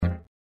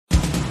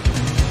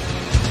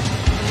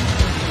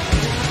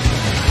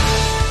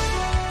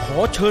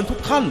อเชิญทุก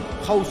ท่าน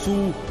เข้าสู่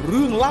เ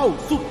รื่องเล่า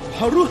สุดห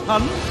ฤหั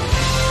น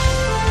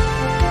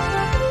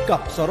กั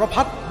บสาร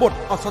พัดบท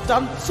อัศจร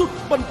รย์สุด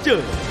บันเจิ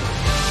ด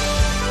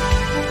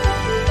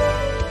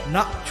ณ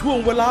ช่วง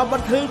เวลาบั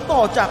นเทิงต่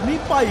อจากนี้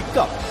ไป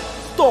กับ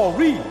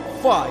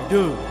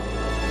StoryFinder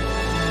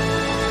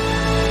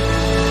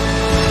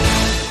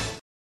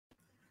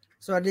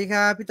สวัสดีค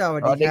รับพี่ต่อส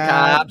วัสดีค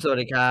รับสวัส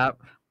ดีครับ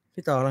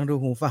พี่ต่อกำลังดู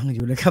หูฟังอ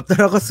ยู่นะครับแล้ว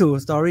เราก็สู่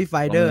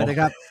StoryFinder นะ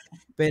ครับ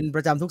เป็นป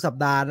ระจำทุกสัป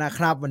ดาห์นะค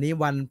รับวันนี้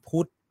วัน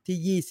พุธ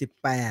ที่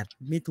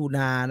28มิถุน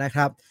ายนนะค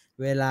รับ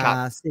เวลา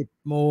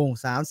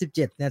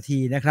 10:37 นาที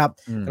นะครับ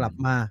กลับ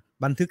มา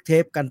บันทึกเท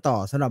ปกันต่อ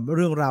สำหรับเ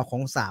รื่องราวขอ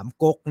งสาม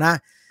ก๊กนะ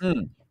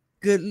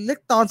คือเล็ก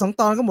ตอน2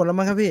ตอนก็หมดแล้ว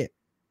มั้งครับพี่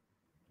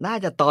น่า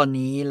จะตอน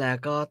นี้แล้ว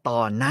ก็ต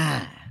อนหน้า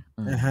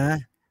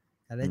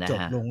จะได้จบ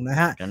ลงนะ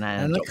ฮะ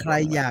แล้วใคร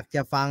อยากจ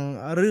ะฟัง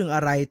เรื่องอ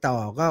ะไรต่อ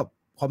ก็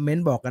คอมเมน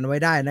ต์บอกกันไว้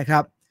ได้นะครั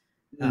บ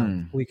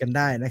คุยกัน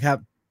ได้นะครับ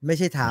ไม่ใ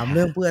ช่ถามเ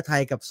รื่องเพื่อไท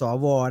ยกับส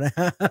วนะ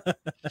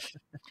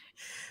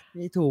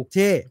นี่ถูก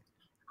ที่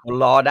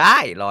รอได้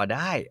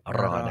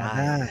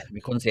มี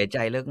คนเสียใจ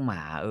เรื่องหม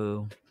า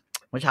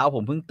เมื่อเช้าผ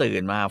มเพิ่งตื่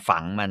นมาฝั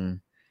งมั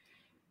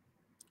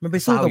นไป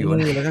สู้กับงู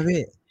แล้วครับ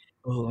พี่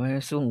ไม่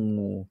สู้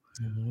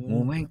งู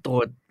แม่งตัว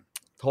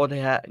โทษน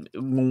ะฮะ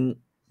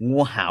งู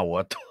เห่า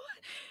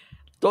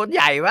ตัวใ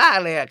หญ่มาก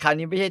เลยคราว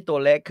นี้ไม่ใช่ตัว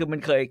เล็กคือมัน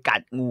เคยกั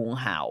ดงู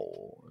เห่า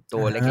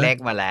ตัวเล็ก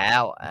ๆมาแล้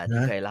ว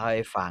ที่เคยเล่าใ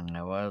ห้ฟังน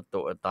ะว่าตั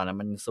วตอนนั้น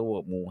มันสู้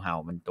กับงูเห่า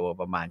มันตัว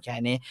ประมาณแค่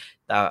นี้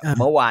แต่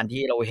เมื่อวาน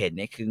ที่เราเห็นเ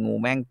นี่ยคืองู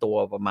แม่งตัว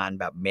ประมาณ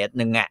แบบเมตร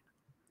นึง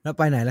แล้วไ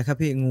ปไหนแล้วครับ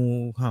พี่งู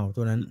เห่า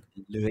ตัวนั้น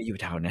เลื้อยอยู่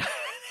แถวนี้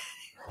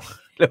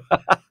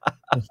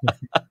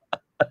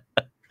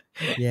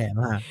แย่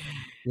มาก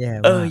แย่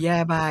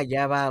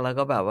มากแล้ว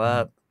ก็แบบว่า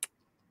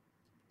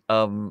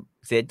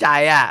เสียใจ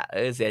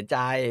เสียใจ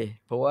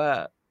เพราะว่า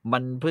มั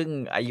นเพิ่ง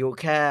อายุ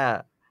แค่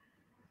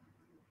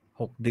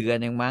6 เดือน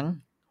เองมั้ง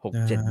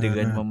 6-7 เดือ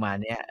นประมาณ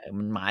เนี้ย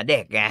มันหมาเด็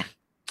กไง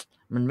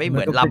มันไม่เห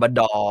มือนลาบรา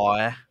ดอร์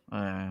นะ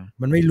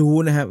มันไม่รู้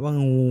นะครับว่า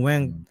งูแม่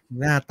ง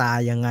หน้าตา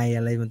ยังไงอ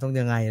ะไรมันต้อง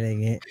ยังไงอะไรอย่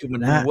างเงี้ยคือมั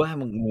นรู้ว่า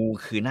มันงู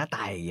คือหน้าต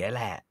าอย่างเงี้ยแ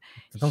หละ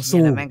ต้องสู้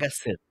แล้วแม่งก็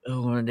สึก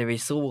มันจะไป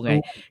สู้ไง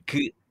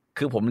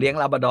คือผมเลี้ยง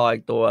ลาบราดอร์อี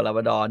กตัวลาบ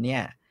ราดอร์เนี่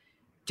ย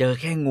เจอ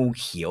แค่งู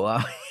เขียว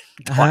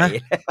ถอย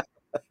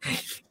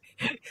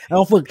เอ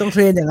าฝึกต้องเท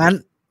รนอย่างนั้น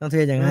ต้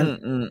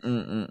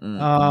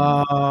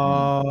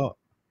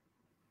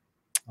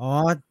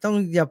อง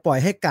อย่าปล่อย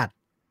ให้กัด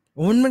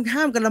มัน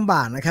ห้ามกันลำบ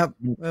ากนะครับ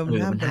มัน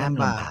ห้ามกันล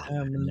ำบาก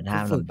มันห้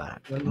ามลำบาก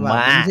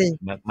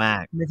มา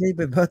กไม่ใช่เ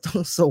ป็นเพราะต้อ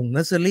งส่งเน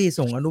อร์เซอรี่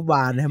ส่งอนุบ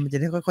าลนะครับมันจะ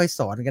ได้ค่อยๆส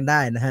อนกันได้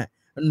นะฮะ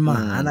มันหม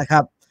านะค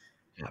รับ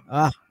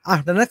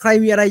ดังนั้นใคร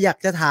มีอะไรอยาก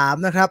จะถาม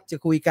นะครับจะ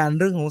คุยกัน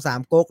เรื่องของสาม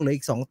ก๊กหรือ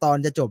อีก2ตอน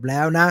จะจบแล้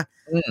วนะ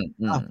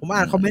ผม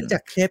อ่านคอมเมนต์จา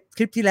กค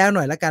ลิปที่แล้วห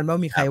น่อยละกันว่า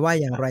มีใครว่า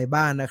อย่างไร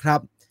บ้างนะครับ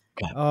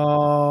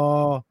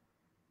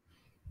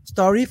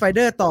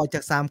StoryFinder ต่อจา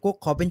กสามก๊ก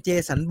ขอเป็นเจ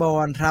สันบอ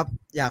ลครับ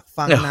อยาก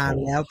ฟังนาน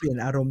แล้วเปลี่ยน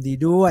อารมณ์ดี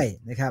ด้วย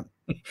นะครับ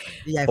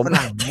พี่ใหญ่ฝ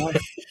รั่ง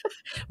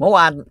เมื่อว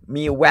าน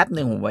มีแว็บห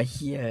นึ่งผมว่า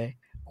เฮ้ย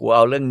กูเอ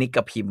าเรื่องนิก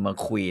กับพิมพ์มา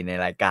คุยใน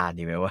รายการ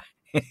ดีไหมวะ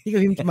นี่ก็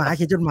พิมพ์หมาเ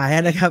ขียนจดหมาย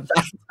นะครับ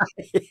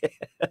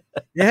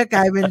เดี๋ยวก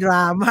ลายเป็นดร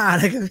าม่า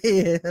เลยครับพี่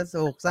โศ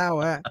กเศร้า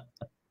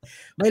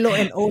ไม่โลเ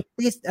อนโอ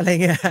ติสอะไร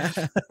เงี้ย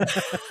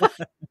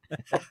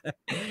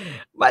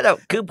ไม่แต่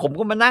คือผม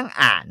ก็มานั่ง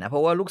อ่านนะเพรา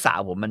ะว่าลูกสาว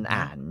ผมมัน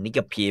อ่านนิก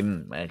กับพิมพ์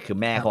คือ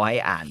แม่เขาให้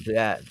อ่านเพื่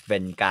อเป็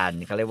นการ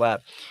เขาเรียกว่า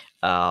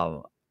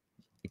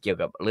เกี่ยว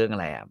กับเรื่องอะ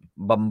ไร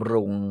บำ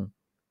รุง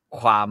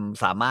ความ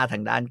สามารถท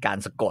างด้านการ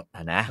สะกด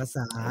นะภาษ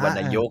าวรรณ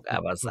ยุกต์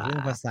ภา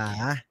ษา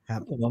ครั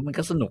บผมว่ามัน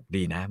ก็สนุก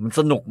ดีนะมัน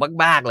สนุก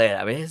มากๆเลย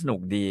ไม่ใช่สนุก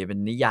ดีเป็น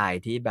นิยาย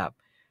ที่แบบ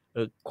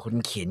คน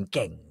เขียนเ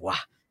ก่งว่ะ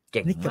เ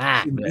ก่งมา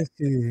กเลย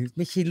คือไ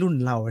ม่ใช่รุ่น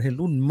เราแต่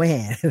รุ่นแม่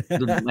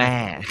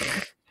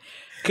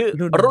คือ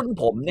รุ่น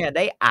ผมเนี่ยไ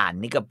ด้อ่าน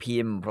นิกพิ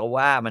มพ์เพราะ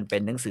ว่ามันเป็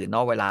นหนังสือน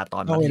อกเวลาตอ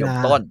นมัธยม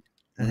ต้น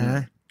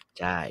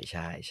ใ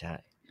ช่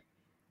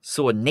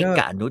ส่วนนิก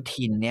ะอนุ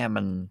ทินเนี่ย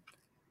มัน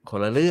คน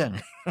ละเรื่อง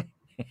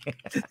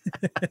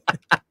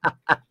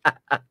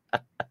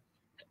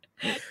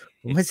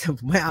ผมไ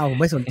ม่เอา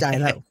ไม่สนใจ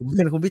แล้วผมเ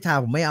ป็นคุณพิธา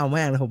ผมไม่เอาแ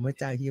ม่งแล้วผมไม่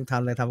จ้างที่ท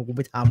ำอะไรทำกูไ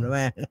ม่ทำแล้วแ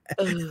ม่ง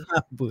น่า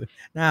เบื่อ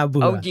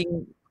เอาจริง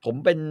ผม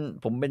เป็น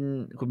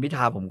คุณพิธ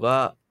าผมก็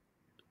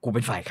กูเ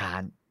ป็นฝ่ายค้า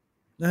น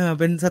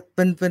เป็นถ้า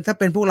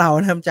เป็นพวกเรา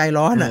ทำใจ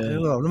ร้อนแ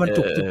ล้วมัน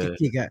จุก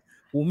จิก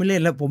กูไม่เล่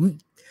นแล้วผม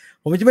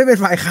จะไม่เป็น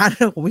ฝ่ายค้าน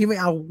ผมไม่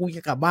เอากูจ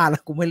ะกลับบ้านแล้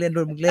วกูไม่เล่นด้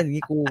วยมึงเล่นอย่าง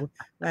นี้กู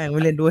แม่งไ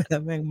ม่เล่นด้วยแล้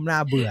วแม่งน่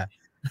าเบื่อ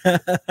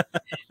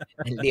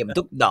เหลี่ยม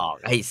ทุกดอก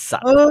ไอ้สั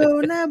ส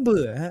น่าเ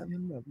บื่อฮะ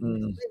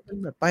มัน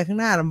แบบไปข้าง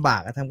หน้าลำบา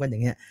กทำกันอย่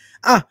างเงี้ย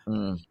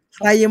ใค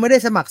รยังไม่ได้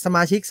สมัครสม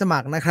าชิกสมั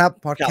ครนะครับ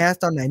พอดแคส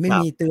ต์ตอนไหนไม่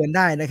มีเตือนไ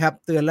ด้นะครับ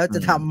เตือนแล้วจะ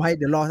ทำให้เ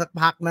ดี๋ยวรอสัก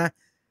พักนะ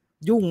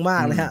ยุ่งมา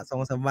กเลยฮะ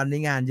 2-3 วัน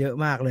นี้งานเยอะ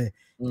มากเลย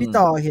พี่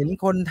ต่อเห็น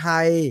คนไท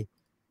ย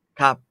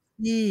ครับ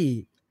ที่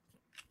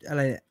อะไ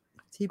ร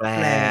ที่แป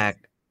ลก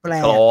ล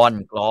อน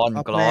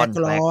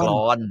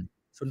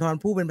สุนทร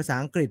ภู่เป็นภาษา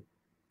อังกฤษ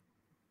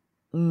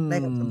ได้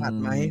กับสัมผัส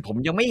ไหมผม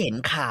ยังไม่เห็น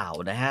ข่าว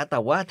นะฮะแต่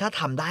ว่าถ้า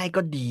ทำได้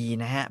ก็ดี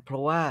นะฮะเพรา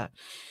ะว่า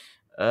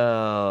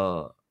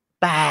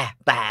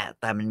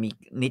แต่มันมี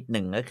นิดห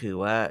นึ่งก็คือ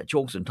ว่าช่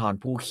วงสุนทร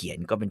ภู่เขียน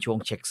ก็เป็นช่วง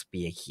เชคสเ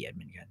ปียร์เขียนเ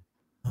หมือนกัน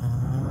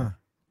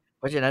เ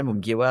พราะฉะนั้นผม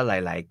คิดว่าห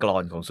ลายๆกลอ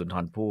นของสุนท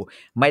รภู่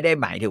ไม่ได้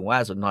หมายถึงว่า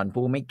สุนทร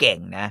ภู่ไม่เก่ง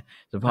นะ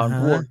สุนทร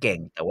ภู่เก่ง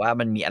แต่ว่า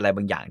มันมีอะไรบ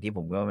างอย่างที่ผ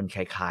มว่ามันค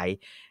ล้าย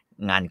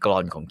ๆงานกลอ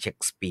นของเชค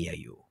สเปียร์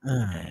อยู่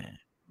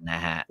น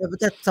ะฮะ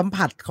แต่สัม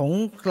ผัสของ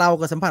เรา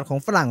กับสัมผัสของ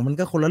ฝรั่งมัน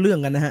ก็คนละเรื่อง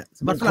กันนะฮะ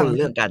มันคนละเ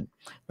รื่องกัน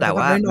แต่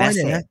ว่าแม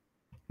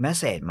ส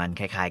เสจมัน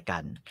คล้ายๆกั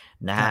น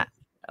นะฮะ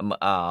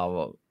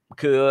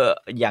คือ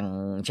อย่าง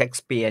เชค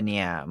สเปียร์เ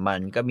นี่ยมัน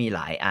ก็มีห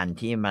ลายอัน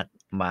ที่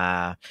มา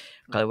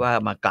เขาเรียกว่า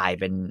มากลาย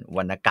เป็นว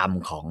รรณกรรม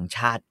ของช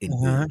าติ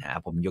อื่นๆน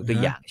ะผมยกตัว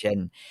อย่างเช่น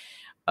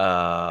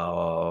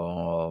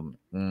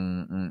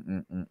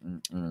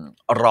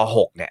ร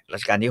.6เนี่ยรั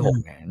ชกาลที่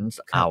6เนี่ย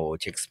เอา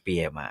เชคสเปี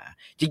ยร์มา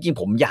จริงๆ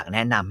ผมอยากแน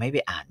ะนำให้ไป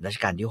อ่านรัช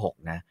กาลที่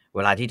6นะเว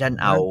ลาที่ท่าน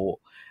เอา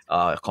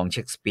ของเช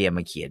คสเปียร์ม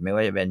าเขียนไม่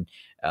ว่าจะเป็น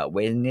เว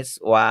นิส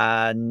วา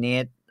นิ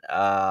ส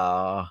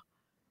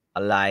อ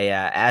ะไร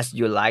as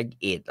you like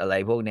it อะไร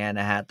พวกนี้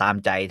นะฮะตาม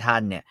ใจท่า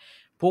นเนี่ย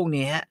พวก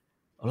นี้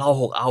เรา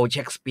6เอาเช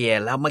คสเปีย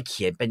ร์แล้วมาเ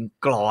ขียนเป็น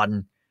กลอน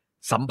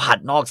สัมผัส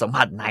นอกสัม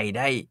ผัสในไ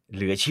ด้เห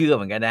ลือเชื่อเ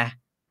หมือนกันนะ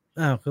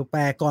คือแป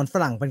ลกลฝ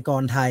รั่งเป็นก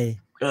ลไทย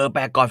แป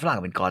ลกลฝรั่ง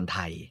เป็นกลไท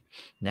ย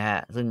นะฮะ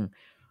ซึ่ง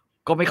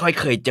ก็ไม่ค่อย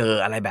เคยเจอ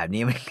อะไรแบบ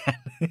นี้เหมือนกัน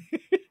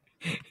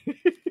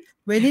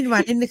เวนิสวา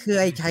นิสนี่คือ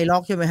ไอ้ชัยล็อ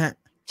กใช่ไหมฮะ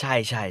ใช่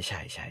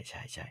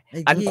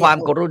อันความ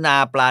กรุณา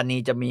ปราณี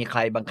จะมีใคร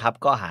บังคับ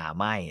ก็หา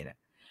ไม่นะ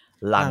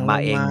หลั่งมา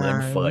เองเหมือน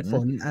ฝน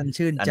อัน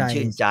ชื่น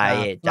ใจ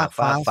จาก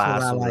ฟ้า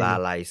สุรา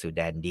ลัยสู่แ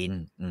ดนดิน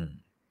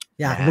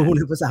อยากรู้เล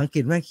ยภาษาอังก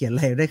ฤษแม่เขียนอะ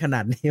ไรได้ขน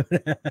าดนี้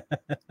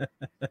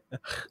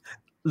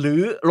หรื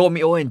อโร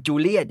มิโอแอนด์จู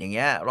เลียตอย่างเ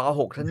งี้ยร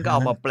.6ท่านก็เอ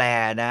ามาแปล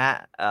นะ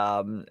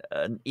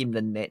in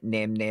the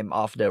name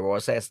of the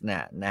roses เนี่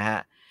ยนะฮะ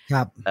ค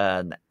รับ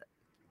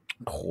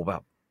โหแบ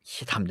บ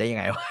ทำได้ยัง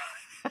ไงวะ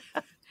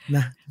น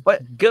ะ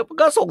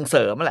ก็ส่งเส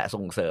ริมแหละ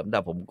ส่งเสริมแต่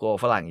ผมกลัว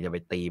ฝรั่งจะไป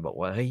ตีบอก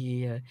ว่าเฮ้ย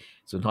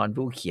สุนทร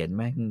ภู่เขียนแ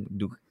ม่ง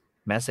ดู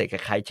แมสเสจค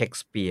ล้ายๆเชค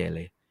สเปียร์เ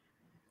ลย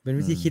เป็น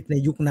วิธีคิดใน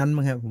ยุคนั้น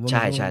มั้งครับผมว่าใ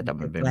ช่แต่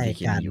มันเป็นวิธี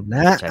คิดในยุคน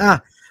ะ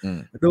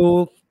ดู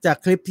จาก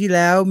คลิปที่แ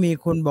ล้วมี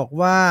คนบอก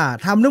ว่า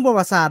ทำเรื่องประ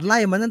วัติศาสตร์ไล่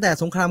มาตั้งแต่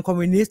สงครามคอม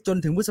มิวนิสต์จน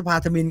ถึงพฤษภา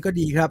ธมิฬก็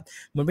ดีครับ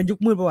เหมือนเป็นยุค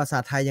มืดประวัติศา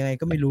สตร์ไทยยังไง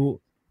ก็ไม่รู้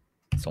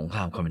สงคร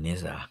ามคอมมิวนิส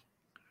ต์เหรอ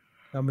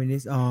คอมมิวนิ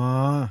สต์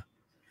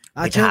ไ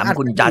ปถาม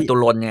คุณจาตุ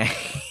รนต์ไง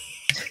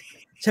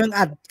เชิง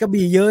อัดกระ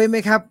บี่เย้ยไหม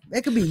ครับ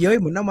กระบี่เย้ย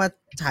เหมือนเอามา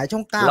ฉายช่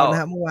อง9นะ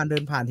ครับเมื่อวานเดิ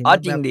นผ่านเห็น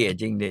จริงดิ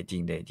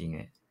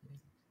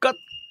ก็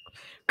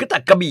คือแต่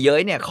กระบี่เย้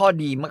ยเนี่ยข้อ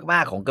ดีม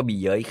ากๆของกระบี่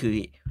เย้ยคือ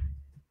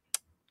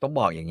ต้อง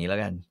บอกอย่างนี้แล้ว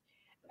กัน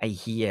ไอ้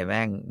เฮียแ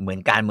ม่งเหมือน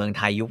การเมืองไ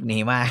ทยยุค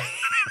นี้มาก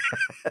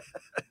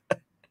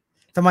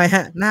ทำไมฮ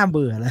ะน่าเ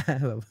บื่อแล้ว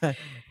แบบว่า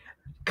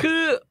คื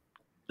อ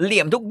เหลี่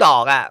ยมทุกดอ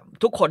ก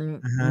ทุกคน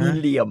มี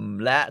เหลี่ยม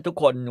และทุก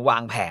คนวา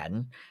งแผน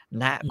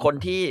นะคน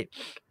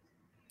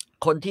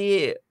ที่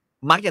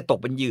มักจะตก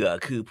เป็นเหยื่อ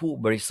คือผู้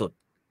บริสุทธิ์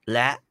แล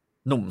ะ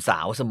หนุ่มสา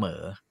วเสม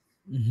อ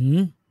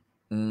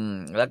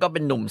แล้วก็เป็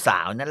นหนุ่มสา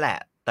วนั่นแหละ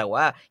แต่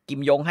ว่ากิ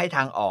มยงให้ท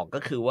างออกก็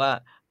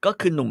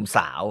คือหนุ่มส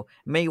าว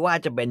ไม่ว่า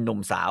จะเป็นหนุ่ม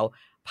สาว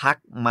พรรค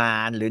มา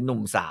รหรือหนุ่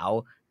มสาว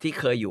ที่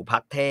เคยอยู่พรร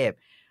คเทพ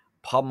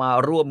พอมา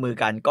ร่วมมือ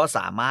กันก็ส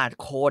ามารถ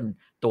โค่น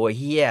ตัวเ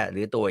ฮียห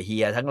รือตัวเฮี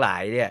ยทั้งหลา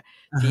ยเนี่ย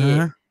ที่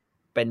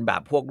เป็นแบ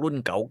บพวกรุ่น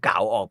เก่า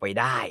ๆออกไป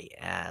ได้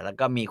แล้ว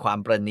ก็มีความ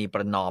ประนีป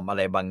ระนอมอะไ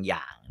รบางอ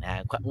ย่างน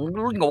ะ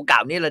รุ่นเก่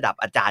าๆนี่ระดับ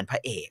อาจารย์พร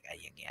ะเอกอะไร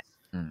อย่างเงี้ย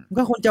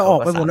ก็ควรจะออก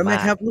ไปหมดแล้วไหม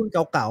ครับรุ่น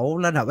เก่า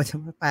ๆระดับ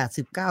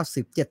80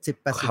 90 70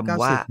 80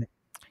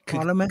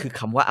 90คือ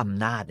คำว่าอ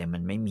ำนาจเนี่ยมั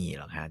นไม่มีห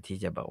รอกฮะที่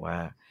จะแบบว่า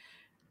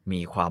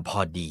มีความพอ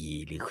ดี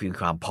หรือคือ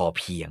ความพอ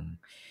เพียง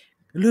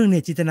เรื่องเนี่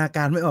ยจินตนาก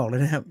ารไม่ออกเลย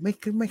นะครับไ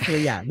ม่เคย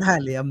อยากได้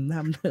เลยอำนา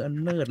จเนิ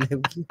ร์ดเลย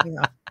ไม่เ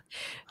อา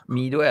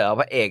มีด้วยเหรอ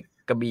พระเอก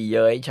กระบี่เ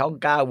ย้ยช่อง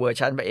9เวอร์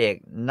ชันพระเอก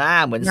หน้า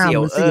เหมือนเสี่ย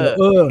ว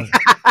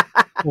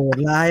โหด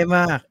ร้ายม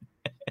าก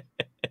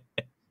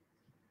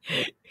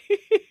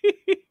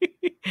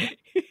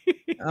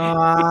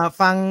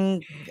ฟัง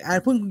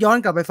เพิ่งย้อน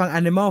กลับไปฟัง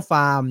Animal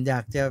Farm อย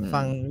ากจะ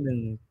ฟัง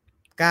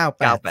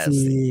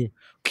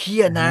1984เครี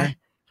ยดนะ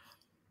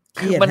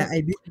คือมันไอ้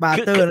บิ๊กบาร์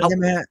เตอร์ใช่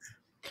ไหมฮะ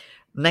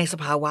ในส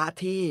ภาวะ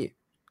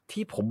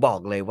ที่ผมบอก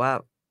เลยว่า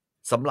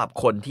สำหรับ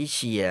คนที่เ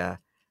ชียร์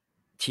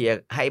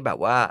ให้แบบ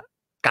ว่า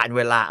การเ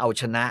วลาเอา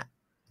ชน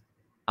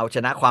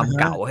ะความ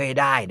เก่าให้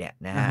ได้เนี่ย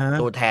นะฮะ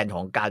ตัวแทนข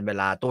องการเว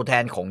ลาตัวแท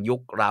นของยุ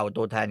คเรา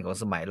ตัวแทนของ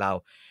สมัยเรา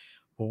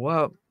ผมว่า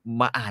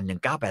มาอ่าน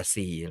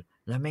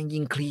1984แล้วแม่ง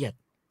ยิ่งเครียด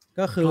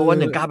ก็คือเพราะว่า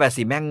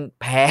1984แม่ง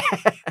แพ้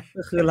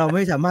ก็คือเราไ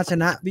ม่สามารถช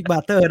นะบิ๊กบา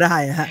ร์เตอร์ได้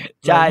ฮะ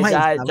ใช่แ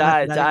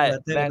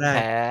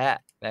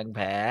ม่งแ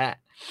พ้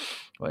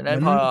เพราะนั้น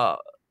พอ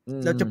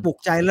เราจะปลุก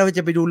ใจเราจ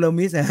ะไปดูเล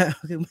มิสนะฮะ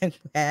คือแม่ง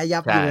แพ้ยั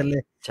บเยินเล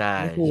ย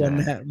ไม่ควร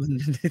นะฮะมัน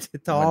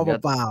ท้อ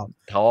เปล่า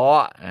ท้อ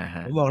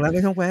ผมบอกแล้วไ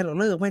ม่ต้องแพ้หรอก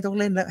เลิกไม่ต้อง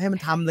เล่นแล้วให้มัน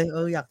ทำเลย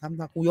อยากท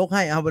ำกูยกใ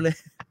ห้เอาไปเลย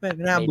ไม่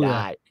น่าเบื่อ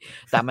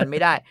แต่มันไม่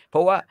ได้เพร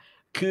าะว่า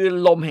คือ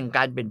ลมแห่งก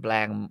ารเปลี่ยนแปล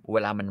งเว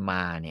ลามันม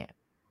าเนี่ย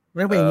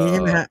มันเป็นอย่างนี้ใ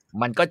ช่ไหมฮะ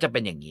มันก็จะเป็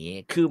นอย่างนี้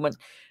คือ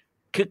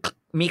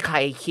มีใคร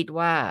คิด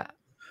ว่า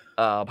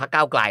พรรค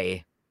ก้าวไกล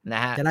นะ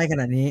ฮะจะได้ข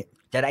นาดนี้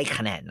จะได้ค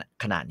ะแนน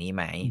ขนาดนี้ไ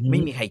หมไม่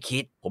มีใครคิ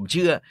ดผมเ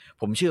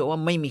ชื่อว่า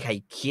ไม่มีใคร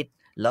คิด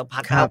แล้วพร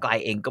รคก้าวไกล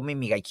เองก็ไม่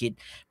มีใครคิด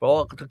เพราะว่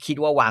าคิด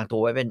ว่าวางตัว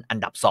ไว้เป็นอัน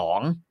ดับ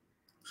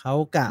2เขา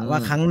กะว่า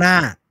ครั้งหน้า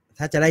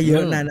ถ้าจะได้เยอ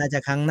ะน่าจะ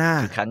ครั้งหน้า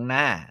คือครั้งห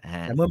น้า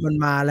แต่เมื่อมัน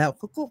มาแล้ว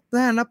ก็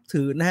น่านับ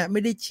ถือนะฮะไ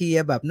ม่ได้เชีย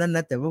ร์แบบนั้นน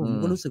ะแต่ว่าผม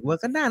ก็รู้สึกว่า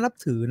ก็น่านับ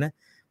ถือนะ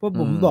เพราะ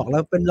ผมบอกแล้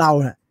วเป็นเรา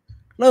น่ะ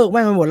เลิกไ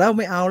ม่มาหมดแล้ว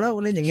ไม่เอาแล้ว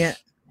เล่นอย่างเงี้ย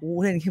กู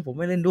เล่นแค่ผม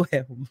ไม่เล่นด้วย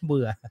ผมเ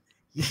บื่อ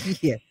เ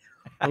หี้ย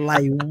อะไร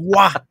ว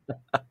ะ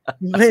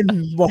เล่น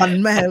บอล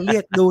แม่เรี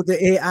ยกดูแต่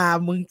AR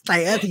มึงเต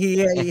ะที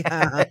ไอ้ห่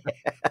า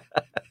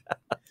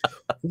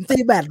ผมตี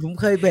แบดผม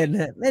เคยเป็น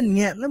เล่น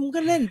เงี้ยแล้วมึง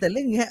ก็เล่นแต่เ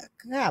ล่นเงี้ย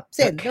ครับเ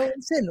ส้น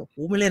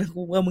กูไม่เล่น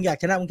กูมึงอยาก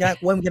ชนะมึงชนะ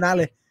กูมึงชนะ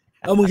เลย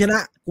มึงชนะ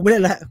กูไม่เล่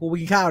นแล้วกูไป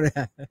กินข้าวเลย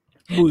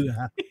เบื่อ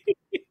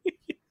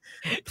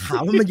ถา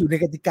มว่ามันอยู่ใน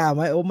กติกาไห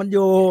มโอ้มันอ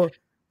ยู่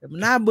แต่มัน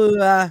น่าเบื่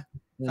อ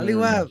เขาเรียก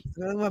ว่า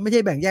ไม่ใช่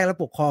แบ่งแยกแล้ว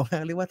ปกครอง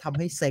เรียกว่าทำ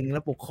ให้เซ็งแล้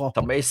วปกครอง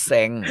ทำให้เ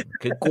ซ็ง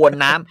คือกวน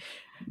น้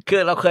ำคื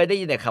อเราเคยได้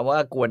ยินคำว่า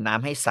กวนน้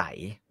ำให้ใส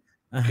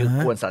คือ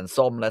กวนสัน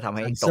ส้มแล้วทำใ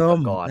ห้ตกตะ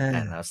กอน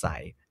แล้วใส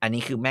อัน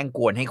นี้คือแม่ง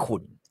กวนให้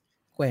ขุ่น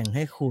แกว่งใ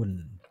ห้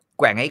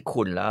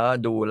ขุ่นแล้ว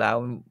ดูแล้ว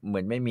เหมื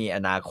อนไม่มีอ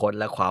นาคต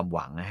และความห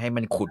วังให้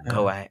มันขุ่นเข้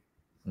าไว้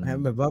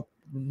แบบว่า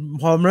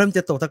พอเริ่มจ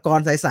ะตกตะกอน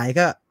ใสๆ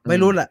ก็ไม่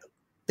รู้แหละ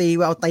ตี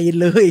เอาตี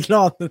เลยอีกร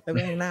อบนึงแ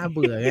ม่งน่าเ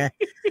บื่อไง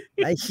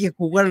ไอ้เคีย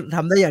กูก็ท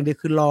ำได้อย่างเดียว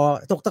คือรอ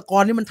ตกตะกอ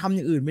นนี่มันทำอ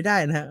ย่างอื่นไม่ได้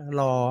นะฮะ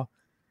รอ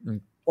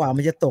กว่า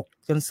มันจะตก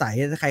จนใส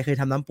ถ้าใครเคย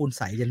ทำน้ำปูนใ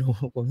สจะรู้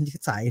ว่ามัน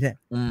ใสเนี่ย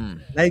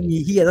แล้วมี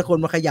เฮียสักคน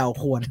มาเขย่า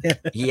ขวดเนี่ย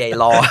เฮีย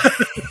รอ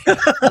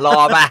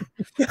ป่ะ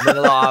มึง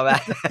รอป่ะ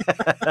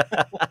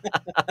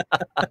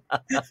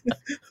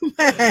แ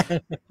ม่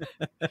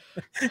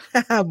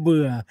เ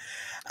บื่อ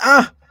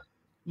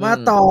มา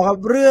ต่อกับ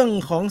เรื่อง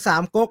ของสา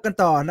มก๊กกัน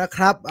ต่อนะค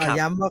รับ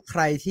ย้ำว่าใค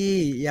รที่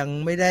ยัง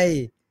ไม่ได้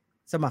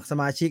สมัครส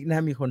มาชิกน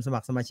ะมีคนสมั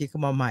ครสมาชิกเข้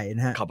ามาใหม่น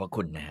ะฮะขอบพระ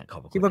คุณนะฮะขอบ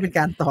พระคุณคิดว่าเป็นก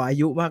ารต่ออา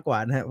ยุมากกว่า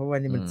นะฮะเพราะว่า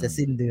นี่มันจะ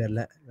สิ้นเดือนแ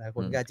ล้วหลายค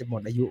นก็จะหม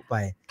ดอายุไป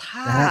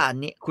ถ้าอัน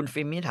นี้คุณ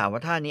ฟิล์มมี่ถามว่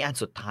าถ้านี้อัน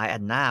สุดท้ายอั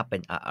นหน้าเป็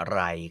นอะไร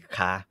ค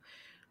ะ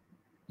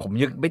ผม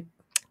ยังไม่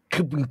คื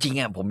อจริง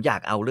ๆผมอยา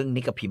กเอาเรื่อง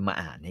นิกพิมพ์มา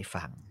อ่านให้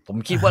ฟังผม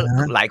คิดว่า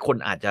หลายคน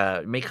อาจจะ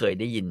ไม่เคย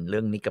ได้ยินเรื่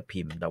องนิก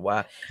พิมพ์แต่ว่า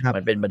มั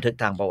นเป็นบันทึก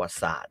ทางประวัติ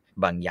ศาสตร์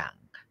บางอย่าง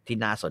ที่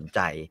น่าสนใจ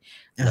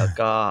แล้ว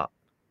ก็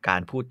กา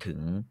รพูดถึง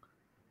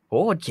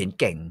เขียน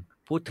เก่ง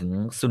พูดถึง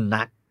สุ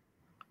นัข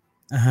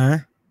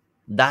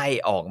ได้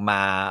ออกม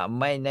า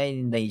ไม่ได้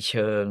ในเ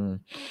ชิง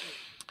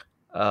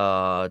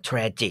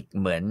tragic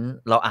เหมือน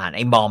เราอ่านไ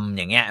อ้มอม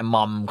อย่างเงี้ยม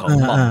อมของ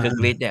มอมคึก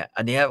ฤทธิ์เนี่ย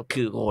อันนี้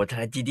คือ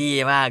tragedy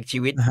มากชี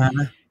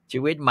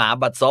วิตหมา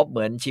บัดซบเห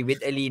มือนชีวิต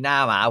ไอลีน่า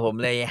หมาผม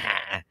เลย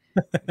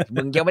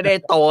มึงยังไม่ได้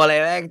โตอะไร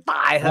แม่งต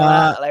ายแล้ว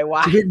อะไรว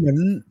ะชีวิตเหมื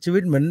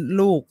อน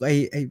ลูกไอ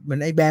เหมือ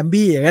นไอแบม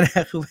บี้อย่างนั้นน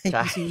ะคือไม่ใ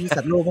ช่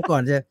สัตว์โลกเมื่อก่อ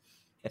น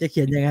จะเ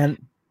ขียนอย่างนั้น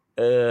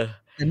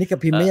แต่นี่กับ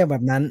พิมพ์ไม่ใช่แบ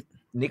บนั้น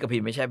นิกพิ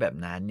มพ์ไม่ใช่แบบ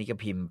นั้นนิก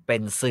พิมพ์เป็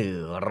นสื่อ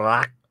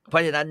รักเพรา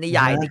ะฉะนั้นนิย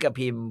ายนิก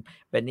พิมพ์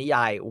เป็นนิย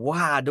าย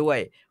ว่าด้วย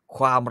ค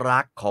วามรั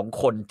กของ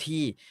คน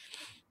ที่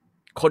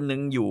คนหนึ่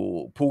งอยู่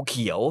ภูเ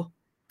ขียว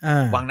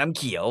วังน้ำเ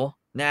ขียว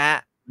นะฮะ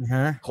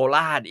โคร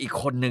าชอีก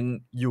คนหนึ่ง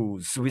อยู่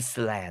สวิตเซ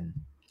อร์แลนด์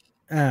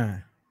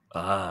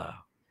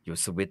อยู่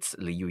สวิต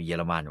หรืออยู่เยอ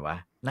รมันวะ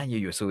น่าจะ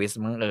อยู่สวิส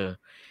มั้ง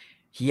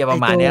เฮียปร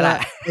ะมาณนี้แหละ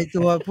ไอ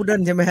ตัวพุดเดิ้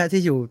ลใช่ไหมฮะ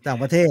ที่อยู่ต่าง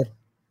ประเทศ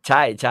ใ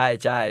ช่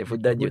พุด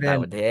เดิ้ลอยู่ต่าง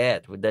ประเท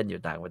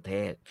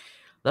ศ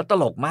แล้วต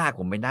ลกมาก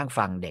ผมไปนั่ง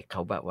ฟังเด็กเข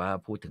าแบบว่า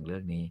พูดถึงเรื่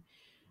องนี้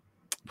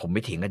ผมไ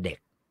ม่ถึงกับเด็ก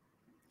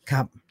ค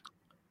รับ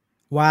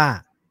ว่า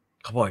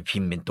เขาบอกพิ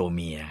มพ์เป็นตัวเ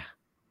มีย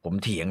ผม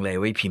เถียงเลย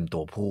ว่าพิมพ์ตั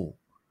วผู้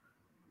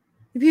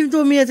พิมพ์ตั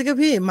วเมียสิครับ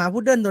พี่หมาพุ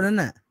ดเดิ้ลตัวนั้น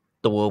น่ะ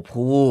ตัว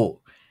ผู้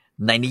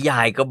ในนิยา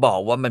ยก็บอก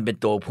ว่ามันเป็น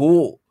ตัวผู้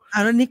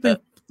แล้วนิกเป็น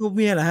ตัวเ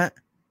มียเหรอฮะ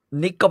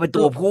นิกก็เป็น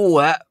ตัวผู้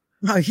ฮะ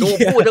ตัว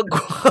ผู้ทั้ง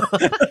คู่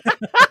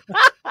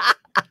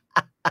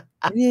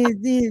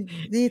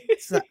นี่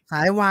ส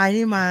ายวาย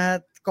นี่มา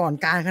ก่อน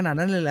การขนาด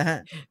นั้นเลยเหรอฮะ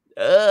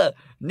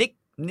นิก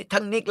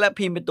ทั้งนิกและ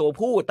พิมพ์เป็นตัว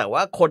ผู้แต่ว่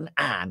าคน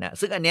อ่าน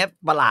ซึ่งอันเนี้ย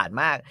ประหลาด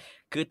มาก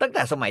คือตั้งแ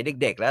ต่สมัย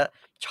เด็กๆแล้ว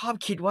ชอบ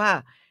คิดว่า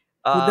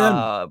พุดเ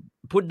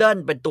ดิ้ล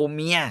เป็นตัวเ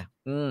มีย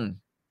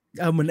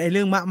เหมือนไอ้เ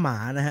รื่องมะหมา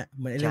นะฮะเ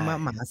หมือนไอ้เรื่องมะ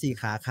หมาสี่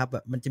ขาครับ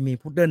มันจะมี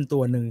พุดเดิ้ลตั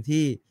วหนึ่ง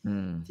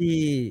ที่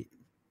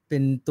เป็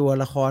นตัว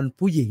ละคร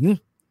ผู้หญิง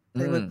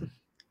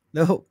แ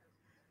ล้ว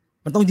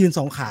มันต้องยืน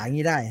2 ขาอย่าง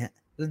นี้ได้ฮะ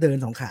แล้วเดิน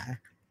2 ขา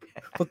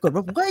ปรากฏว่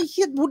าผมก็ไอ้เ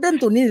หี้ยพุดเดิ้ล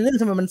ตัวนี้เรื่อง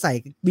ทำไมมันใส่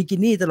บิกิ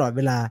นี่ตลอดเ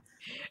วลา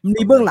มัน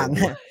มีเบื้องหลัง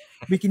ฮะ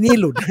บิกินี่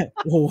หลุด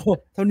โอ้โห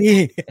เท่านี้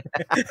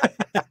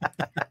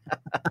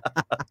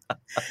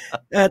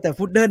แต่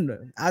พุดเดิ้ล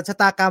ชะ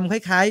ตากรรมค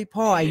ล้ายๆ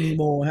พ่อไอ้นี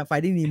โมฮะไฟ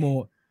ดิ้งนีโม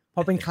พ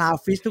อเป็นคลาว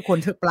ฟิชทุกคน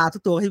ปลาทุ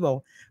กตัวที่บอก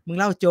มึง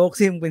เล่าโจ๊ก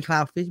ซิมึงเป็นคลา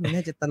วฟิชมึง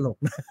น่าจะตลก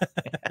นะ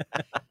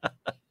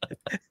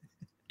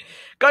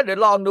ก็เดี๋ยว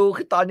ลองดู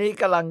คือตอนนี้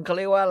กำลังเขาเ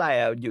รียกว่าอะไร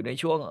อยู่ใน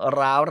ช่วง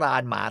ร้าวรา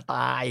นหมาต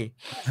าย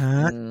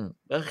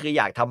ก็คืออ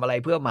ยากทำอะไร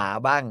เพื่อหมา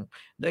บ้าง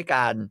ด้วยก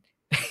าร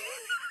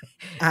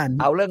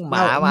เอาเรื่องหม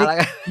ามาแล้ว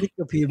กันนิก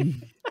กับพิมพ์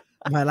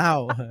มาเล่า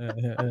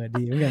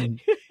ดีเหมือนกัน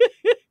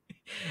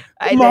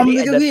ไอ้เรื่องนี้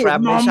จะแปล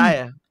ไม่ใช่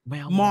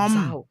มอม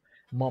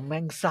มอมแ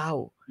ม่งเศร้า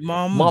ม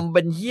อม มอมเ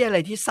ป็นเหี้ยอะไร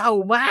ที่เศร้า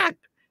มาก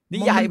นิ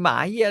มอม ยา มั ย น หมา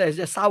เหี้ยอะไร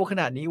จะเศร้าข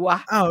นาดนี้วะ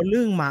อ้าวเ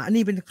รื่องหมา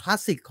นี่เป็นคลาส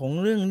สิกของ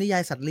เรื่องนิยา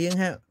ยสัตว์เลี้ยง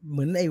ฮะเห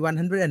มือนไอ้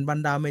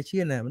101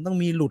 Dalmatiansน่ะมันต้อง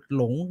มีหลุด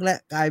หลงและ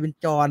กลายเป็น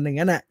จรอย่าง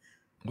นั้นน่ะ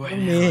โอ้ย ต้อ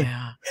ง ไม่ มี เอ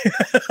าอะ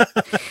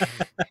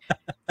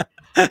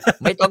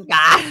ไม่ต้องก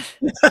าร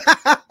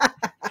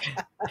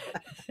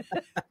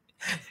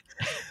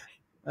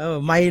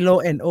Milo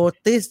and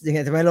Otis ยังไง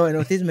แต่ Milo and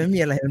Otis มันไม่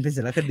มีอะไรมันเป็นส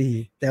ารคดี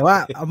แต่ว่า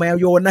เอาแมว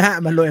โยนนะฮะ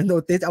Milo and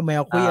Otis เอาแม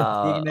วเคลี้ยง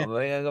ทิ้งนะ ไ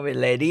ม่งั้นก็เป็น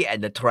Lady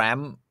and the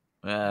Tramp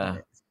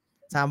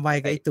ซามไว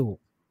กับไอ้ตู่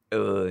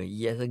เ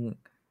หี้ยซึ่ง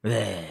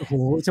โอ้โห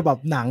ฉบับ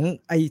หนัง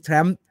ไอ้แทร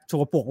มป์โช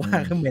ว์ปกมา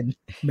กก็เหม็น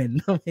ไม่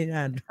น่า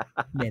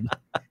เหม็น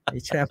ไอ้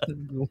แทรมป์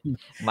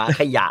หมา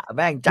ขยะแ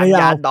ม่งจัง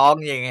ยานดอง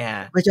ยังไงฮ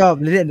ะ ไม่ชอบ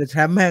เล่นแต่แท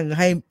รมป์แม่ง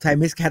ให้ไท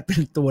มิสแคทเป็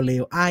นตัวเล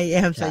ว I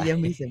am ไซยา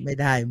มิสไม่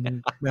ได้มึง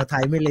แมวไท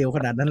ยไม่เลวข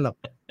นาดนั้นหรอก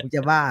มึงจ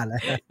ะบ้าเหรอ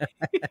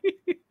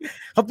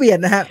เขาเปลี่ยน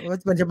นะฮะว่า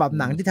เป็นฉบับ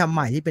หนังที่ทำให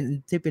ม่ที่เ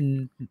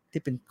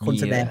ป็นคน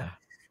แสดง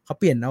เขา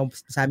เปลี่ยนเอา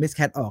ไทมิสแ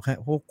คทออกฮะ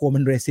เพราะกลัว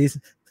มันเรซิส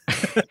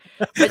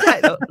ไม่ใช่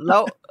แล้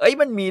ว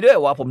มันมีด้วย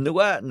วะผมนึก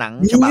ว่าหนัง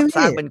ฉบับส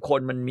ร้างเป็นคน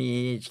มันมี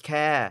แ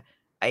ค่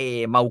ไอ้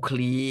เมาค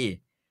ลี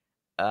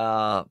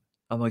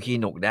เมาคลี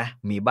หนุกนะ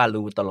มีบ้า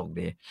รูตลก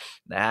ดี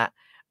นะฮะ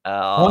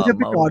ถ้า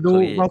พี่ต่อดู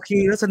เมาคลี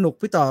แล้วสนุก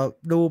พี่ต่อ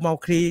ดูเมา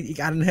คลีอีก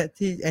อันนะ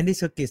ที่แอนดี้เ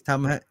ซอร์กิสท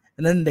ำฮะ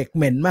นั่นเด็กเ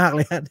หม็นมากเล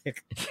ยฮะเด็ก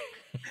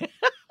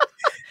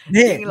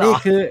นี่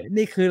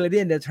คือ Lady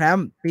and the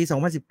Tramp ปี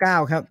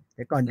 2019 ครับแ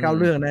ต่ก่อนเข้า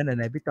เรื่องนะไห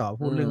นๆพี่ต่อ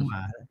พูดเรื่องหม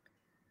า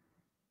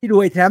ที่ดู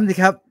ไอ้แทรมป์สิ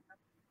ครับ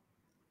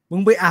มึ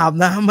งไปอาบ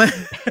น้ำไหม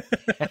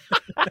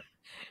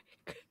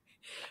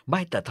ไ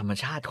ม่แต่ธรรม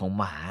ชาติของ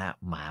ห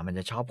มามันจ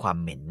ะชอบความ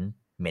เห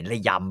ม็นระ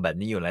ยำแบบ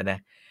นี้อยู่แล้วนะ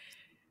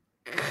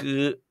คื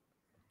อ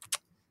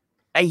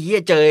ไอ้เหี้ย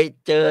เจอ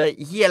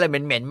เหี้ยอะไรเ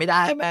หม็นไม่ไ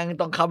ด้แม่ง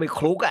ต้องเข้าไปค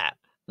ลุกอ่ะ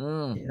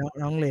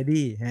น้องเล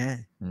ดี้ฮะ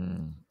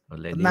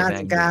ตำนาน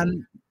การ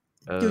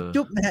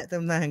จุ๊บนะฮะต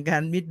ำนานกา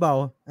รมิดบอล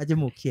อาจ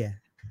มูกเขี่ย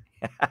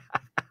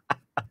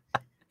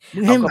มึ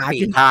งให้หมา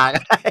กินทาง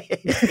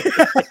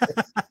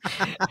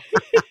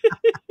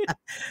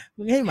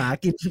มึงให้หมา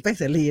กินแป้ง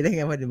สาลีได้ไ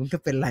งวะเดี๋ยวมึงก็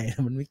เป็นไร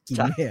มันไม่กิน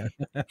เนี่ย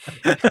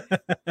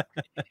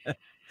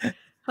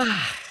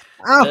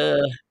อ้าว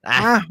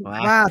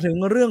ว่าถึง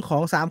เรื่องขอ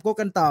งสามก๊ก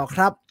กันต่อค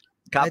รับ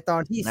ในตอ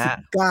นที่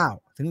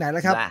19ถึงไหนแ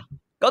ล้วครับ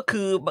ก็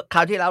คือคร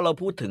าวที่แล้วเรา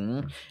พูดถึง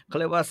เขา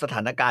เรียกว่าสถ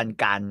านการณ์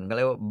การเขาเ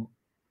รียกว่า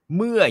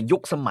เมื่อยุ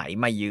คสมัย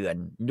มาเยือน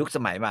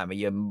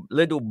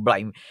ฤดู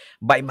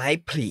ใบไม้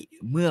ผลิ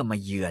เมื่อมา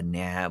เยือนเ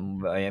นี่ยครับ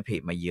ใบไม้ผลิ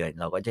มาเยือน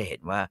เราก็จะเห็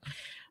นว่า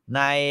ใน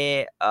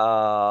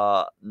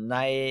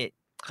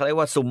เขาเรียก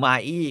ว่าซุมา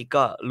อี้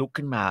ก็ลุก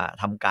ขึ้นมา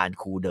ทำการ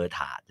คูเดอถ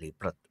าดหรือ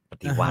ป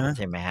ฏิวัติใ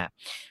ช่ไหมฮะ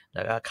แ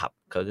ล้วก็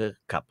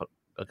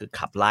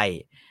ขับไล่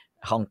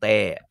ฮ่องเต้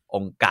อ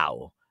งค์เก่า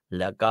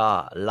แล้วก็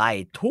ไล่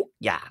ทุก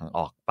อย่างอ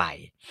อกไป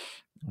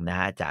นะ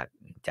ฮะ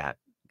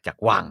จาก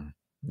วัง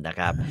นะ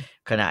ครับ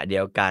ขณะเดี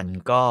ยวกัน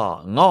ก็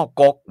ง่อ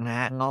กกนะ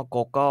ฮะง่อก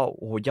กก็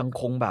โอ้ยัง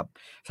คงแบบ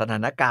สถา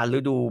นการณ์ฤ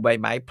ดูใบ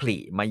ไม้ผลิ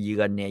มาเยื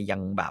อนเนี่ยยั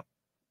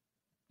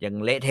ง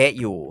เละเทะ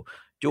อยู่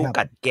จู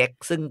กัดเก๊ก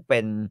ซึ่งเป็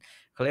น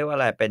เขาเรียกว่าอ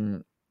ะไรเ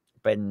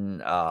ป็น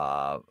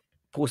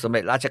ผู้สำเ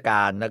ร็จราชก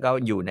ารแล้วก็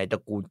อยู่ในตร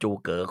ะกูลจู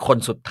เก๋อคน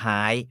สุดท้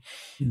าย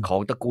ของ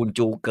ตระกูล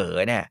จูเก๋อ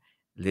เนี่ย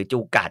หรือจู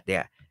กัดเนี่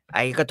ยไ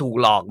อ้ก็ถูก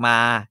หลอกมา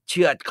เ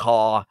ชือดคอ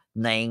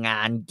ในงา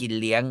นกิน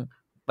เลี้ยง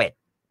เป็ด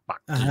ปั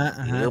กกิ่ง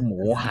หรือหมู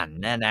หัน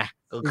นะ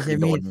ก็คือ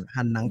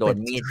โดน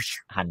มีด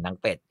หั่นหนัง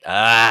เป็ด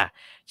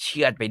เชื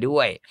อดไปด้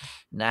วย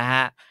นะฮ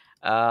ะ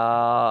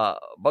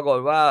ปรากฏ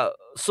ว่า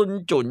ซุน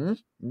จุน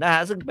นะฮ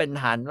ะซึ่งเป็นท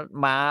หาร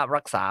ม้า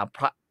รักษาพ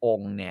ระอง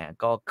ค์เนี่ย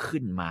ก็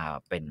ขึ้นมา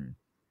เป็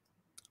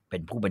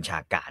นผู้บัญชา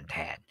การแท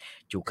น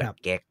จูกัด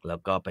เก๊กแล้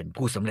วก็เป็น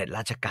ผู้สำเร็จร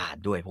าชการ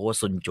ด้วยเพราะว่า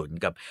ซุนจุน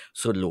กับ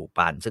ซุนหลู่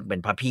ปันซึ่งเป็น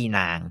พระพี่น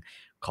าง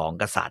ของ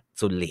กษัตริย์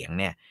ซุนเหลียง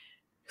เนี่ย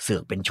เสือ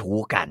กเป็นชู้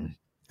กัน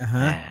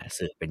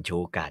สืบเป็น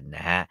ชู้กันน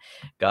ะฮะ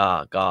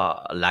ก็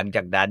หลังจ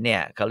ากนั้นเนี่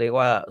ยเขาเรียก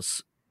ว่า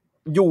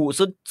อยู่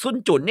ซุน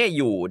จุนเนี่ย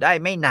อยู่ได้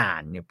ไม่นา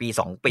นเนี่ยปี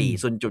2ปี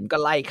ซุนจุนก็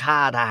ไล่ฆ่า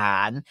ทห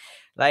าร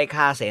ไล่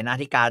ฆ่าเสนา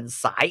ธิการ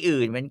สาย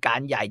อื่นเป็นกา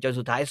รใหญ่จน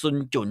สุดท้ายซุน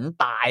จุน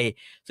ตาย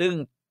ซึ่ง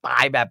ตา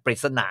ยแบบปริ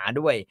ศนา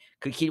ด้วย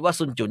คือคิดว่า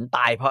ซุนจุนต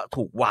ายเพราะ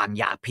ถูกวาง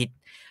ยาพิษ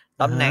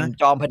ตำแหน่ง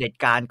จอมเผด็จ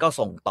การก็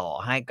ส่งต่อ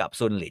ให้กับ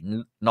ซุนหลิน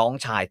น้อง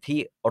ชายที่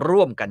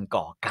ร่วมกัน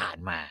ก่อการ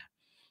มา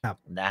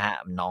นะฮะ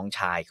น้องช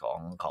าย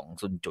ของ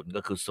ซุนจุน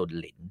ก็คือซุน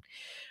หลิน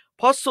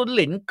พอซุนห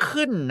ลิน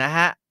ขึ้นนะฮ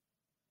ะ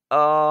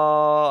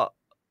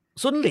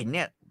ซุนหลินเ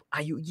นี่ยอ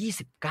ายุ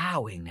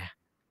29เองนะ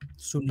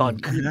ตอน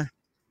ขึ้น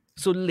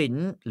ซุนหลิน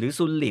หรือ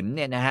ซุนหลิมเ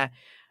นี่ยนะฮะ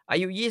อา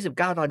ยุ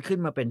29ตอนขึ้น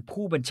มาเป็น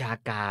ผู้บัญชา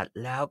การ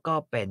แล้วก็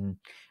เป็น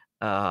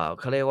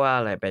เขาเรียกว่า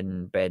อะไรเ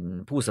ป็น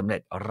ผู้สำเร็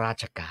จรา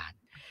ชการ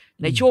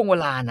ในช่วงเว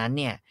ลานั้น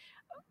เนี่ย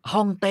ฮ่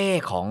องเต้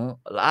ของ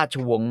ราช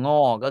วงศ์ง่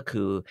อก็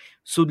คือ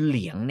ซุนเห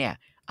ลียงเนี่ย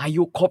อา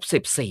ยุครบ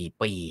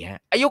14ปีฮ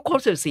ะอายุครบ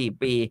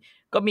14ปี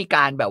ก็มีก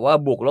ารแบบว่า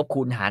บวกลบ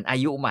คูณหารอา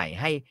ยุใหม่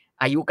ให้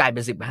อายุกลายเป็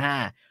น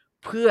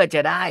15เพื่อจ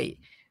ะได้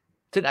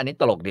ซึ่งอันนี้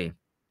ตลกดี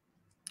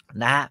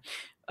นะฮะ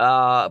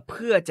เ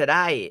พื่อจะไ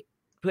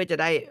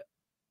ด้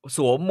ส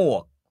วมหม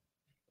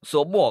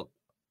วก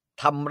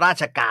ทำรา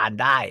ชการ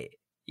ได้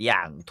อย่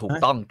างถูก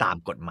ต้องตาม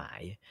กฎหมาย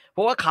เพร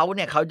าะว่าเ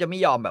ขาจะไม่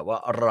ยอมแบบว่า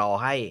รอ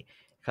ให้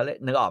เขา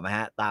นึกออกไหมฮ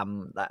ะตาม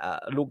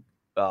ลูก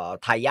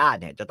ทายาท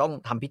เนี่ยจะต้อง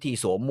ทำพิธี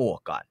สวมหมวก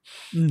ก่อน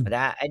น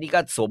ะไอ้นี่ก็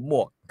สวมหม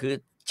วกคือ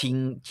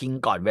ชิง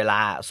ก่อนเวลา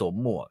สวม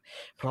หมวก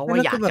เพราะว่า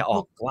อยากจะอ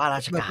อกว่าร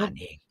าชการ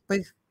เอง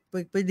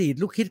ไปดีด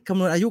ลูกคิดคำ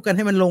นวณอายุกันใ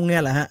ห้มันลงเนี่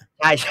ยเหรอฮะ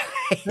ใช่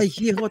ไอ้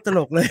ขี้โคตรตล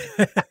กเลย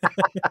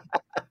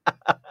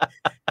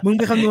มึงไ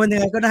ปคำนวณยัง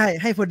ไงก็ได้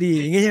ให้พอดี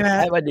อย่างงี้ใช่ไหม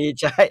ให้พอดี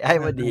ใช่ให้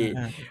พอดี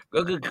ก็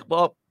คือพ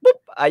อปุ๊บ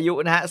อายุ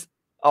นะฮะ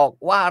ออก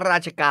ว่ารา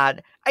ชการ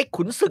ไอ้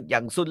ขุนศึกอย่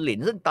างซุนหลิน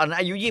ซึ่งตอนนั้น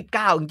อายุ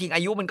29จริงๆอ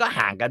ายุมันก็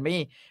ห่างกัน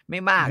ไม่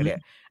มากเนี่ย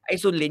ไอ้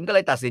ซุนหลินก็เล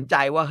ยตัดสินใจ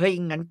ว่าเฮ้ย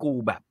งั้นกู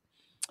แบบ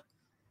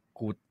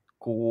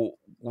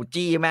กู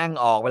จี้แม่ง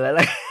ออกไปแล้ว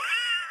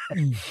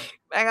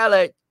แม่งก็เล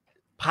ย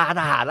พา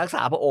ทหารรักษ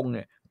าพระองค์เ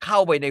นี่ยเข้า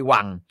ไปใน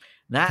วัง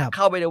นะเ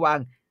ข้าไปในวัง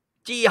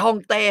จี้ฮ่อง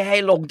เต้ให้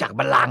ลงจาก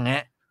บัลลังก์ฮ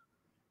ะ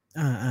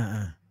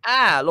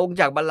ลง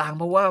จากบัลลังก์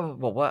เพราะว่า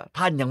บอกว่า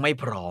ท่านยังไม่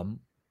พร้อม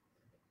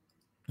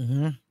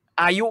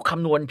อายุค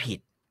ำนวณผิด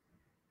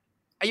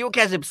อายุแ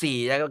ค่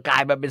14แล้วก็กลา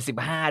ยมาเป็น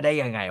15ได้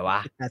ยังไงวะ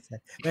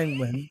แม่งเห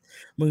มือน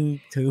มึง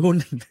ถือหุ้น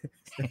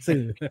สื่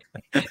อ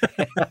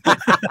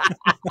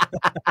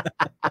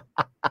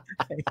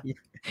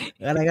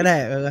อะไรก็ได้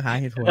หา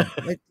เหตุผล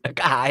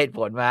ก็หาเหตุผ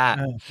ลมา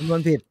คำนว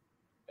ณผิด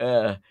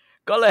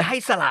ก็เลยให้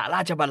สละร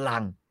าชบัลลั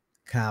งก์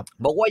ครับ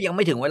บอกว่ายังไ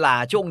ม่ถึงเวลา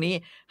ช่วงนี้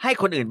ให้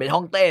คนอื่นเป็นฮ่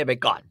องเต้ไป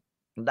ก่อน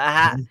นะฮ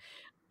ะ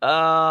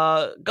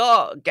ก็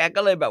แก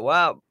ก็เลยแบบว่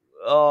า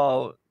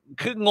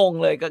คืองง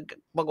เลยก็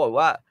ปรากฏ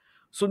ว่า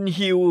ซุน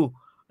ฮิว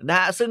นะ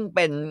ฮะซึ่งเ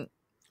ป็น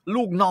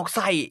ลูกนอกไ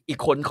ส้อีก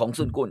คนของ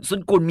ซุน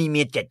กุลมีเ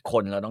มีย7ค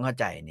นเราต้องเข้า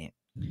ใจเนี่ย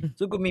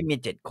ซุนกุลมีเมีย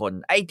7คน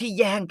ไอ้ที่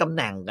แย่งตำแ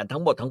หน่งกันทั้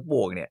งหมดทั้งป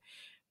วงเนี่ย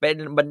เป็น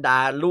บรรดา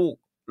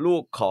ลู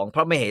กของพ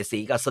ระมเหสี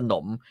กับสน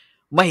ม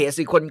มเห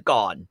สีคน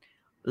ก่อน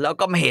แล้ว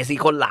ก็มเหสี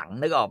คนหลัง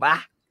นึกออกปะ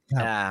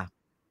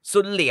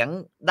ซุนเหลียง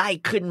ได้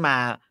ขึ้นมา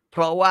เพ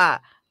ราะว่า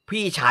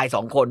พี่ชาย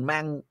2คนแ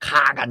ม่งฆ่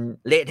ากัน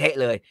เละเทะ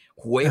เลย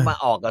หวยมา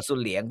ออกกับซุน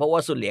เหลียงเพราะว่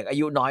าซุนเหลียงอา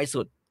ยุน้อย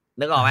สุด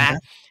นึกออกไหม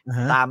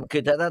ตามคื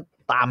อถ้า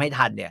ตามให้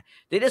ทันเนี่ย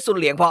ทีนี้ซุน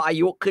เหลียงพออา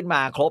ยุขึ้นม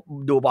าครบ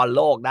ดูบอลโ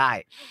ลกได้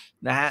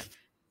นะฮะ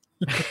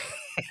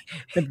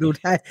ดู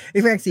ได้ไอ้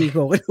แม่ง4 ข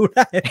วบก็ดูไ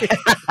ด้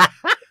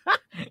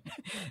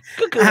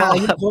ก็คืออา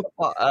ยุ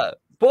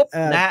ปุ๊บ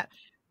นะ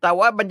แต่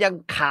ว่ามันยัง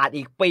ขาด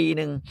อีกปี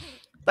นึง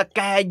แต่แก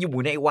อยู่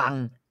ในวัง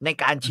ใน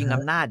การชิงอ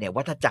ำนาจเนี่ย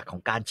วัฏจักรขอ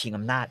งการชิง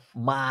อำนาจ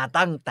มา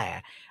ตั้งแต่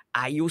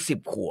อายุ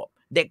10 ขวบ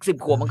เด็ก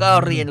10 ขวบมันก็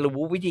เรียนรู้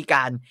วิธีก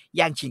ารแ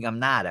ย่งชิงอ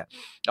ำนาจอ่ะ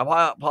แต่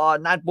พอ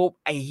นั่นปุ๊บ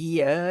ไอ้เ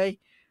ฮ้ย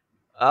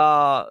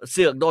เ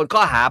สือกโดนข้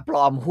อหาปล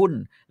อมหุ้น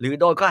หรือ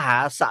โดนข้อหา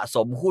สะส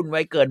มหุ้นไ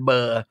ว้เกินเบ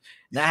อร์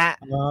นะฮะ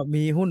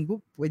มีหุ้นปุ๊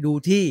บไปดู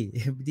ที่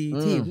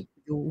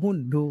ดูหุ้น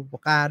ดูปา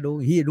กกาดู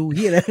เฮีย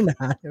อะไรหนา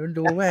มัน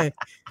ดูแม่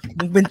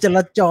มึงเป็นจร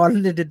าจร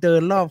เดิ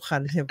นรอบคั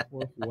นเนี่ยป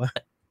วดหัว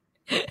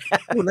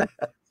พูดแ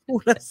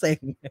ล้วเซ็ง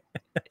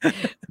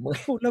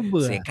พูดแล้วเ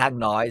บื่อเสียงข้าง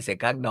น้อย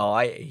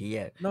เฮี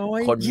ย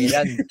คนมี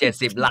ตั้ง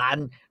70 ล้าน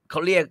เขา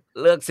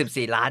เลิก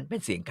14 ล้านเป็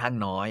นเสียงข้าง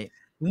น้อย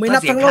ไม่นั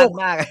บทั้งโลก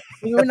มาก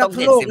ไม่นับ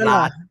ทั้งโลกล้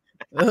าน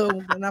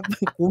นับ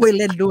กูไม่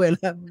เล่นด้วยแ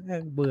ล้ว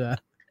เบื่อ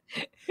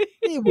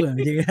นี่เบื่อจ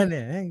ริงๆเ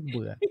นี่ยเ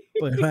บื่อ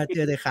เปิดมาเจ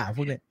อแต่ข่าวพ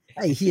วกเนี่ย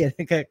ไอ้เหี้ย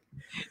ก็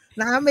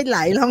น้ำไม่ไหล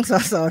ร้องส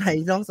สไหน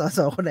ร้องสส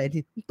คนไหน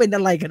ที่เป็นอ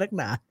ะไรกันนัก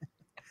หนา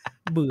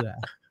เบื่อ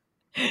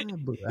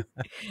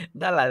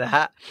นั่นแหละนะฮ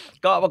ะ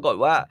ก็ปรากฏ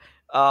ว่า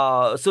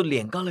ซุนเหลี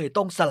ยงก็เลย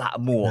ต้องสละ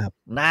หมวก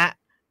นะ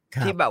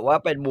ที่แบบว่า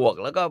เป็นหมวก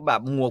แล้วก็แบ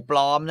บหมวกปล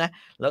อมนะ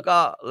แล้ว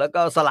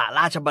ก็สละร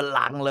าชบัล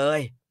ลังก์เลย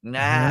น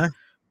ะ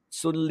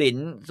ซุนห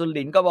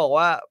ลินก็บอก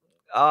ว่า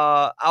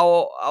เอ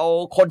า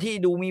คนที่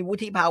ดูมีวุ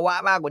ฒิภาวะ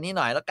มากกว่านี้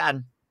หน่อยแล้วกัน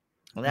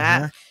นะ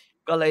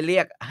ก็เลยเรี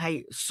ยกให้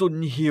ซุน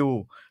ฮิว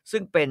ซึ่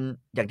งเป็น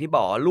อย่างที่บ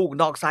อกลูก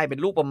นอกไส้เป็น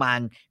ลูกประมาณ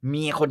เ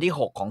มียคนที่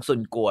6ของซุ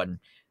นกวน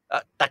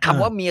แต่ค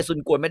ำว่าเมียซุน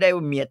กวนไม่ได้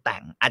ว่าเมียแต่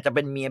งอาจจะเ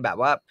ป็นเมียแบบ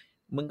ว่า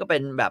มึงก็เป็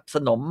นแบบส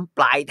นมป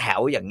ลายแถ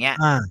วอย่างเงี้ย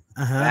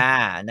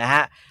นะฮ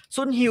ะ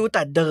ซุนฮิวแ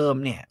ต่เดิม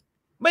เนี่ย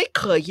ไม่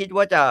เคยคิด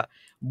ว่าจะ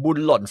บุญ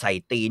หล่นใส่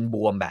ตีนบ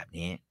วมแบบ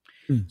นี้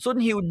ซุน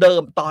ฮิวเดิ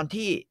มตอน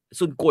ที่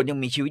ซุนกวนยัง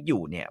มีชีวิตอ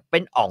ยู่เนี่ยเป็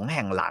นอ๋องแ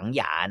ห่งหลังห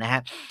ยานะฮ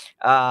ะ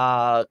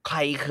ใคร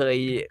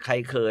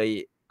เคย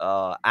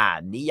อ่า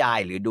นนิยาย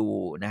หรือดู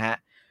นะฮะ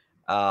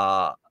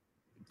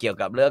เกี่ยว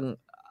กับเรื่อง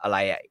อะไร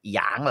หย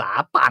างหลา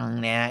ปัง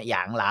เนี่ยหย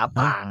างหลา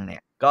ปังเนี่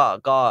ย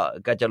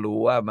ก็จะรู้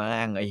ว่าแ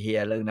ม่งไอ้เฮี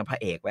ยเรื่องนั้นพระ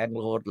เอกแม่ง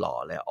โคตรหล่อ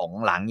เลยอ๋อง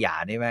หลังหยา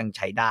นี่แม่งใ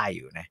ช้ได้อ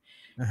ยู่นะ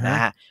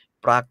ฮะ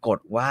ปรากฏ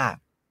ว่า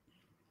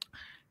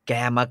แก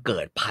มาเกิ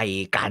ดภัย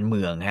การเ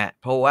มืองฮะ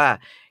เพราะว่า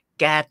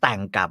แกแต่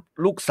งกับ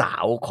ลูกสา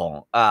วของ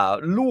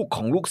ลูกข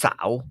องลูกสา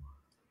ว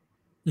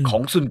ขอ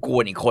งซุนกว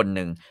นอีกคนห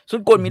นึ่งซุ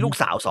นกวนมีลูก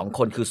สาว2 ค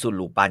นคือซุนห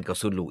ลูปานกับ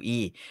ซุนหลู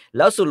อี้แ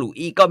ล้วซุนหลู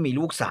อี้ก็มี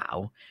ลูกสาว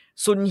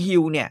ซุนฮิ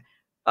วเนี่ย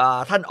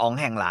ท่านอ๋อง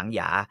แห่งหลางห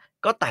ยา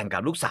ก็แต่งกั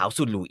บลูกสาว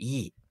ซุนหลู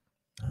อี้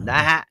น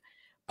ะฮะ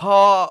พ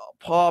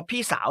อ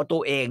พี่สาวตั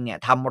วเองเนี่ย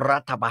ทำรั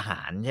ฐประห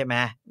ารใช่ไหม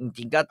จ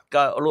ริงๆ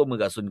ก็ร่วมมือ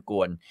กับซุนก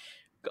วน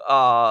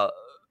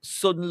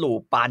ซุนหลู่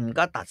ปัน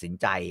ก็ตัดสิน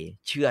ใจ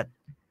เชือด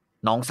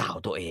น้องสาว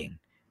ตัวเอง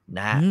น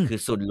ะฮะคือ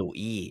ซุนหลู่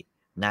อี้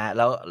นะแ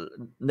ล้ว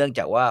เนื่องจ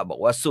ากว่าบอก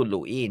ว่าซุนห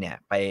ลู่อี้เนี่ย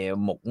ไป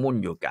หมกมุ่น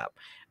อยู่กับ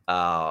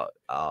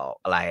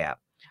อะไรอ่ะ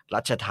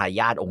รัชทา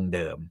ยาทองค์เ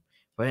ดิม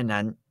เพราะฉะ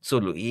นั้นซุ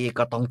นหลู่อี้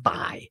ก็ต้องต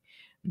าย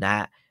น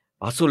ะ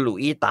พอซุนหลู่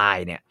อี้ตาย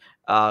เนี่ย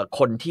ค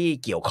นที่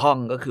เกี่ยวข้อง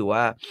ก็คือว่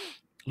า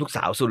ลูกส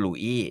าวซุนหลู่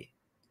อี้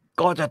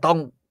ก็ควรจะ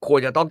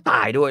ต้องต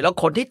ายด้วยแล้ว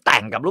คนที่แต่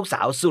งกับลูกส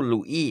าวซุนห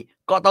ลู่อี้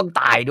ก็ต้อง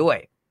ตายด้วย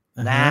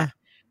นะ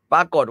ปร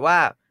ากฏว่า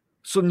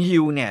ซุนฮิ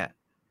วเนี่ย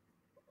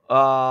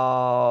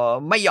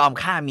ไม่ยอม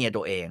ฆ่าเมีย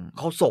ตัวเองเ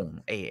ขาส่ง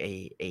ไ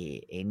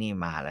อ้นี่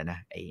มาแล้วนะ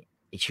ไ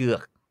อ้เชือ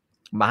ก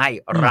มาให้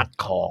รัด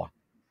คอ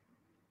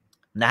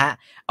นะฮะ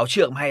เอาเ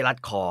ชือกมาให้รัด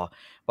คอ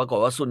ปรากฏ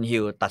ว่าซุนฮิ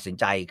วตัดสิน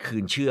ใจคื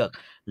นเชือก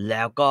แ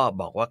ล้วก็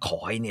บอกว่าขอ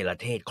ให้เนร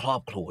เทศครอ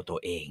บครัวตัว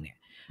เองเนี่ย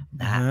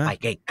นะฮะไป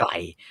ไกล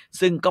ๆ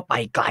ซึ่งก็ไป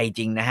ไกลจ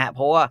ริงนะฮะเพ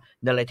ราะว่า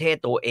เนรเทศ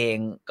ตัวเอง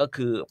ก็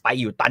คือไป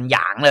อยู่ตันหย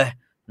างเลย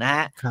นะฮ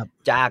ะ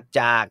จ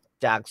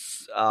าก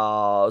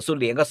ซุน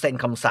เหลียงก็เซ็น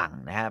คำสั่ง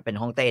นะฮะเป็น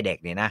ฮ่องเต้เด็ก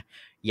เนี่ยนะ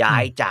ย้า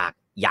ยจาก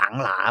หยาง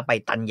หลาไป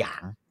ตันหยา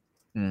ง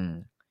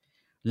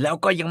แล้ว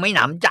ก็ยังไม่ห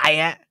นำใจ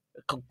ฮะ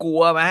เขากลั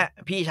วไหม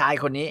พี่ชาย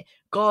คนนี้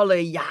ก็เล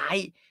ยย้าย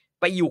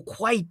ไปอยู่ไข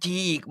ว้จี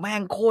อีกแม่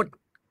งโคตร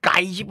ไกล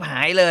ชิบหา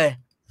ยเลย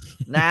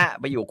นะ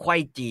ไปอยู่ไขว้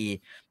จี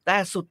แต่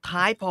สุด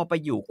ท้ายพอไป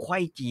อยู่ไขว้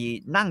จี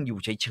นั่งอยู่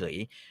เฉย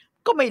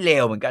ๆก็ไม่เล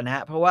วเหมือนกันนะฮ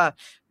ะเพราะว่า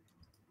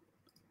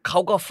เขา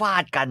ก็ฟา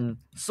ดกัน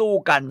สู้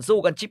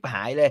กันชิบห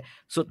ายเลย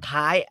สุด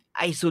ท้ายไ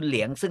อ้ซุนเห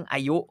ลียงซึ่งอ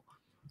า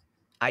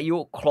ยุ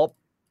ครบ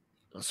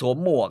สวม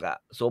หมว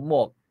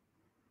ก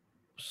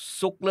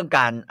ซุกเรื่องก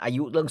ารอา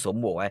ยุเรื่องสวม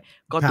หมวกไว้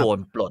ก็โดน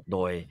ปลดโด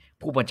ย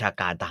ผู้บัญชา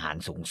การทหาร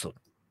สูงสุด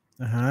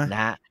น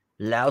ะฮะ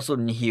แล้วซุ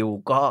นฮิว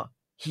ก็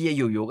เฮียอ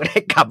ยู่ๆก็ได้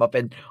กลับมาเ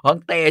ป็นฮ่อง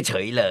เต้เฉ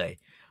ยเลย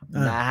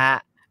นะฮะ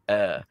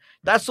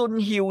แต่ซุน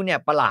ฮิวเนี่ย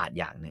ประหลาด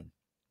อย่างหนึ่ง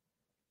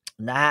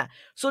นะฮะ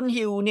ซุน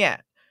ฮิวเนี่ย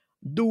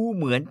ดูเ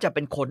หมือนจะเ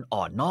ป็นคน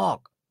อ่อนนอก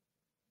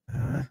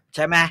ใ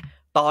ช่ไหม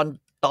ต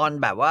อน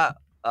แบบว่า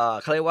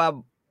เขาเรียกว่า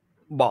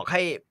บอกใ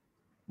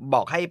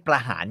ห้ประ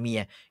หารเมี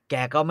ยแก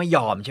ก็ไม่ย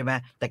อมใช่ไหม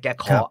แต่แก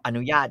ขออ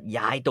นุญาต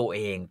ย้ายตัวเอ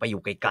งไปอ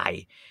ยู่ไกล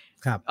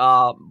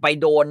ๆไป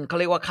โดนเขา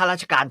เรียกว่าข้ารา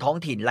ชการท้อง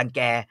ถิ่นรังแ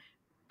ก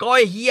ก็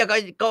เฮีย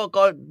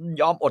ก็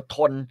ยอมอดท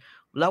น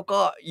แล้วก็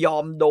ยอ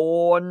มโด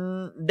น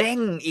เด้ง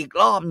อีก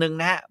รอบนึง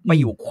นะไป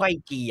อยู่ไขว้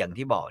จีอย่าง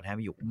ที่บอกนะไ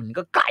ปอยู่มัน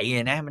ก็ไกล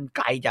นะมันไ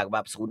กลจากแบ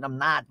บศูนย์อ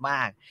ำนาจม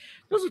าก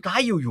แล้วสุดท้าย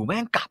อยู่แม่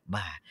งกลับม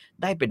า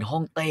ได้เป็นฮ่อ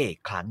งเต้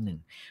ครั้งหนึ่ง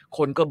ค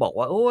นก็บอก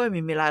ว่าโอ้ยไ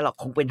ม่มีอะไรหรอก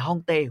คงเป็นฮ่อง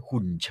เต้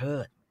หุ่นเชิ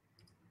ด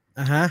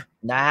นะฮ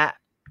ะ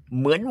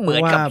เหมือ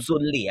นกับซุ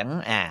นเหลียง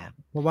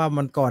เพราะว่า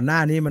มันก่อนหน้า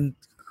นี้มัน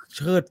เ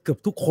ชิดเกือบ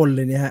ทุกคนเล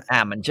ยเนี่ยฮะ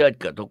มันเชิด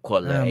เกือบทุกค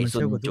นเลยไอ้ซุ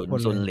นจุน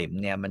ซุนหลิม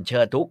เนี่ยมันเชิ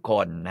ดทุกค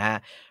นนะฮะ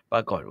ปร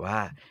ากฏว่า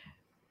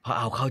พอ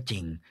เอาเข้าจริ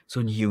งซุ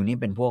นฮิวนี่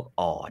เป็นพวก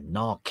อ่อน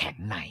นอกแข็ง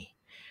ใน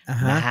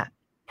นะฮะ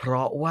เพร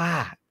าะว่า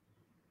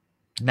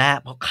นะ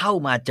พอเข้า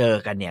มาเจอ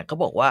กันเนี่ยก็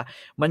บอกว่า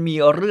มันมี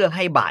เรื่องใ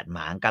ห้บาดหม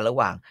างกันระห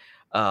ว่าง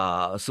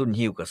ซุน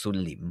ฮิวกับซุน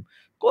หลิม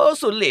ก็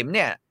ซุนหลิมเ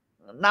นี่ย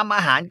นำอ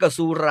าหารกับ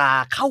สุรา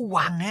เข้า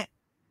วังฮะ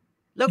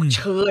แล้วเ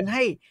ชิญใ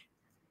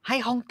ห้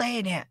ฮ่องเต้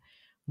เนี่ย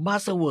มา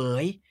เสว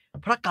ย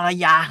พระกร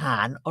ยาหา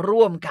ร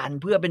ร่วมกัน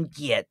เพื่อเป็นเ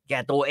กียรติแก่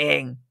ตัวเอ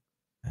ง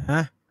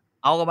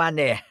เอากันมาเ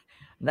นี่ย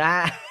นะ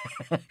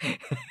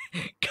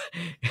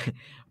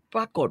ป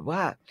รากฏว่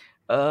า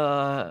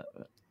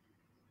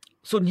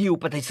ซุนฮิว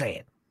ปฏิเส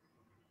ธ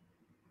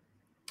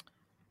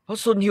เพราะ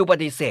ซุนฮิวป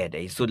ฏิเสธไ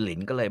อ้ซุนหลิน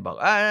ก็เลยบอก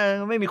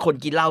ไม่มีคน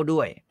กินเหล้าด้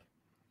วย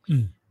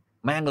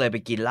แม่งเลยไป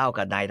กินเหล้า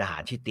กับนายทหา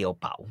รที่เตียว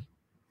เป๋า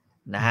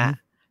นะฮะ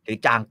หรือ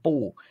จาง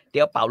ปู้เตี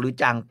ยวเป๋าหรือ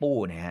จางปู้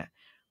เนี่ยฮะ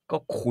ก็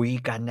คุย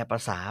กันในภา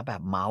ษาแบ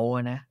บเมา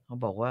นะเขา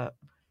บอกว่า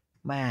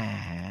แม่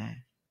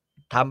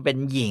ทำเป็น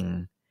หญิง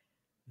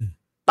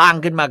ตั้ง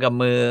ขึ้นมากับ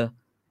มือ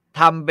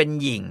ทำเป็น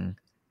หญิง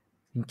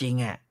จริง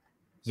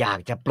ๆอยาก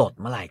จะปลด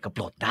เมื่อไหร่ก็ป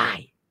ลดได้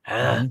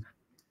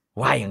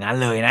ว่าอย่างนั้น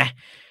เลยนะ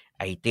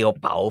ไอ้เตียว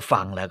เป๋า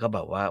ฟังแล้วก็แบ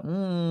บว่า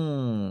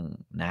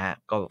นะ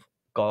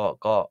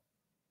ก็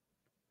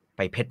ไป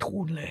เพชรทู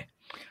ลเลย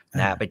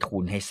นะไปทู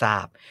ลให้ทรา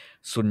บ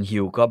ซุนฮิ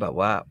วก็แบบ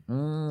ว่า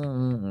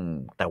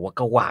แต่ว่า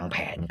ก็วางแผ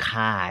น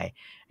ฆ่า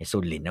ไอ้ซุ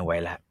นหลินเอาไว้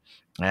แล้ว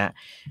นะ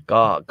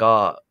ก็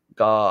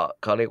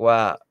เขาเรียกว่า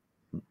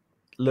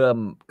เริ่ม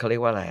เขาเรีย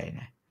กว่าอะไร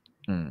นะ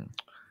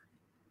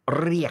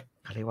เรียก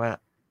เขาเรียกว่า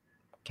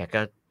แ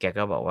ก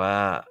ก็บอกว่า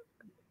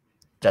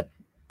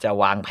จะ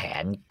วางแผ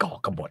นก่อ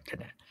กบฏกัน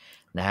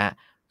นะฮะ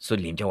ซุน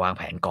หลินจะวางแ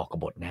ผนก่อก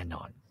บฏแน่น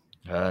อน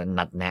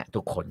นัดแนะ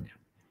ทุกคน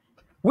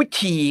วิ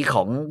ธีข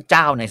องเ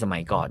จ้าในสมั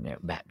ยก่อนเนี่ย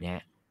แบบนี้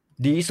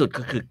ดีที่สุด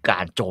ก็คือกา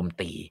รโจม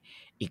ตี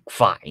อีก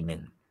ฝ่ายหนึ่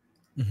ง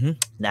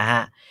นะฮ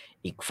ะ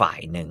อีกฝ่าย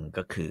หนึ่ง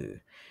ก็คือ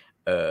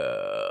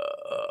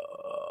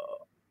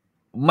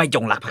ไม่จ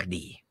งรักภัก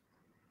ดี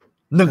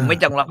ไม่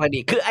จงรักภักดี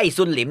คือไอ้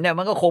ซุนหลิมเนี่ย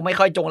มันก็คงไม่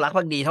ค่อยจงรัก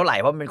ภักดีเท่าไหร่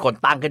เพราะมันเป็นคน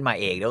ตั้งขึ้นมา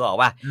เองเดี๋ยวบอก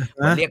ว่า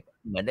มันเรียก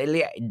เหมือนได้เ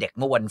รียกเด็ก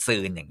เมื่อวันซื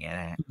นอย่างเงี้ย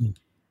นะ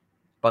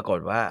ปรากฏ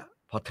ว่า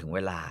พอถึงเว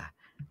ลา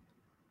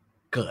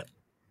เกิด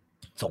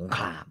สงค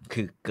ราม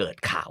คือเกิด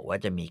ข่าวว่า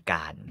จะมีก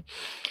าร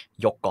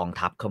ยกกอง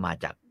ทัพเข้ามา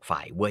จากฝ่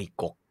ายเว่ย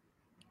กก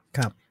ค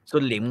รับซุ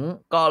นหลิม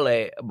ก็เล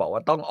ยบอกว่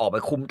าต้องออกไป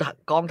คุม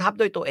กองทัพ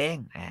ด้วยตัวเอง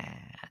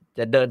จ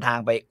ะเดินทาง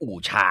ไปอู่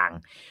ชาง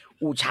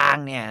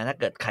เนี่ยถ้า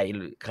เกิดใ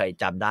คร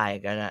จำได้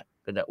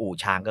ก็จะอู่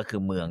ชางก็คื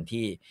อเมือง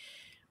ที่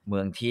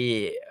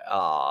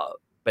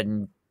เป็น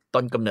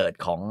ต้นกำเนิด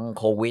ของ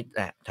โควิด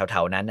แถ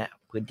วๆนั้นนะ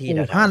พื้นที่แถ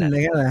วๆนั้นเล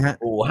ยก็เลยฮะ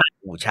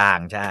อู่ชาง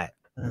ใช่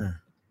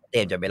เต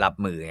รียมจะไปรับ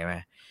มือใช่ไหม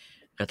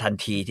ก็ทัน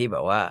ทีที่แบ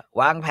บว่า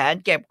วางแผน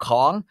เก็บข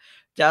อง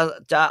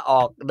จะอ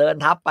อกเดิน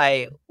ทัพไป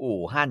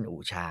อู่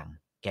ชาง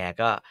แก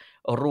ก็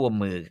ร่วม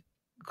มือ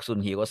ซุน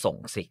ฮีก็ส่ง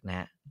สิกน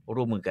ะ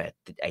ร่วมมือกับ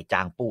ไอ้จ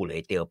างปู้หรือไ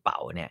อ้เตียวเป๋า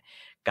เนี่ย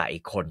กับอี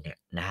กคนเนี่ย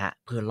นะฮะ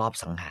เพื่อลอบ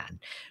สังหาร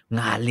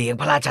งานเลี้ยง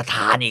พระราชท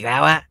านอีกแล้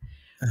ว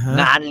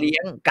งานเลี้ย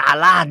งกา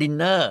ล่าดิน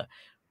เนอร์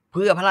เ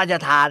พื่อพระราช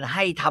ทานใ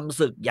ห้ทำ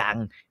ศึกอย่าง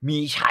มี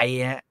ชัย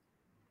ฮะ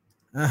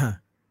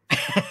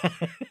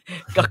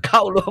ก็เข้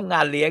าร่วมง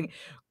านเลี้ยง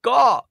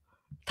ก็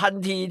ทัน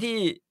ทีที่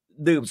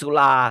ดื่มสุ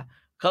รา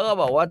เขาก็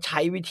บอกว่าใช้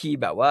วิธี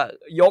แบบว่า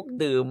ยก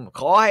ดื่มข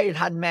อให้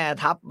ท่านแม่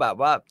ทัพแบบ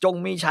ว่าจง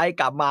มีชัย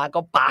กลับมา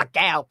ก็ปาแ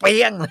ก้วเ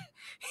ปี้ยง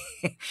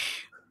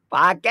ป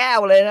าแก้ว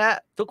เลยนะ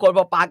ทุกคนพ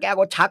อปาแก้ว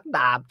ก็ชักด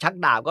า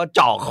บก็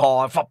จ่อคอ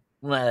ฟับ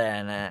เลย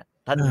นะ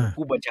ท่าน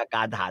ผู้บัญชาก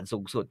ารทหารสู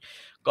งสุด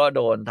ก็โ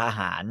ดนทห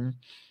าร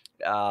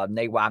ใน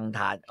วังท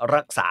หาร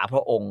รักษาพร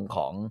ะองค์ข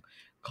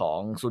อง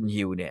ซุน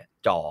ฮิวเนี่ย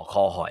จ่อค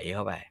อหอยเ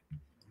ข้าไป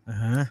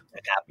น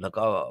ะครับแล้ว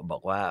ก็บอ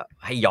กว่า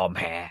ให้ยอมแ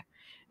พ้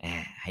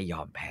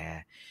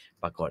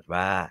ปรากฏ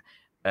ว่า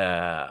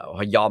พ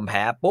อยอมแ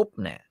พ้ปุ๊บ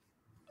เนี่ย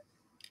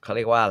เขาเ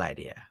รียกว่าอะไร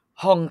เดีย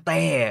ฮ่องเ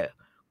ต้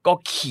ก็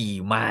ขี่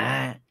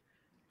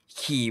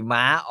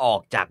ม้าออ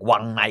กจากวั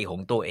งในขอ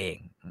งตัวเอง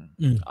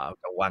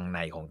จากวังใน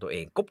ของตัวเอ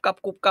งกุ๊บ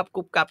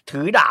กับ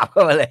ถือดาบเข้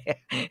ามาเลย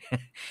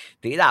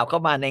ถือดาบเข้า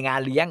มาในงา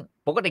นเลี้ยง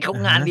ปกติเขา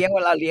งานเลี้ยงเว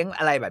ลาเลี้ยง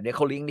อะไรแบบนี้เ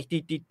ขาเลี้ยง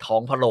ที่ท้อ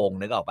งพระโรง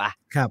นึกออกปะ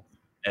ครับ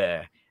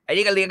ไอ้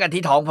นี่ก็เลี้ยงกัน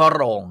ที่ท้องพระ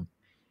โรง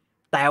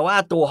แต่ว่า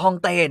ตัวฮ่อง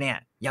เต้เนี่ย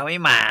ยังไม่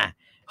มา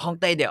ฮ่อง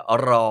เต้เดี๋ยว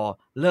รอ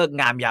เลิก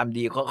งามยาม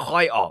ดีค่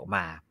อยออกม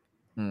า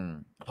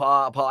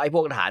พอไอ้พ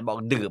วกทหารบอก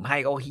ดื่มให้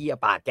เขาเฮีย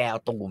ปาแก้ว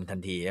ตรงมุมทัน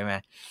ทีใช่ไหม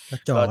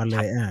จ่อกัน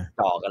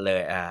เล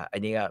ยไอ้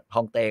นี่ก็ฮ่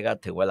องเต้ก็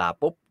ถึงเวลา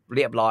ปุ๊บเ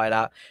รียบร้อยแ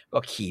ล้วก็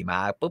ขี่มา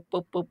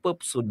ปุ๊บ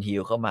ซุนฮิ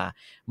วเข้ามา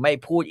ไม่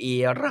พูดอี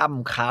ร่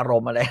ำคาร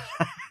มอะไร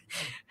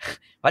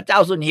พระเจ้า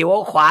ซุนฮิวก็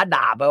คว้าด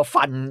าบมา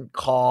ฟัน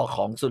คอข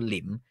องซุนห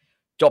ลิม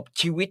จบ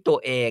ชีวิตตัว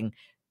เอง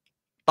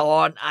ตอ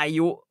นอา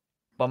ยุ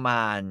ประม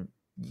าณ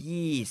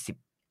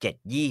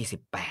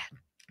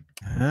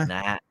27-28น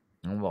ะฮะ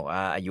ต้องบอกว่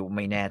าอายุไ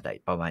ม่แน่แต่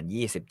ประมาณ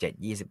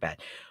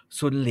27-28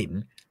ซุนหลิม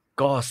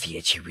ก็เสีย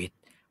ชีวิต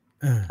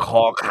ค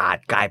อขาด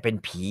กลายเป็น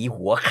ผี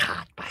หัวขา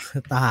ดไป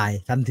ตาย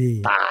ทันที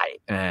ตาย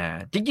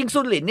จริงๆซุ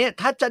นหลินเนี่ย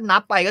ถ้าจะนั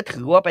บไปก็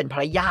ถือว่าเป็นพ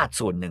ระญาติ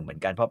ส่วนหนึ่งเหมือ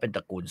นกันเพราะเป็นต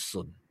ระกูล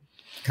ซุน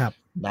ครับ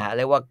นะเ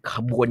รียกว่าข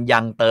บวนยั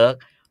งเติร์ก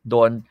โ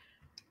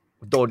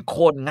ดนโ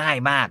ค่นง่าย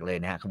มากเลย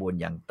นะฮะขบวน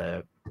ยังเติ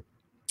ร์ก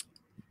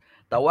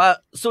แต่ว่า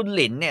ซุนห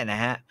ลินเนี่ยน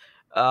ะฮะ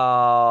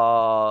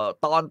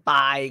ตอนต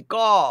าย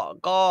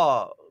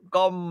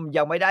ก็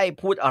ยังไม่ได้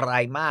พูดอะไร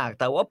มาก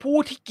แต่ว่าผู้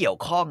ที่เกี่ยว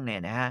ข้องเนี่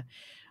ยนะฮะ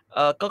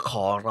ก็ข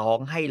อร้อง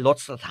ให้ลด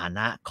สถาน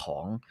ะขอ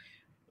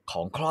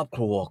งครอบค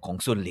รัวของ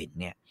ซุนหลิน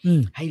เนี่ย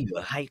ให้เหลื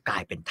อให้กลา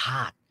ยเป็นท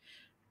าส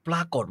ปร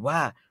ากฏว่า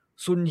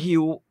ซุนฮิ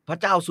วพระ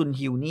เจ้าซุน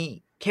ฮิวนี่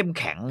เข้ม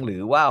แข็งหรื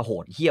อว่าโห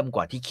ดเหี้ยมก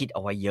ว่าที่คิดเอ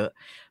าไว้เยอะ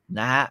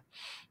นะฮะ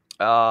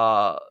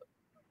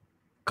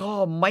ก็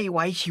ไม่ไ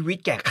ว้ชีวิต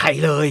แก่ใคร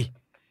เลย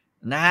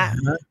นะฮะ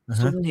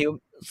ซุน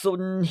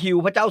ฮิว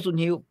พระเจ้าซุน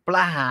ฮิวปร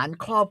ะหาร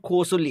ครอบครัว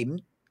ซุนหลิม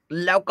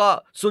แล้วก็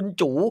ซุน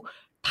จู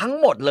ทั้ง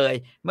หมดเลย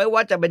ไม่ว่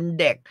าจะเป็น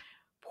เด็ก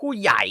ผู้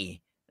ใหญ่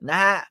นะ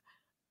ฮะ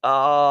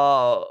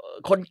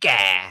คนแ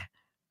ก่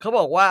เขาบ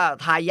อกว่า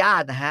ทายา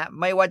ทนะฮะ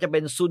ไม่ว่าจะเป็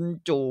นซุน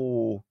จู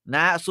น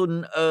ะซุน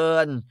เอิ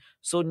ญ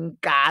ซุน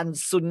การ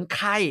ซุนไ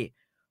ข่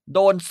โด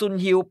นซุน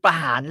ฮิวประ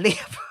หารเรี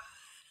ยบ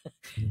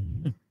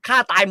ฆ่า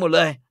ตายหมดเ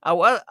ลยเอา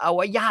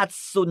ว่าญาติ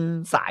ซุน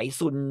สาย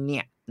ซุนเ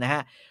นี่ยนะฮ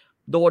ะ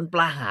โดนป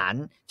ระหาร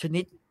ช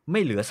นิดไ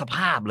ม่เหลือสภ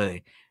าพเลย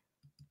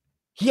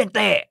เฮี้ยนเ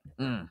ต้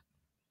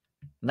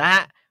นะฮ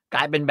ะกล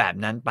ายเป็นแบบ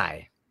นั้นไป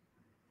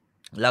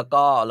แล้ว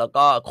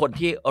ก็คน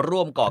ที่ร่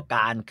วมก่อก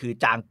ารคือ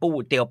จางปู้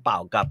เตียวเป่า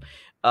กับ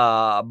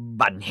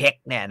บั่นเฮก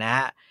เนี่ยนะฮ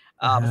ะ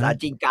ภาษา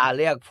จีนกา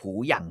เรียกผู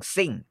หยั่ง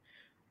ซิ่ง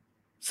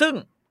ซึ่ง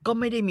ก็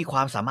ไม่ได้มีคว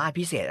ามสามารถ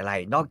พิเศษอะไร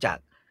นอกจาก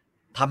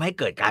ทำให้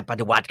เกิดการป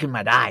ฏิวัติขึ้นม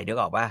าได้นึก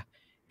ออกป่ะ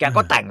แก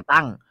ก็แต่ง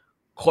ตั้ง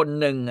คน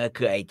หนึ่ง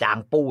คือไอ้จาง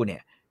ปู้เนี่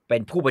ยเป็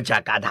นผู้บัญชา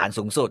การทหาร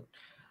สูงสุด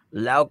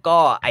แล้วก็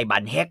ไอ้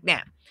บั่นเฮกเนี่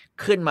ย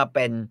ขึ้นมาเ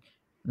ป็น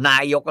นา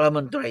ยกรัฐม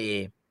นตรี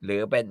หรื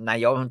อเป็นนา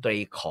ยกรัฐมนตรี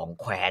ของ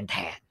แคว้นแท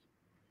น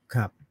ค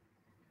รับ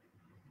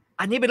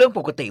อันนี้เป็นเรื่อง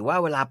ปกติว่า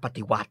เวลาป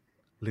ฏิวัติ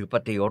หรือป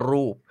ฏิ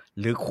รูป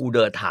หรือคูเด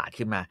อร์ถา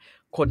ขึ้นมา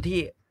คน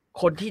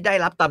ที่ได้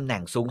รับตำแหน่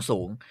งสูง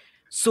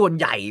ส่วน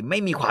ใหญ่ไม่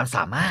มีความส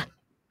ามารถ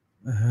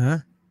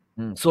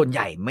ส่วนให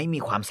ญ่ไม่มี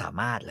ความสา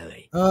มารถเลย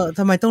ท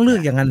ำไมต้องเลือ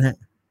กอย่างนั้นฮะ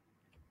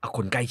ค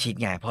นใกล้ชิด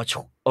ไงเพราะ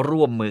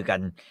ร่วมมือกัน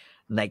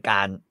ในก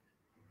าร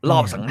ลอ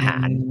บสังหา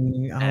ร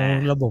เอา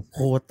ระบบโค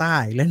วต้า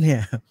อีกแล้วเนี่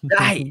ยไ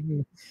ด้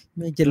ไ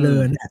ม่เจริ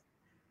ญ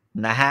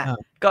นะฮะ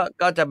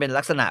ก็จะเป็น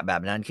ลักษณะแบ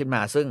บนั้นขึ้นม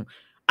าซึ่ง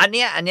อันเ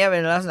นี้ยเป็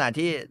นลักษณะ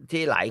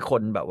ที่หลายค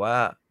นแบบว่า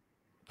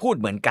พูด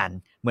เหมือนกัน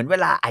เหมือนเว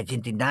ลาอาร์เจ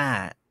นตินา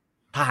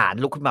ทหาร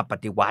ลุกขึ้นมาป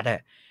ฏิวัติ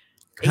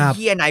ไอ้เ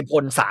หี้ยนายพ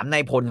ล3น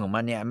ายพลของมั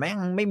นเนี่ยแม่ง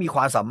ไม่มีค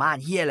วามสามารถ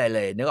เหี้ยอะไรเ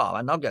ลยนึกออก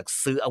มั้ยนอกจาก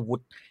ซื้ออาวุธ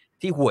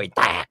ที่ห่วย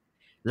แตก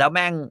แล้วแ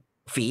ม่ง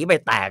ฝีไป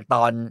แตกต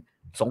อน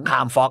สงครา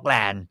มฟอล์กแล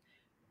นด์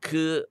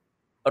คือ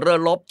เรือ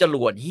รบจร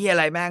วดเหี้ยอะ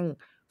ไรแม่ง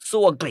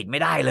สู้อังกฤษไม่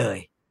ได้เลย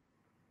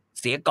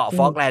เสียเกาะฟ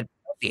อล์กแลนด์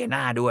เสียห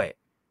น้าด้วย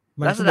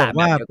ลักษณะ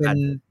ว่าเป็น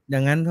อย่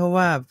างนั้นเพราะ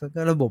ว่า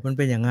ก็ระบบมันเ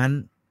ป็นอย่างนั้น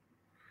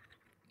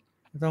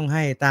ต้องใ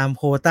ห้ตามโ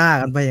ควต้า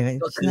กันไปอย่างนั้น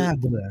ก็น่า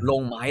เบื่อล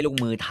งไม้ลง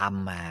มือท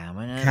ำมา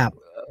ครับ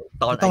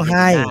ตอนต้องใ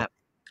ห้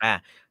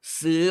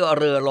ซื้อ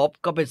เรือรบ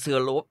ก็เป็นเ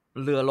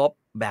รือรบ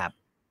แบบ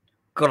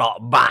เกราะ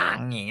บาง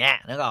อย่างเงี้ย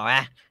นึกออกไหม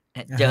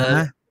เจอ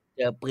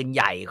ปืนใ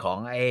หญ่ของ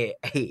ไอ้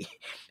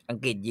อัง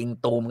กฤษยิง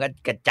ตูมก็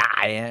กระจา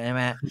ยใช่ไห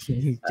ม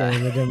เจอ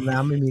เรือดำน้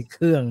ำไม่มีเค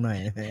รื่องหน่อย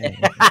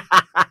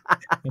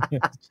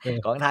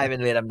ของไทยเป็น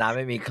เรือดำน้ำไ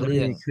ม่มีเครื่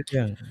อง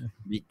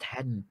มีแ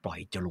ท่นปล่อย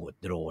จรวด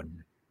โดรน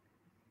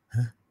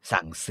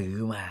สั่งซื้อ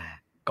มา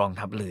กอง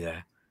ทัพเรือ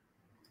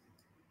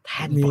แ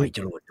ท่นปล่อยจ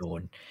รวดโดร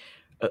น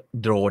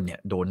โดรนเนี่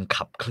ยโดน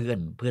ขับเคลื่อน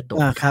เพื่อตัว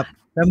ครับ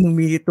แล้วมึง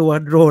มีตัว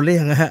โดรนหรื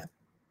อยังฮะ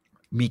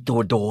มีตัว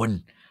โดรน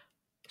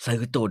ซื้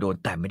อตัวโดรน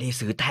แต่ไม่ได้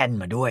ซื้อแท่น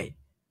มาด้วย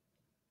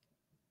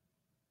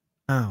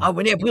เอาไ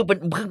ว้เนี่ยเพิ่ง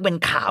เป็น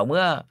ข่าวเ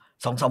มื่อ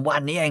 2-3 วั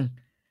นนี้เอง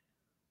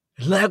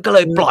แล้วก็เล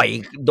ยปล่อย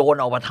โดรน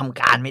ออกมาทำ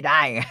การไม่ได้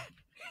ไง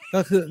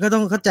ก็ต้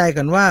องเข้าใจ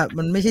กันว่า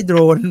มันไม่ใช่โดร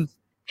น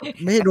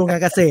ไม่ใช่โดรนงา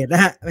นเกษตรน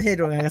ะฮะไม่ใช่โ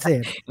ดรนงานเกษ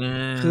ตร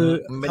คือ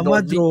คำว่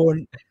าโดรน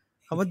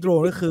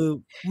ก็คือ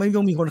ไม่ต้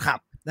องมีคนขับ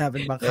นะเป็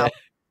นบังคับ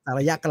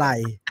ระยะไกล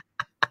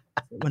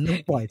มันต้อ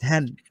งปล่อยแท่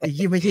นไอ้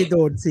ที่ไม่ใช่โดร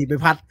น4 ใบ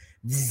พัด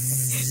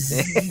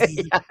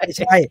ไม่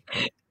ใช่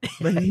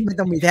มันไม่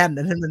ต้องมีแท่น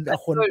นั่นมันเอา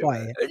คนปล่อย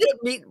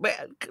มี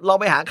เรา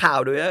ไปหาข่าว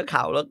ดูนะข่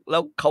าวแล้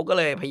วเขาก็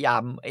เลยพยายา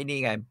มไอ้นี่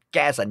ไงแ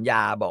ก้สัญญ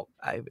าบอก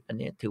อัน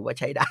นี้ถือว่า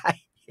ใช้ได้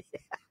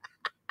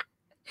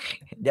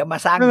เดี๋ยวมา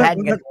สร้างแท่น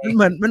กันเ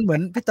หมือ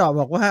นพี่ต่อ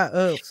บอกว่า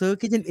ซื้อ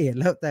KitchenAid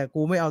แล้วแต่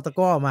กูไม่เอาตะ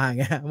กร้อมา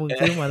ไงมึง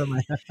ซื้อมาทำไม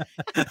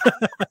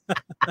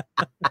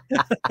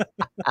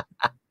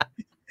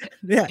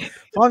เนี่ย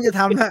พร้อมจะ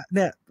ทำนะเ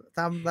นี่ย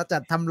จั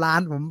ดทำร้า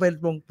นผมเป็น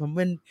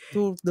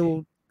ผู้ดู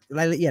ร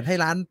ายละเอียดให้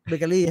ร้านเบ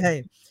เกอรี่ให้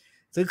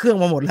ซื้อเครื่อง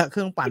มาหมดแล้วเค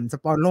รื่องปั่นส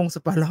ปอน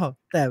ล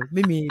แต่ไ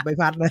ม่มีใบ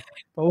พัดเลย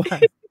เพราะว่า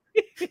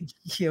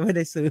เคียไม่ไ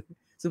ด้ซื้อ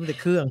มาแต่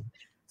เครื่อง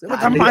ซื้อมา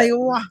ทำไม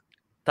วะ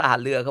ทหาร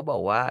เรือเขาบอ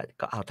กว่า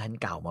ก็เอาแท่น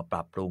เก่ามาป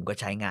รับปรุงก็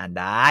ใช้งาน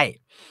ได้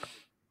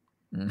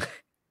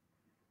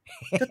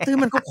ก็ซื้อ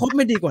มันครบไ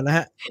ม่ดีกว่านะฮ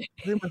ะ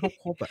ซื้อมัน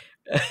ครบ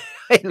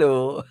ไม่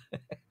รู้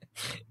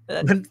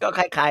มันก็ค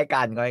ล้ายๆ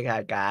กัน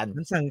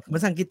มัน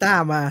สั่งกีตา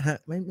ร์มาฮะ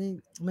ไม่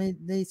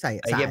ได้ใส่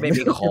สายไม่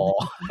มีคอ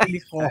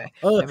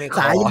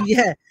สายยังแ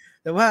ย่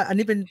แต่ว่าอัน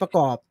นี้เป็นประก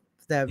อบ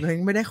แต่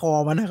ไม่ได้คอ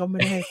มันนะเขาไม่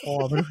ได้ให้คอ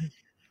มันด้วย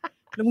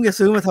แล้วมึงจะ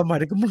ซื้อมาทำไม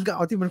ก็มึงก็เอ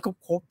าที่มัน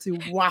ครบสิ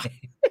วะ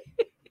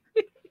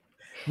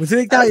มึงซื้อ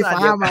กีตาร์ไฟฟ้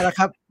ามาแล้ว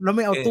ครับแล้วไ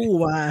ม่เอาตู้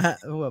มาฮะ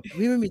แบบไ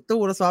ม่มี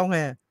ตู้แล้วซ้อมไง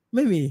ไ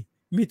ม่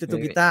มีแต่ตู้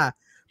กีตาร์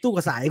ตู้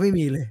กับสายไม่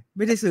มีเลยไ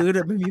ม่ได้ซื้อเล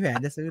ยไม่มีแผน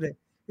จะซื้อเลย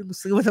มึง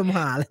ซื้อมาทำห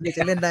าอะไรจ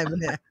ะเล่นได้มั้ย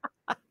เนี่ย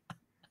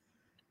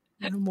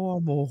โ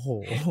มโห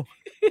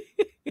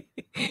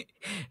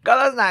ก็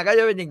ลักษณะก็จ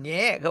ะเป็นอย่าง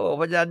นี้เขาบอกเ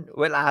พราะฉะนั้น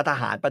เวลาท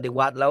หารปฏิ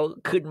วัติแล้ว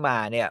ขึ้นมา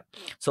เนี่ย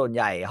ส่วนใ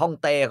หญ่ฮ่อง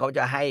เต้เขาจ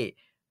ะให้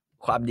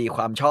ความดีค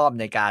วามชอบ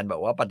ในการแบ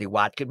บว่าปฏิ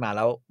วัติขึ้นมาแ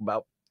ล้วแบ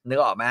บนึก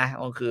ออกไหม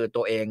ก็คือ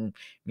ตัวเอง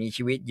มี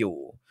ชีวิตอยู่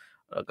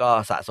แล้วก็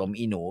สะสม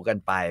อีหนูกัน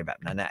ไปแบบ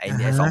นั้นนะไอ้เ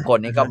นี่ย2คน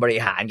นี้ก็บริ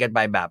หารกันไป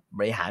แบบ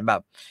บริหารแบ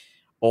บ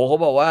โอ้เขา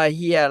บอกว่าเ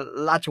ฮีย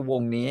ราชว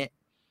งศ์นี้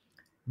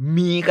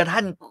มีกระ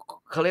ทั่ง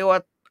เขาเรียกว่า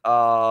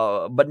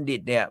บัณฑิ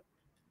ตเนี่ย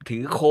ถื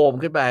อโคม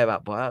ขึ้นไปแบ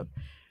บว่า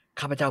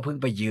ข้าพเจ้าเพิ่ง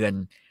ไปเยือน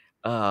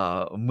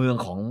เมือง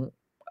ของ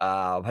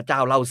พระเจ้า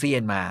เล่าเซีย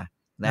นมา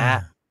นะ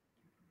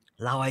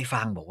เล่าให้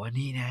ฟังบอกว่า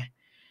นี่นะ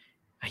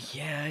ไอ้เ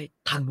หี้ย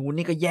ทางนู้น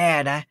นี่ก็แย่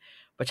นะ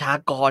ประชา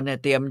กรเนี่ย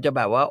เตรียมจะแ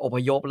บบว่าอพ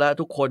ยพแล้ว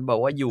ทุกคนบอก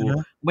ว่าอยู่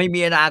ไม่มี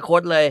อนาค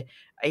ตเลย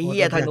ไอ้เ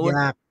หี้ยทางนู้น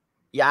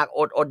อยาก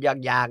อดอย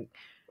าก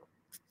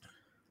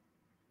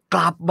ก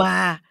ลับมา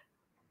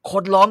ค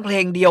นร้องเพล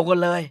งเดียวกัน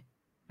เลย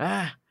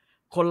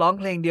คนร้อง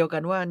เพลงเดียวกั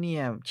นว่าเนี่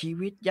ยชี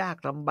วิตยาก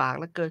ลำบาก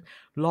แล้วเกิน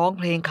ร้อง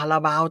เพลงคารา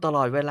บาวตล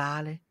อดเวลา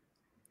เลย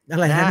อะ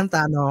ไรนะน้ำต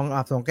านองอ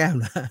าบ2 แก้ม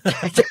นะ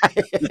ใช่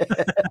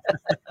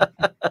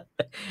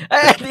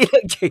อันนี้เรื่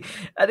อ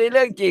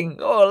งจริง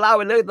โอ้เล่าเ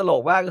ป็นเรื่องตล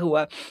กมากก็คือ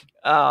ว่า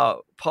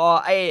พอ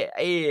ไ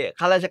อ้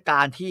ข้าราชกา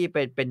รที่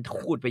เป็น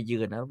ทูตไปเยื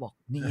อนนะบอก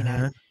นี่นะ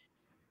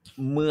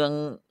เมือ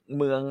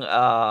ง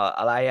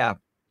อะไร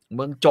เ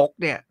มืองจก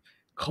เนี่ย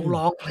เขา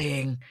ร้องเพล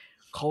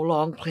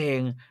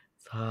ง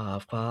ถ้า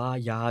ฟ้า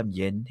ยามเ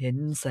ย็นเห็น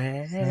แส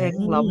ง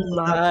ลำไ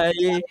ร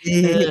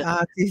อ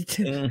า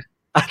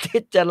ทิ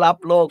ตย์จะรับ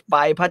โลกไป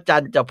พระจั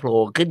นทร์จะโผล่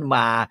ขึ้นม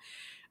า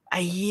ไ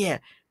อ้เหี้ย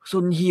ซุ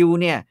นฮิว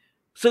เนี่ย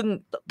ซึ่ง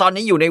ตอน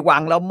นี้อยู่ในวั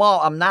งแล้วมอบ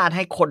อำนาจใ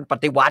ห้คนป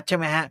ฏิวัติใช่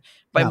ไหมฮะ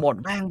ไปหมด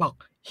แม่งบอก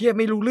เหี้ยไ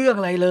ม่รู้เรื่อง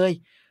อะไรเลย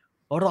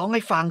ร้องใ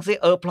ห้ฟังสิ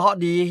เพราะ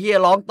ดีเฮีย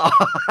ร้องต่อ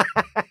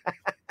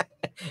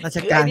ราช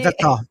การก็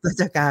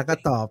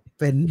ตอบ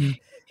เป็น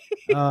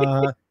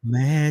แ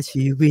ม้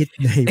ชีวิต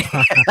ในพ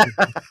าย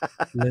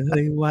เล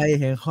ยวัย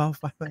แห่งความ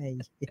ฝันไอ้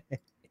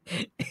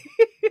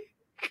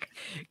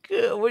คื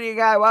อพูด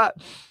ง่ายๆว่า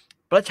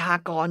ประชา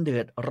กรเดื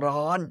อด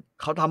ร้อน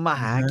เขาทำมา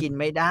หากิน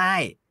ไม่ได้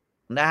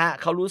นะฮะ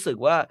เขารู้สึก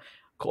ว่า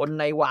คน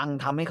ในวัง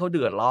ทำให้เขาเ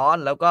ดือดร้อน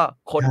แล้วก็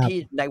คนที่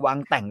ในวัง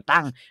แต่ง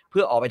ตั้งเ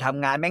พื่อออกไปท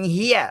ำงานแม่งเ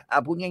ฮี้ย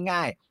พูดง่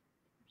าย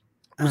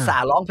ๆอุตส่า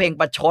ห์ร้องเพลง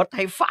ประชดใ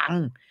ห้ฟัง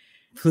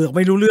เสือกไ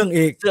ม่รู้เรื่อง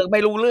อี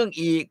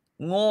ก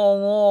โ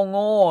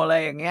ง่อะไร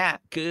อย่างเงี้ย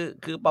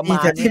คือประมา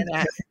ณนี้น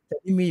ะแต่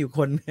ที่มีอยู่ค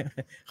น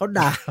เขา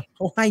ด่าเข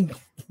าให้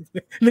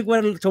นึกว่า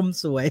ชม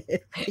สวย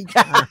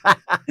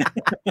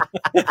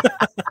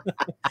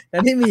แต่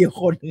ที่มีอยู่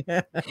คน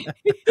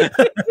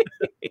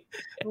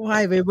เขาให้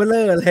ไปเบ้อเ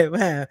ร่อเลยแ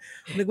ม่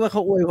นึกว่าเข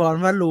าอวยพร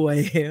ว่ารวย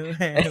แ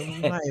ม่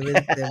ให้ไป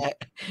เต็ม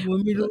มัน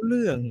ไม่รู้เ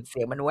รื่องเสี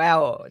ยงมันแว่ว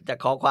จาก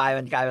คอควาย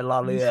มันกลายเป็นรอ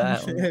เรือ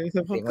เ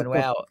สียงมันแ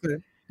ว่ว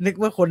นึก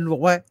ว่าคนบอ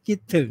กว่าคิด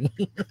ถึง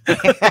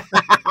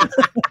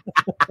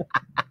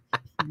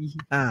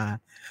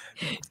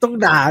ต้อง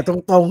ด่าต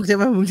รงๆใช่ไ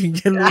หมมึงถึง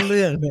จะรู้เ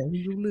รื่องเนี่ย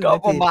ก็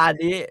ประมาณ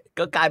นี้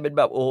ก็กลายเป็นแ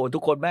บบโอ้ทุ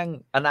กคนแม่ง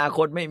อนาค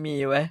ตไม่มี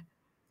เว้ย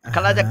ข้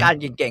าราชการ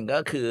เก่งๆก็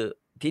คือ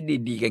ที่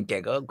ดีๆเก่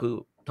งๆก็คือ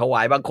ถว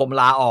ายบังคม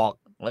ลาออก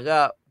แล้วก็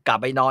กลับ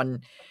ไปนอน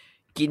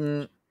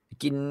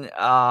กิน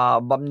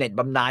บำเหน็จ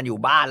บำนาญอยู่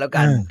บ้านแล้ว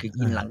กันคือ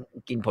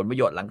กินผลประ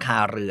โยชน์หลังคา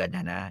เรือนน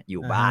ะอ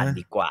ยู่บ้าน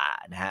ดีกว่า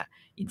นะฮะ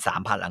อิน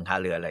 3,000 หลังคา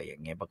เรือนอะไรอย่า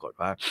งเงี้ยปรากฏ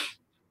ว่า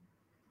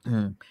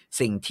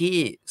สิ่ง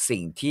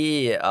ที่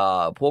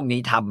พวกนี้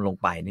ทำลง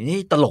ไปนี่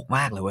ตลกม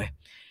ากเลยเว้ย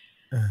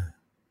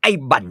ไอ้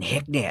บั่นเฮ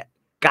กเนี่ย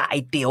กับไอ้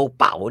เตียว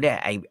เป๋าเนี่ย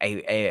ไ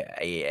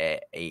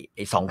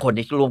อ้2คน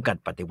ที่ร่วมกัน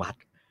ปฏิวัติ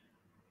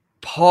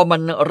พอมั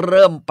นเ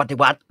ริ่มปฏิ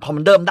วัติพอมั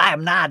นเริ่มได้อ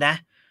ำนาจนะ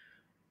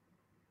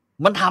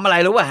มันทำอะไร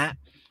รู้ป่ะฮะ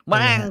มัน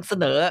เส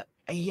นอ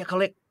ไอ้เขา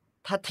เรียก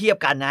ถ้าเทียบ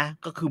กันนะ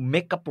ก็คือเม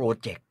กะโปร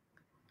เจกต์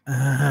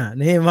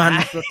นี่มัน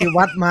ปฏิ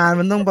วัติมา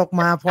มันต้องบอก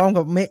มาพร้อม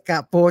กับเมกะ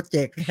โปรเจ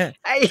กต์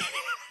ไอ้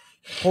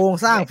โครง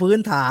สร้างพื้น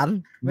ฐาน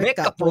เม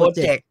กะโปร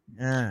เจกต์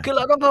คือเร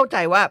าต้องเข้าใจ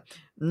ว่า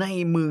ใน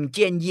เมืองเ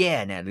จียนแย่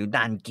เนี่ยหรือน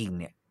านกิง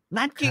เนี่ยน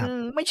านกิง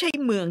ไม่ใช่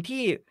เมือง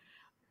ที่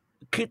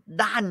คือ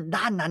ด้า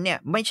นนั้นเนี่ย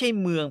ไม่ใช่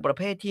เมืองประเ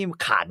ภทที่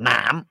ขาด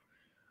น้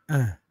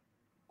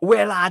ำเว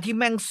ลาที่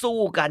แม่งสู้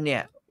กันเนี่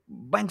ย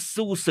แม่ง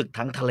สู้ศึกท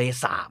างทะเล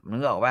สาบนึ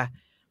กออกป่ะ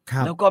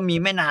แล้วก็มี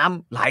แม่น้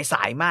ำหลายส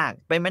ายมาก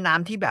เป็นแม่น้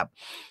ำที่แบบ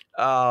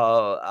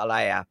อะไร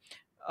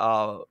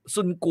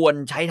ซุนกวน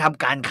ใช้ท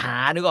ำการค้า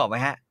นึกออกไหม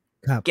ฮะ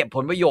เก็บผ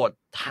ลประโยชน์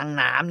ทาง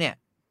น้ำเนี่ย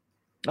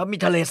แล้วมี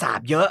ทะเลสา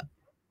บเยอะ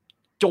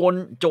โ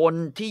จร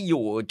ที่อ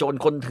ยู่โจร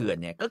คนเถื่อน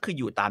เนี่ยก็คือ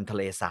อยู่ตามทะเ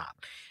ลสาบ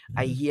ไ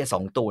อ้เหี้ย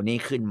2ตัวนี้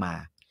ขึ้นมา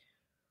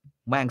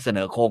แม่งเสน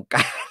อโครงก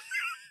าร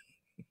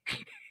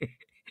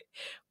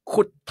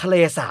ขุดทะเล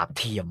สาบ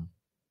เทียม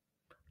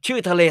ชื่อ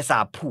ทะเลสา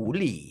บผู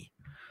หลี่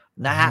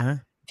นะฮะ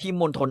ที่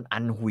มณฑลอั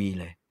นฮุย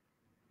เลย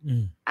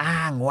อ้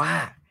างว่า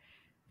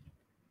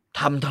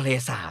ทำทะเล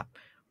สาบ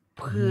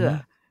เพื่อ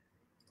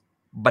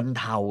บรร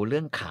เทาเรื่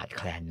องขาดแ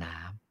คลนน้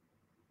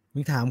ำมึ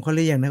งถามเขาห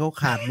รือยังนะเขา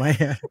ขาดไหม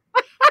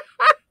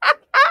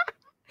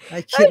ไอ้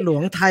คิดหลว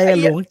งไทยกับ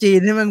หลวงจีน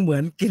ให้มันเหมือ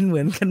นกินเหมื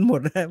อนกันหมด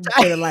นะมันเ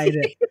ป็นอะไรเ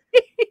นี่ย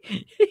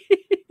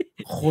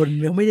คน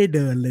ยังไม่ได้เ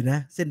ดินเลยนะ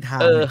เส้นทาง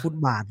ฟุต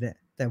บาทเนี่ย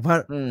แต่ว่า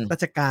รา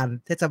ชการ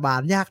เทศบาล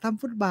อยากท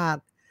ำฟุตบาท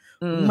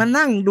มา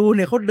นั่งดูเ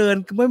นี่ยเขาเดิน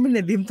ไม่ใน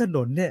ริมถน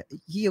นเนี่ย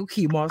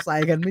ขี่มอไซ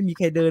ค์กันไม่มีใ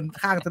ครเดิน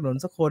ข้างถนน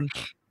สักคน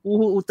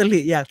อุตริ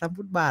อยากทำ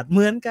ฟุตบาทเห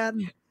มือนกัน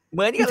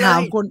ถา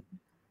มคน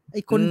ไ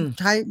อ้คน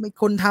ใช้ไม่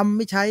คนทำไ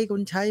ม่ใช้ค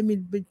นใช้ไม่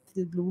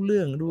รู้เ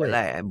รื่องด้วยอะไ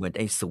รเหมือนไ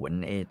อ้สวน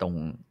ไอ้ตร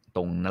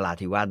งนรา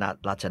ธิวาส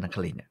ราชนค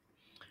รินทร์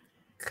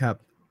ครับ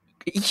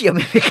ไอ้เชี่ยไ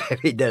ม่เคย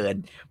ไปเดิน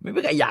ไม่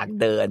เคยอยาก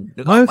เดิน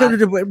ไม่เคย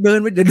เดิน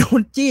ไปเดี๋ยวโด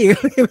นจี้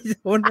ไม่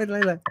โดนอะไร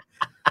เลย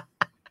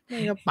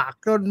นี่ก็ปัก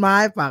ต้นไม้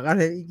ปักอะไ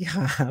ร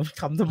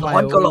ทำไมร้อ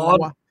นก็ร้อน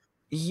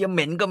เหี้ยเห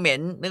ม็นก็เหม็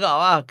นนึกออก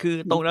ว่าคือ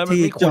ตรงนั้นมัน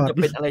ไม่ควรจะ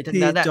เป็นอะไรทั้ง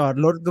นั้นจอด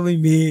รถก็ไม่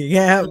มีแ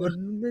ค่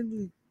มัน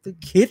จะ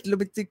คิดแล้วไ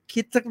ปจะ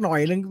คิดสักหน่อย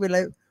นึงเป็นอะไร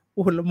โ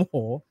อ้ละโมโห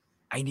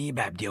ไอ้นี่แ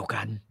บบเดียว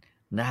กัน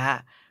นะฮะ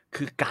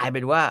คือกลายเ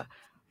ป็นว่า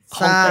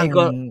สร้าง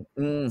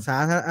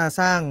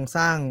ส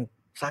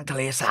ร้างทะเ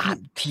ลสาบ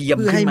เทียม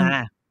ขึ้นมา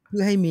เพื่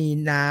อให้มี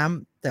น้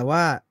ำแต่ว่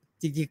า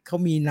จริงๆเขา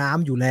มีน้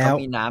ำอยู่แล้วเข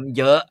ามีน้ำ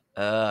เยอะ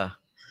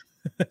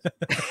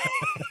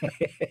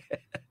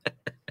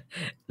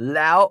แ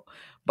ล้ว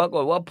ปราก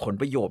ฏว่าผล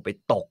ประโยชน์ไป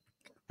ตก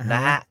น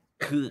ะฮะ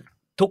คือ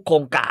ทุกโคร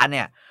งการเ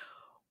นี่ย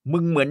มึ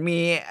งเหมือนมี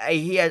ไอ้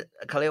เหี้ย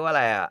เขาเรียกว่าอะ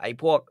ไรไอ้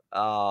พวก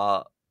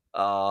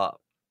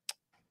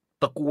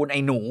ตระกูลไอ้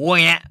หนูอ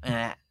ย่างเงี้ย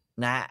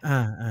นะ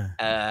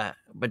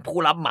เป็นผู้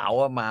รับเหมา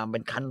มาเป็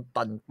นขั้นต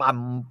อนปั๊ม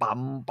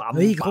เ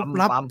ฮ้ยเขา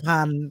รับผ่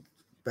าน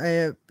ไ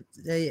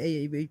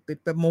อ้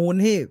ประมูล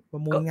ที่ปร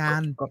ะมูลงา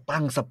นก็ตั้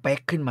งสเปค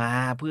ขึ้นมา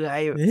เพื่อใ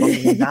ห้ประ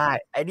มูลได้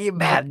ไอ้นี่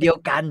แบบเดียว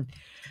กัน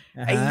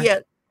ไอ้เหี้ย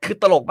คือ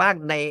ตลกมาก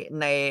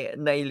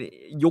ใน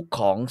ยุค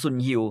ของซุน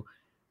ฮิว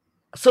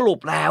สรุป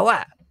แล้ว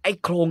ไอ้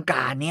โครงก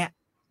ารเนี้ย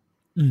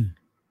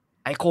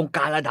ไอโครงก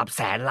ารระดับแ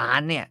สนล้า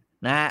นเนี่ย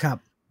นะครับ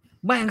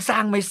แม่งสร้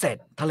างไม่เสร็จ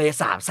ทะเล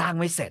สาบสร้าง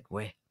ไม่เสร็จเ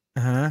ว้ย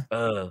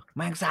แ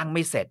ม่งสร้างไ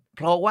ม่เสร็จเ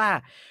พราะว่า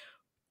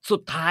สุ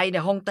ดท้ายเนี่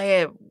ยฮ่องเต้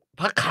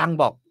พระคลัง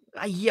บอก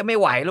ไอ้เหี้ยไม่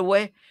ไหวแล้วเ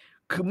ว้ย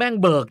คือแม่ง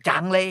เบิกจั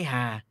งเลยฮ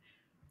ะ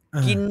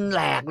กินแห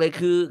ลกเลย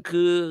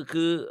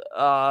คือ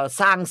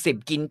สร้าง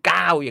10กิน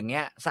9อย่างเ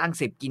งี้ยสร้าง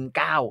10กิน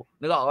9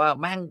นึกออกว่า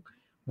แม่ง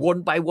วน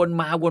ไปวน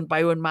มาวนไป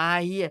วนมา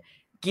เฮีย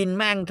กิน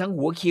แม่งทั้ง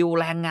หัวคิว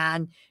แรงงาน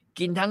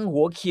กินทั้ง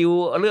หัวคิว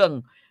เรื่อง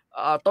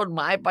ต้นไ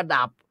ม้ประ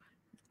ดับ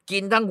กิ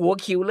นทั้งหัว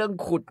คิวเรื่อง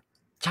ขุด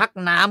ชัก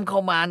น้ำเข้า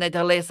มาในท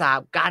ะเลสาบ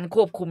การค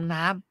วบคุม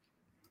น้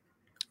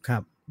ำครั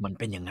บมัน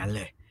เป็นอย่างนั้นเ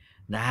ลย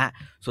นะฮะ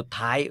สุด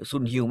ท้ายซุ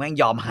นฮิวแม่ง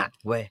ยอมหัก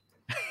เว้ย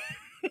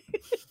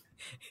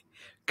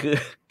คือ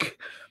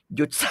ห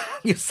ยุดสร้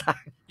า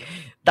ง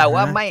แต่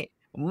ว่า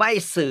ไม่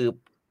สืบ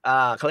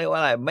เขาเรียกว่า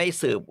อะไรไม่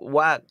สืบ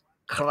ว่า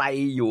ใคร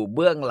อยู่เ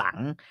บื้องหลัง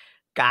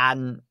ก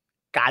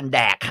ารแด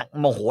ก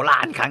โมโหลา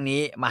นครั้ง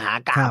นี้มหา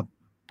กาพย์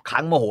ค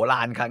รั้งโมโหล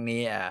านครั้ง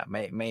นี้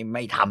ไ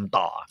ม่ทำ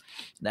ต่อ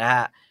นะฮ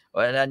ะเพร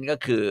าะฉะนั้นก็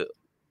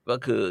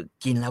คือ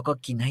กินแล้วก็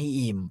กินให้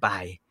อิ่มไป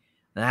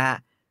นะฮะ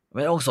ไ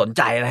ม่ต้องสนใ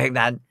จอะไรทั้ง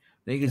นั้น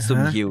นี่คือซุ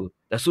นฮิว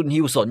แต่ซุนฮิ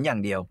วสนอย่า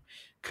งเดียว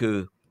คือ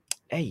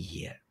ไอ้เ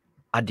หี้ย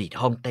อดีต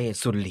ฮ่องเต้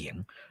ซุนเหลียง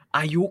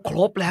อายุคร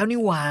บแล้ว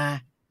นี่ว่า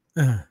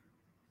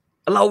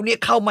เราเนี่ย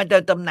เข้ามาใน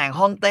ตำแหน่ง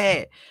ฮ่องเต้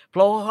เพร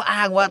าะเขา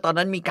อ้างว่าตอน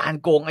นั้นมีการ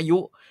โกงอายุ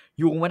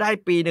อยู่มาได้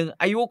ปีหนึ่ง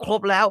อายุคร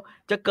บแล้ว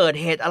จะเกิด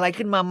เหตุอะไร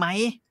ขึ้นมาไหม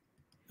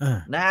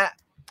นะฮะ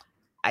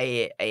ไ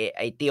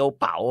อเตียว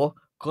เป๋า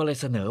ก็เลย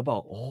เสนอบอ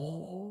กโอ้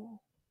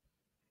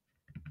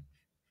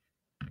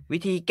วิ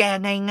ธีแก้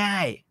ง่า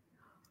ย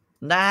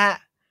ๆนะฮะ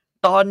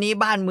ตอนนี้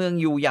บ้านเมือง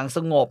อยู่อย่างส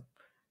งบ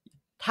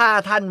ถ้า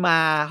ท่านมา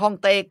ฮ่อง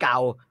เต้เก่า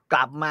ก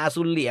ลับมา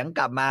ซุนเหลียงก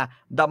ลับมา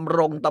ดำร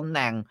งตำแห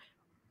น่ง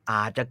อ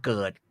าจจะเ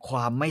กิดคว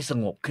ามไม่ส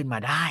งบขึ้นมา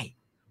ได้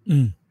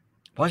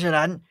เพราะฉะ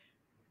นั้น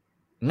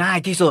ง่าย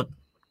ที่สุด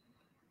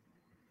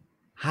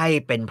ให้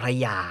เป็นพระ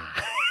ยา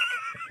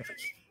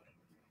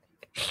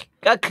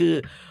ก็คือ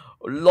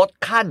ลด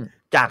ขั้น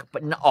จากเป็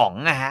นอ๋อง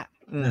นะฮะ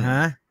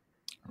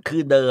คื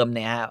อเดิมเ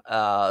นี่ย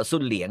ซุ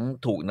นเหลียง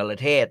ถูกนร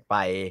เทศไป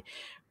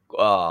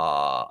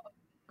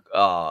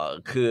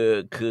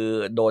คือ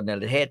โดนน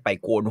รเทศไป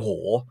โกนโห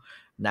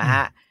นะฮ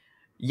ะ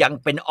ยัง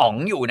เป็นอ๋อง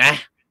อยู่นะ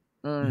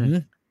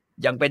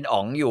ยังเป็นอ๋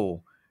องอยู่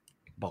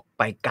บอกไ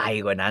ปไกล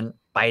กว่านั้น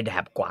ไปแถ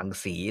บกวาง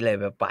สีเลย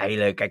ไป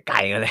เลยไกล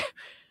ๆกันเลย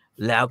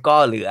แล้วก็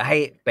เหลือให้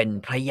เป็น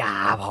พระยา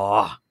พอ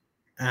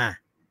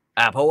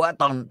เพราะว่า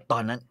ตอ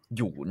นนั้น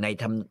อยู่ใน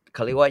เข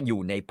าเรียกว่าอยู่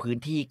ในพื้น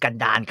ที่กัน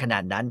ดารขนา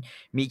ดนั้น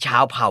มีชา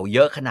วเผ่าเย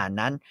อะขนาด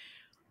นั้น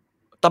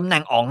ตำแหน่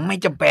งอ๋องไม่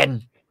จำเป็น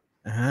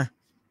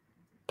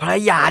พระ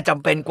ยาจ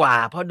ำเป็นกว่า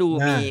เพราะดู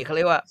มีเขาเ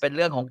รียกว่าเป็นเ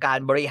รื่องของการ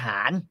บริหา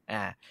ร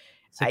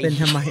จะเป็น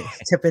ท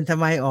ำ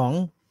ไมอ๋อง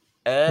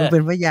มันเป็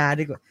นพระยา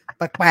ดีกว่า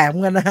แปลกๆเหมื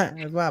อนกันนะ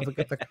ว่ามัน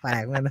ก็แปล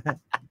กๆเหมือนกันนะ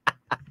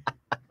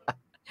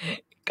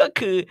ก็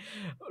คือ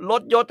ล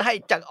ดยศให้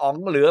จากอ๋อง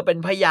เหลือเป็น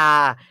พระยา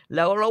แ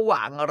ล้วระห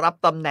ว่างรับ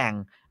ตำแหน่ง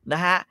น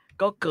ะฮะ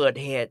ก็เกิด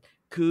เหตุ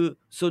คือ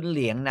ซุนเห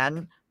ลียงนั้น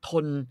ท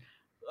น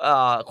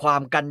ควา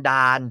มกันด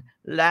าร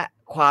และ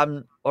ความ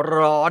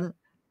ร้อน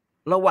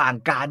ระหว่าง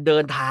การเดิ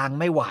นทาง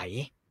ไม่ไหว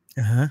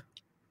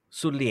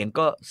ซุนเหลียง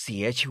ก็เสี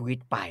ยชีวิต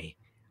ไป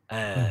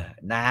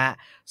นะฮะ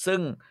ซึ่ง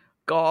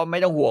ก็ไม่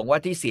ต้องห่วงว่า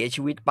ที่เสีย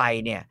ชีวิตไป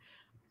เนี่ย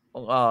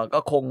ก็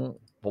คง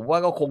ผมว่า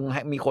ก็คง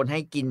มีคนให้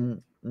กิน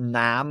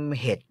น้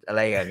ำเห็ดอะไ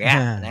รอย่างเงี้ย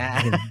นะ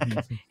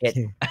เห็ด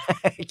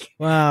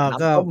ว่า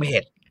ก็เห็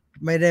ด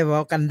ไม่ได้ว่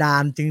ากันดา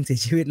รจึงเสีย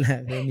ชีวิตแหละ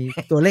มี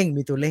ตัวเร่ง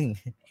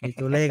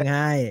ใ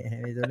ห้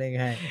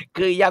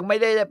คือยังไม่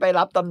ได้ไป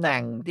รับตำแหน่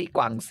งที่ก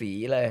วางสี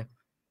เลย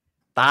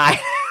ตาย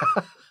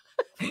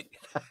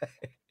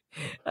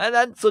ดัง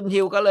นั้นซุน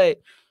ฮิวก็เลย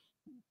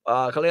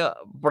เขาเรียก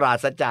ปรา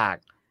ศจ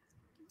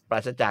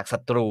ากศั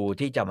ตรู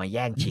ที่จะมาแ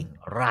ย่งชิง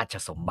ราช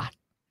สมบัติ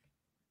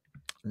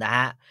นะฮ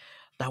ะ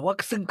แต่ว่า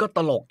ซึ่งก็ต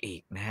ลกอี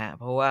กนะฮะ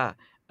เพราะว่า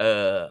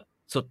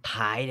สุด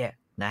ท้ายเนี่ย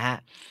นะฮะ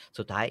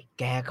สุดท้าย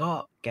แก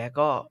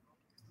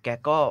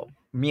ก็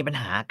มีปัญ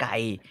หากับ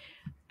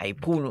ไอ้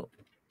ผู้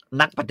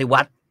นักปฏิ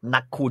วัตินั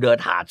กคูเดิน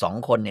ถาด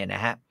2คนเนี่ยน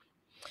ะฮะ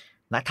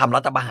นักทำ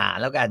รัฐประหาร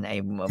แล้วกัน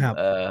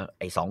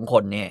ไอ้2ค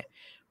นเนี่ย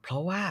เพรา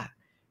ะว่า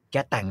แก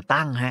แต่ง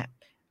ตั้งฮะ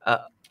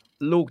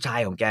ลูกชาย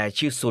ของแก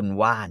ชื่อซุน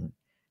ว่าน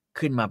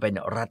ขึ้นมาเป็น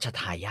รัช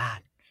ทายาท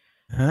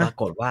ปรา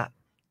กฏว่า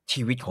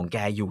ชีวิตของแก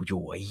อ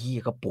ยู่ไอ้เหี้ย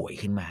ก็ป่วย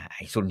ขึ้นมาไ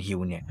อ้ซุนฮิว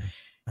เนี่ย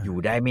อยู่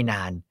ได้ไม่น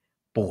าน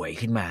ป่วย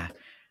ขึ้นมา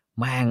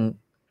แม่ง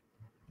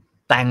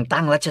แต่ง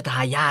ตั้งรัชทา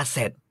ยาทเส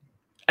ร็จ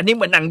อันนี้เ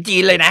หมือนหนังจี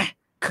นเลยนะ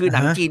คือห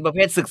นังจีนประเภ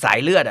ทศึกสาย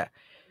เลือดอ่ะ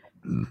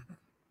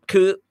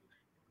คือ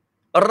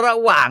ระ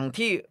หว่าง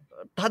ที่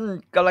ท่าน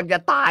กำลังจะ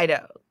ตายเนี่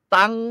ย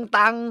ตั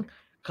ง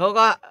เขา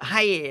ก็ใ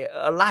ห้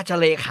ราช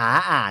เลขา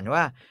อ่าน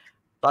ว่า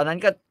ตอนนั้น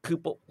ก็คือ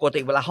ปกติ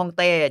เวลาฮ่องเ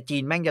ต้จี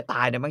นแม่งจะต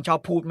ายเนี่ยแม่งชอบ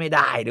พูดไม่ไ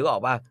ด้หรือออ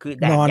กว่าคือ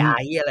แดกยา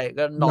อะไร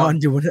ก็นอน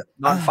อยู่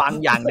นอนฟัง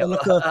อย่างเดียว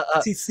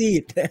ซี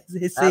ด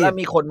แล้ว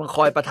มีคนมาค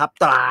อยประทับ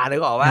ตราหรื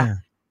อออกว่า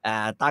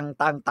ตั้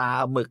งตา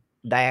หมึก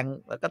แดง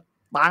แล้วก็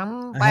ตั้ง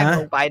แป้งล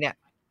งไปเนี่ย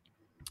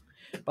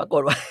ปราก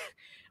ฏว่า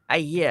ไอ้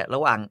เหี้ยร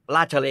ะหว่างร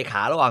าชเลข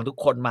าระหว่างทุก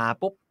คนมา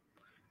ปุ๊บ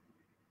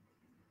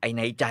ไอ้ใ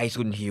นใจ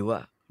ซุนหิวอ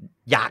ะ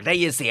อยากได้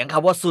ยินเสียงค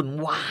ำว่าซุน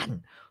ว่าน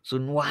ซุ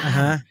นว่าน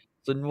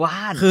ซุนว่า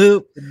นคือ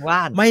ซุนว่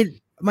าน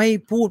ไม่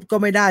พูดก็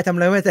ไม่ได้ทำอะ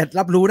ไรไม่แต่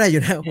รับรู้ได้อ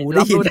ยู่นะหูไ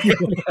ด้ยิน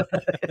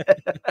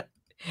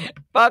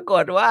ปราก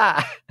ฏว่า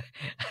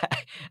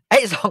ไอ้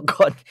สองค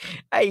น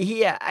ไอ้เ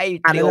หี้ยไอ้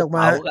เตียวเ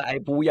ป๋ากับไอ้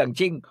ปูอย่าง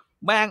ชิ่ง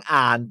แม่ง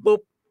อ่านปุ๊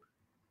บ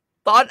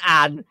ตอนอ่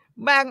าน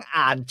แม่ง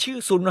อ่านชื่อ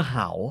ซุนเห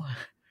า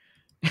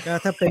ก็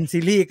ถ้าเป็นซี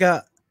รีส์ก็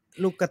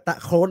ลูกกระตา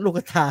โค้ดลูกก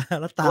ระตา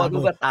แล้วตาลู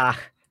กกระตา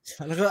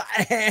แล้วก็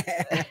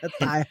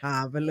ตายหา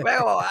ไปเลยแม่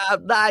บอก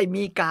ได้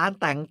มีการ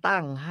แต่งตั้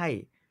งให้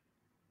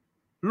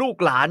ลูก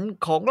หลาน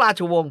ของรา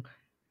ชวงศ์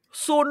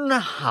ซุน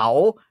เหา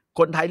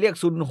คนไทยเรียก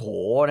ซุนโห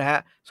นะฮ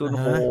ะซุน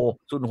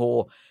โฮ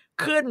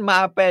ขึ้นมา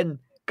เป็น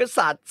ก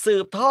ษัตริย์สื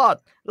บทอด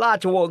รา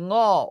ชวงศ์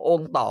ง่ออง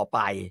ค์ต่อไป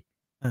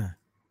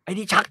ไอ้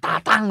นี่ชักตา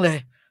ตั้งเลย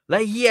และ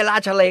เฮียรา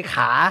ชเลข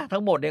าทั้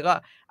งหมดเนี่ยก็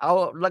เอา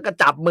แล้วก็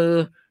จับมือ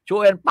ช่ว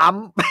ยกันปั๊ม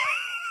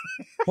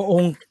พระอ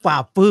งค์ปรา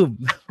บปลื้ม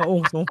พระอง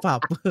ค์ทรงปราบ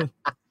ปลื้ม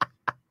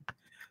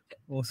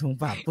โอ้ทรง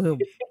ปราบปลื้ม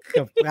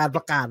กับการป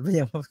ระกาศไม่อ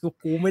ย่าง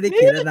กูไม่ได้เ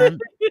ขียนนั้น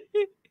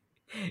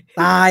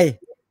ตาย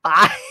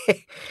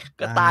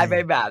ก็ตายไป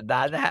แบบ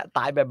นั้นนะฮะต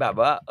ายไปแบบ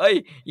ว่าเอ้ย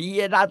เฮี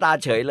ยหน้าตา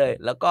เฉยเลย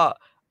แล้วก็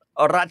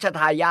รัช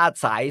ทายาท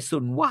สายซุ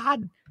นว่าน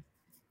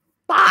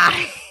ตา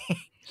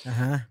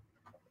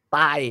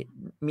ย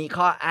มี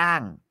ข้ออ้า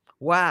ง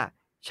ว่า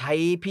ใช้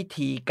พิ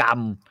ธีกรรม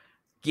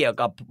เกี่ยว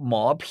กับหม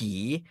อผี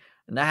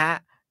นะฮะ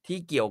ที่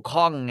เกี่ยว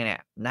ข้องเนี่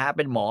ยนะฮะเ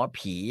ป็นหมอ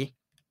ผี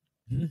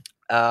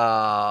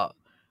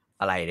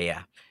อะไรเนี่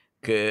ย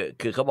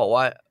คือเขาบอก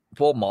ว่า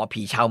พวกหมอ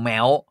ผีชาวแม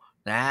ว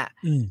นะฮะ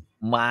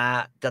มา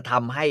จะท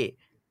ำให้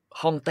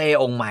ฮ่องเต้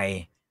องค์ใหม่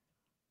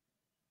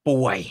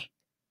ป่วย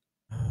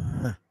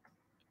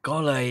ก็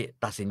เลย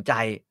ตัดสินใจ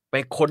ไป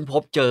ค้นพ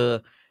บเจอ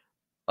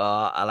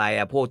อะไร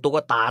อะพวกตุ๊ก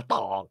ตาต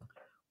อก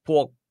พว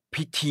ก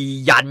พิธี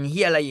ยันเ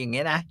หี้ยอะไรอย่างเ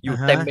งี้ยนะอยู่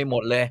เต็มไปหม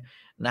ดเลย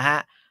นะฮะ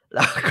แ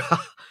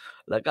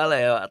ล้วก็เล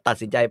ยตัด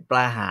สินใจปร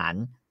ะหาร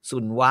ซุ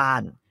นว่า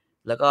น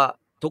แล้วก็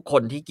ทุกค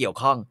นที่เกี่ยว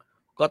ข้อง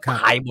ก็ต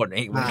ายหมด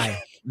อีก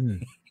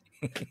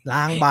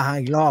ล้างบาง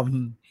อีกรอบ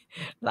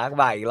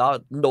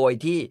โดย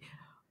ที่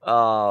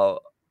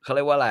เขาเ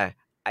รียกว่าอะไร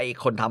ไอ้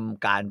คนท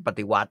ำการป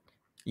ฏิวัติ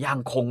ยัง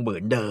คงเหมื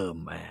อนเดิม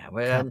เพรา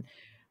ะฉะนั้น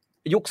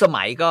ยุคส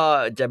มัยก็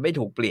จะไม่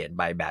ถูกเปลี่ยนไ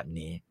ปแบบ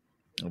นี้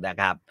นะ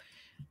ครับ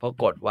ปรา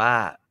กฏว่า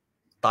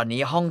ตอน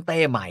นี้ฮ่องเต้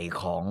ใหม่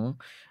ข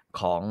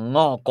อง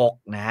ง่อกก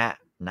น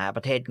ะป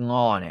ระเทศ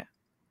ง่อเนี่ย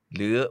ห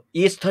รือ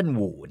อีสเทิร์น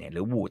วูเนี่ยห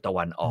รือวูตะ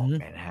วันออก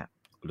เนี่ยนะฮะ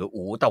หรือ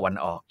อูตะวัน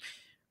ออก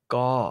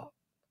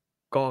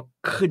ก็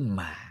ขึ้น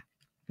มา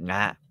น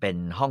ะเป็น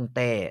ฮ่องเ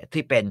ต้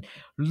ที่เป็น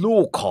ลู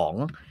กของ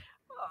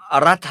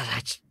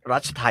รั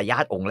ชทายา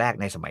ทองค์แรก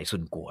ในสมัยซุ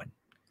นกวน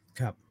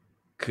ครับ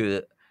คือ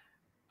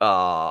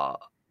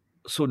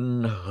ซุน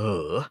เห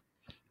อ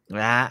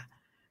นะฮะ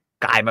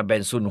กลายมาเป็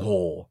นซุนโฮ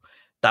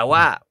แต่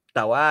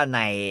ว่า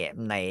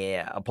ใน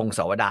พงศ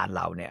าวดารเ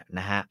ราเนี่ยน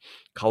ะฮะ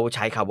เขาใ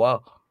ช้คำว่า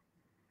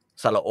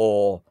สระโอ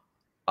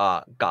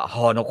กับฮ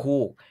อน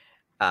คู่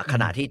ข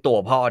ณะที่ตัว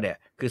พ่อเนี่ย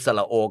คือสร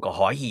ะโอกับห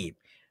อหีบ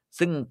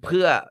ซึ่งเ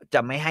พื่อจะ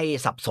ไม่ให้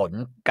สับสน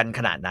กันข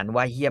นาดนั้น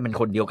ว่าเฮียมัน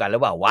คนเดียวกันหรื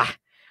อเปล่าวะ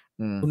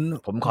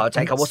ผมขอใ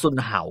ช้คำว่าซุน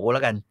เหาแล้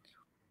วกัน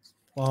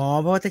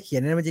เพราะว่าถ้าเขีย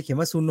นนั้นมันจะเขียน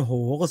ว่าซุนโห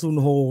ก็ซุน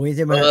โฮใ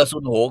ช่ไหมซุ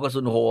นโหก็ซุ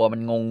นโฮมั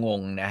นง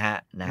งนะฮะ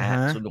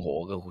ซุนโห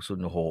ก็ซุ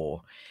นโฮ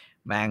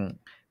แม่ง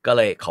ก็เ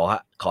ลย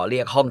ขอเรี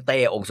ยกฮ่องเต้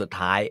องค์สุด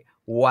ท้าย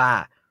ว่า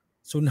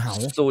ซุน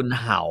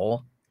เหา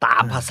ตา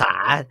มภา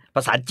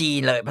ษาจีน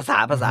เลยภาษา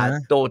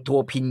ตัว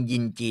พินยิ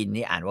นจีน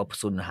นี่อ่านว่า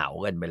ซุนเหา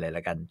กันไปเลยแ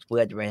ล้วกันเพื่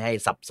อจะไม่ให้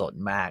สับสน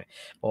มาก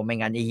เพราะไม่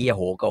งั้นไอ้เหี้ยโ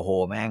หกับโฮ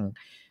แม่ง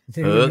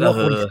ก็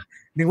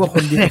นึกว่าค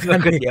นเดียว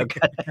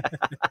กัน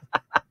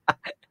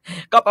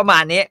ก็ประมา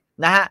ณนี้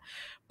นะฮะ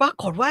ปรา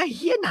กฏว่าเ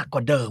หี้ยหนักก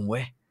ว่าเดิมเ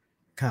ว้ย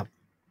ครับ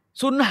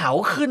ซุนเหา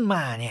ขึ้นม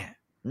าเนี่ย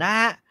นะ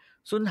ฮะ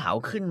ซุนเหา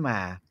ขึ้นมา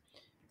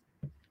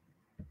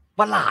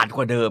ประหลาดก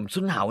ว่าเดิมซุ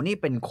นเหานี่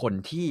เป็นคน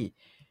ที่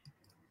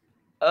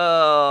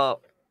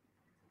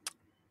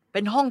เป็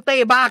นฮ่องเต้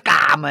บ้าก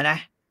ามนะ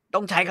ต้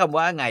องใช้คำ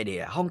ว่าไงเดี๋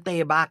ยวฮ่องเต้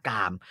บ้าก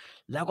าม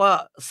แล้วก็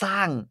สร้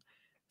าง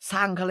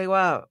เขาเรียก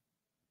ว่า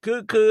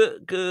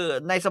คือ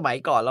ในสมัย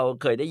ก่อนเรา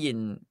เคยได้ยิน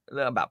เ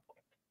รื่องแบบ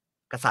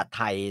กษัตริย์ไ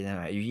ทยน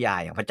ะอยุธยา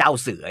อย่างพระเจ้า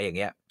เสืออย่างเ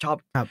งี้ย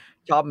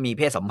ชอบมีเ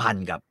พศสัมพัน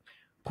ธ์กับ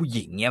ผู้ห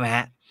ญิงเงี้ยไหมฮ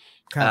ะ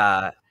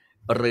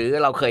หรือ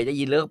เราเคยได้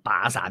ยินเรื่องป๋า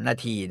3 นา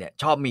ทีเนี่ย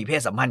ชอบมีเพ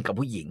ศสัมพันธ์กับ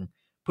ผู้หญิง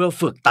เพื่อ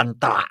ฝึกตัน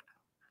ตระ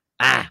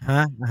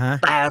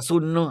แต่ซุ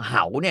นเห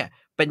าเนี่ย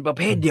เป็นประเ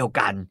ภทเดียว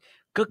กัน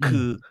ก็คื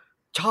อ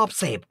ชอบ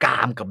เสพกา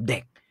มกับเด็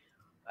ก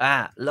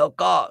แล้ว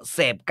ก็เส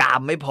พกา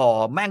มไม่พอ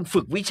แม่ง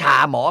ฝึกวิชา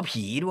หมอ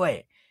ผีด้วย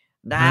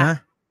นะ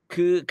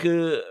คื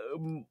อ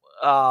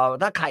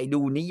ถ้าใคร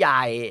ดูนิยา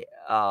ย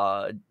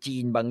จี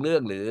นบางเรื่อ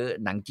งหรือ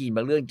หนังจีนบ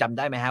างเรื่องจำไ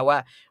ด้ไหมฮะว่า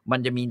มัน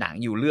จะมีหนัง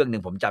อยู่เรื่องหนึ่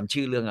งผมจำ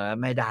ชื่อเรื่อง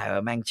ไม่ได้ว่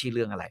าแม่งชื่อเ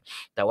รื่องอะไร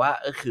แต่ว่า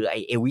ก็คือไอ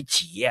เอวิ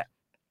ฉี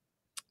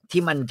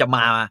ที่มันจะม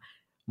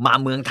า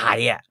เมืองไทย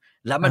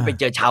แล้วมันไป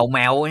เจอชาวแม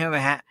วใช่ไหม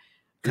ฮะ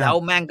แล้ว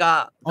แม่งก็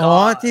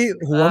ที่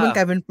หัวมันก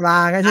ลายเป็นปลา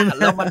ใช่ไหม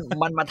แล้ว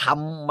มันมา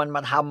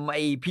ทำไ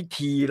อ้พิ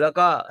ธีแล้ว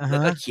ก็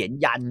เขียน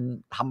ยัน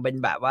ทำเป็น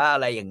แบบว่าอะ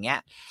ไรอย่างเงี้ย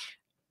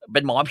เป็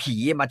นหมอผี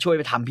มาช่วยไ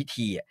ปทำพิ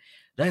ธี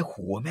แล้ว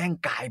หัวแม่ง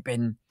กลายเ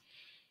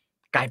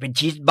ป็น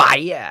ชีสไบ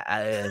ต์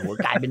หัว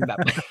กลายเป็นแบบ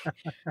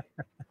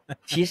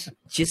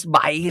ชีสไบ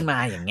ต์ขึ้นมา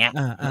อย่างเงี้ย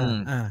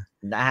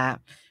นะฮะ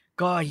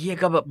ก็เฮีย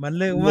ก็แบบมัน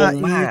เรียกว่า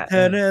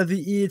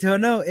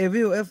Eternal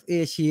Evil of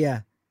Asia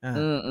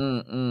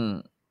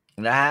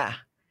นะฮะ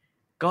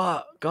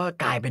ก็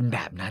กลายเป็นแบ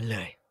บนั้นเล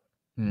ย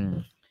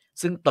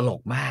ซึ่งตล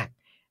กมาก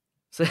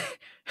ซึ่ง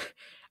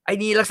ไอ้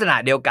นี่ลักษณะ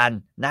เดียวกัน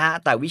นะฮะ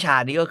แต่วิชา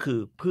นี้ก็คือ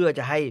เพื่อจ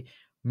ะให้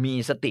มี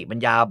สติปัญ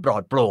ญาปลอ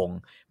ดโปร่ง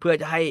เพื่อ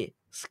จะให้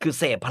คือ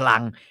เสพพลั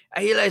งไ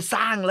อ้อะไรส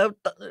ร้างแล้ว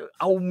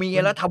เอาเมีย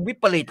แล้วทำวิ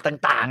ปริต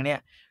ต่างๆเนี่ย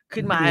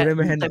ขึ้นมา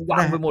เต็มวั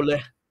งไปหมดเล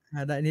ย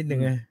ได้นิดหนึ่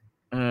ง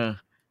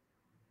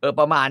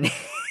ประมาณนี้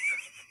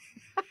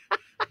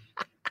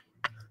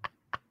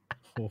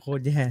โหโคต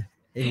รแย่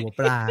ไอหัว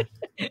ปลา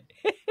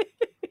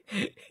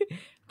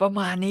ประม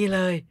าณนี้เ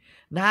ลย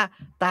นะ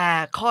แต่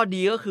ข้อ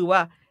ดีก็คือว่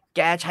าแก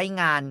ใช้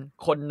งาน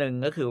คนหนึ่ง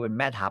ก็คือเป็น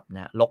แม่ทัพน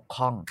ะลก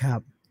ข้องครั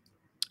บ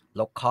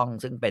ลกข้อง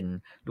ซึ่งเป็น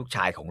ลูกช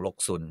ายของลก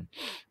ซุน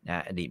น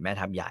ะอดีตแม่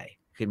ทัพใหญ่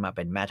ขึ้นมาเ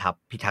ป็นแม่ทัพ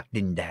พิทักษ์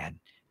ดินแดน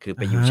คือไ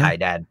ปอยู่ชาย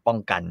แดนป้อง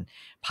กัน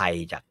ภัย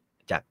จาก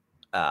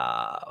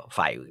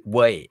ฝ่ายเ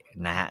ว่ย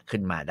นะฮะขึ้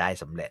นมาได้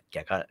สำเร็จแก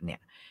ก็เนี่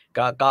ย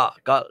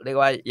ก็เรียก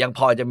ว่ายังพ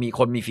อจะมีค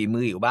นมีฝี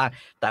มืออยู่บ้าง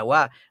แต่ว่า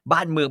บ้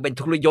านเมืองเป็น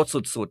ทุรยศ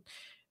สุด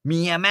ๆเ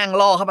มียแม่ง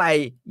ล่อเข้าไป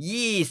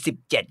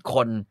27ค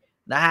น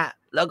นะฮะ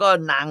แล้วก็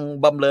นาง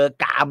บำเรอ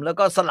กามแล้ว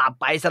ก็สลับ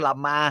ไปสลับ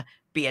มา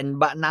เปลี่ยน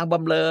นางบ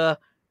ำเรอ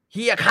เ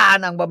ฮียฆ่า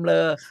นางบำเร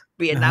อเ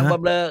ปลี่ยนนางบ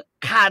ำเรอ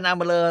ฆ่านาง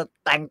บำเรอ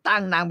แต่งตั้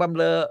งนางบำ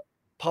เรอ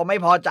พอไม่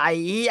พอใจ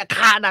เฮีย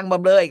ฆ่านางบ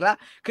ำเรออีกแล้ว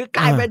คือก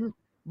ลายเป็น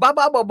บ้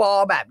าๆบอ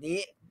ๆแบบนี้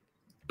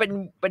เ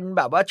ป็นแ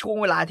บบว่าช่วง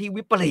เวลาที่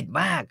วิปริต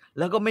มากแ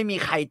ล้วก็ไม่มี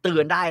ใครเตื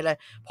อนได้เลย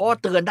เพราะ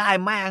เตือนได้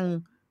แม่ง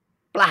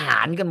ประหา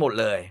รกันหมด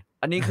เลย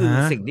อันนี้คือ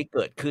สิ่งที่เ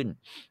กิดขึ้น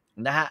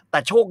นะฮะแต่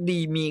โชคดี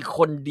มีค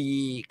นดี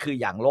คือ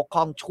อย่างลก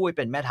ข้องช่วยเ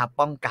ป็นแม่ทัพ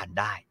ป้องกัน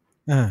ได้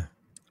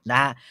น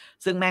ะ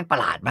ซึ่งแม่งประ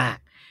หลาดมาก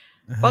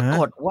ปราก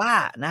ฏว่า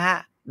นะฮะ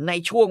ใน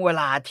ช่วงเว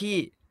ลาที่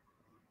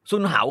ซุ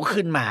นเหา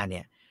ขึ้นมาเ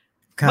นี่ย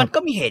มันก็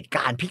มีเหตุก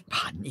ารณ์พลิก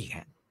ผันอีก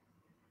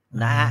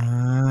นะฮะ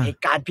เห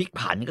ตุการณ์พลิก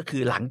ผันก็คื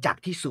อหลังจาก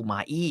ที่ซูมา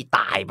อี้ต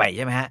ายไปใ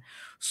ช่ไหมฮะ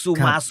ซู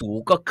มาสู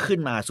ก็ขึ้น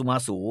มาซูมา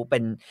สูเป็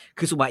น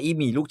คือซูมาอี้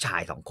มีลูกชา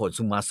ย2คน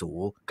ซูมาสู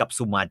กับ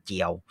ซูมาเจี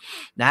ยว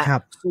นะ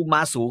ซูม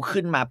าสู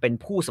ขึ้นมาเป็น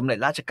ผู้สำเร็จ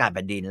ราชการแ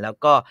ผ่นดินแล้ว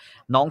ก็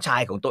น้องชา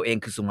ยของตัวเอง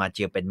คือซูมาเ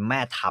จียวเป็นแม่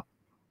ทัพ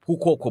ผู้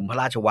ควบคุมพระ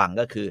ราชวัง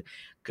ก็คือ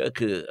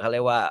เขาเรี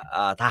ยกว่า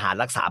ทหาร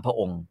รักษาพระ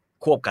องค์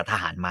ควบกับท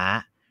หารม้า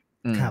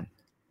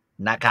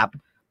นะครับ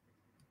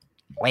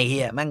ไอ้เ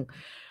หี้ยมัน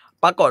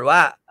ปรากฏว่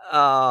า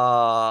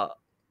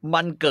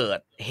มันเกิด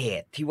เห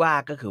ตุที่ว่า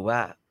ก็คือว่า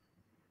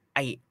ไ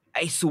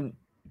อ้ซุม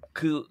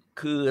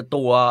คือ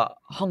ตัว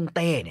ฮ่องเ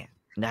ต้เนี่ย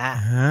นะ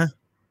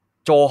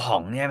โจห่อ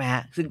งใช่ไหมฮ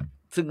ะ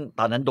ซึ่ง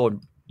ตอนนั้น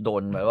โด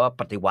นหมายว่า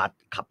ปฏิวัติ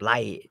ขับไล่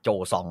โจ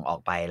ซองออก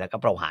ไปแล้วก็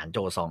ประหารโจ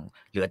ซอง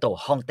เหลือตัว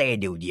ฮ่องเต้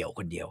เดี่ยวค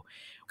นเดียว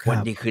วัน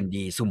ดีคืน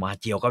ดีซูมา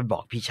เจียวก็ไปบ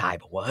อกพี่ชาย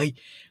บอกว่าเฮ้ย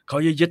เขา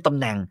ยึดตำ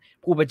แหน่ง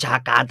ผู้บัญชา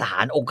การทหา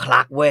รองค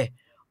รักษ์เว้ย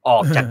ออ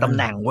กจากตำแ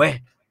หน่งเว้ย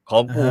ขอ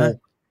งกู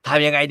ท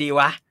ำยังไงดี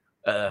วะ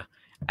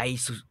ไอ้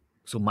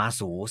ซูมา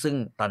สูซึ่ง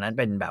ตอนนั้นเ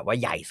ป็นแบบว่า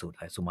ใหญ่สุด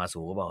เลยซูมาสู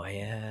ก็บอกเฮ้ย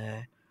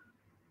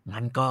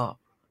งั้นก็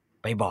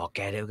ไปบอกแก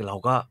เดี๋ยวเรา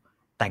ก็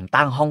แต่ง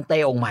ตั้งฮ่องเต้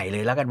องค์ใหม่เล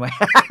ยแล้วกันไว้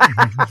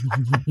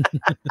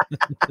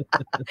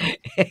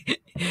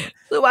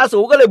ซูมาสู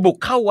ก็เลยบุก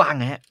เข้าวัง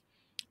ฮะ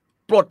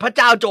ปลดพระเ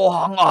จ้าโจฮ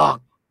องออก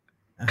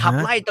ขับ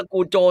ไล่ตระกู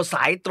ลโจส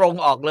ายตรง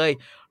ออกเลย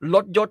ล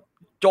ดยศ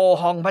โจ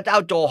ฮองพระเจ้า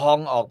โจฮอง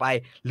ออกไป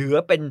เหลือ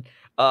เป็น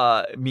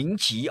หมิง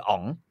ฉีอ๋อ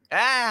ง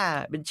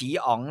เป็นฉี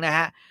อ๋องนะฮ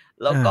ะ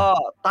แล้วก็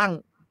ตั้ง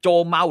โจ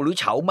เมาหรือ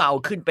เฉาเมา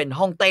ขึ้นเป็น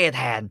ฮ่องเต้แ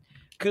ทน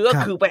ก็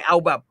คือไปเอา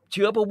แบบเ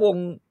ชื้อพระวง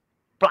ศ์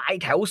ปลาย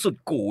แถวสุด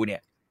กู่เนี่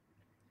ย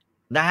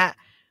นะฮะ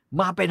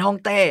มาเป็นฮ่อง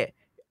เต้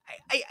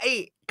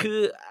คือ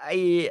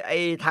ไอ้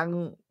ทาง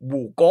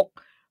บู่ก๊ก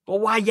ก็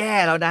ว่าแย่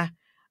แล้วนะ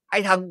ไอ้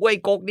ทางเว่ย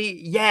ก๊กนี่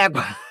แย่ก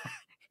ว่า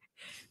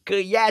คื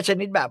อแย่ช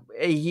นิดแบบ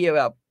ไอ้เฮีย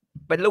แบบ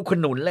เป็นลูกข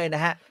นุนเลยน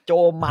ะฮะโจ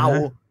เมา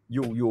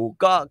อยู่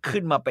ก็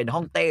ขึ้นมาเป็นฮ่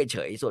องเต้เฉ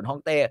ยส่วนฮ่อ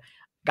งเต้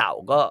เก่า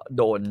ก็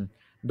โด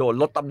น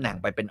ลดตำแหน่ง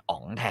ไปเป็นอ๋อ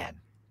งแทน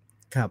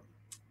ครับ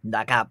น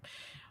ะครับ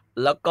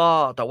แล้วก็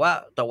แต่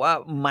ว่า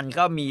มัน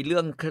ก็มีเรื่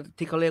อง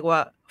ที่เขาเรียกว่า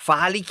ฟ้า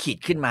ลิขิต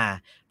ขึ้นมา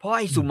เพราะ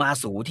ไอ้ซูมา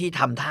สูที่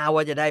ทำท่า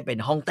ว่าจะได้เป็น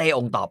ฮ่องเต้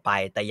องค์ต่อไป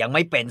แต่ยังไ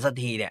ม่เป็นสัก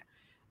ทีเนี่ย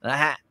น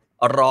ะฮะ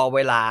รอเว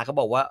ลาเขา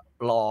บอกว่า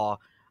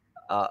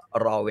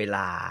รอเวล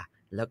า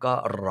แล้วก็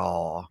รอ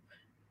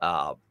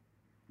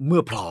เมื่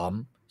อพร้อม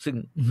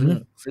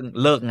ซึ่ง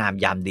เลิกงาม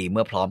ยามดีเ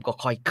มื่อพร้อมก็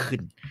ค่อยขึ้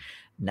น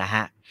นะฮ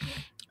ะ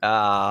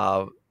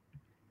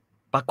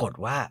ปรากฏ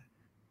ว่า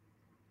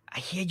ไอ้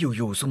เหี้ย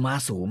อยู่ซูมา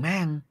สูแม่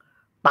ง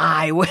ตา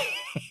ยเว้ย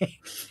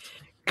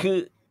คือ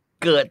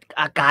เกิด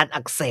อาการ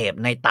อักเสบ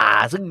ในตา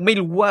ซึ่งไม่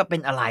รู้ว่าเป็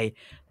นอะไร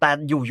แต่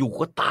อยู่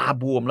ก็ตา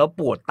บวมแล้ว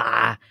ปวดตา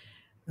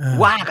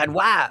ว่ากัน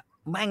ว่า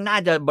แม่งน่า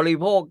จะบริ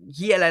โภคเ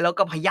หี้ยอะไรแล้ว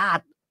ก็พยา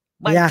ธิ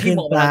พยาธิ ที่ ขึ้น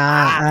มองบน ต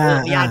า ตา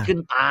พยาธิขึ้น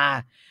ตา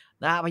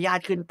นะพยา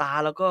ธิขึ้นตา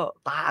แล้วก็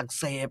ตาอัก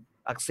เ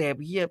สบ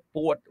เหี้ยป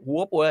วดหั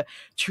วปวด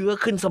เชื้อ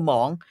ขึ้นสม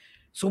อง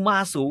ซูมา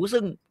สู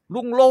ซึ่ง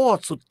รุ่งโรจ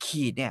น์สุด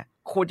ขีดเนี่ย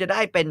ควรจะได้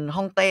เป็น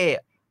ฮ่องเต้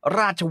ร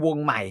าชวง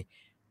ศ์ใหม่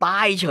ตา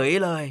ยเฉย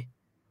เลย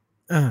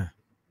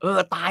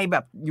ตายแบ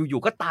บอ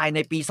ยู่ๆก็ตายใน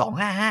ปี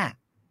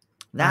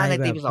255นะใน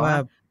ปีว่า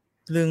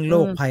เรื่องโร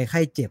คภัยไ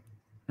ข้เจ็บ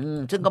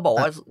ซึ่งก็บอก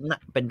ว่า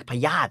เป็นพ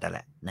ยาธิแห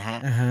ละนะฮะ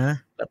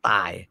ก็ต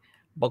าย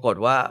ปรากฏ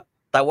ว่า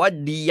แต่ว่า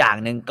ดีอย่าง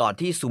หนึ่งก่อน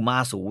ที่ซูมา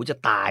สูจะ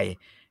ตาย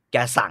แ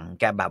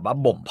กแบบว่า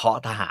บ่มเพาะ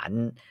ทหาร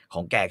ข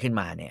องแกขึ้น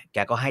มาเนี่ยแก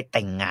ก็ให้แ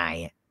ต่งงาย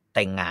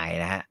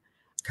นะฮะ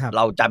เ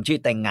ราจำชื่อ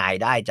แต่งงาย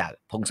ได้จาก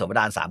พงศาว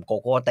ดารสามก๊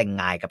กว่าแต่ง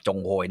งายกับจง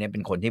โฮยเนี่ยเป็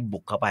นคนที่บุ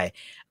กเข้าไป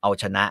เอา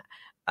ชนะ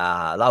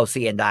เล่าเ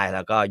ซียนได้แ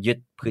ล้วก็ยึด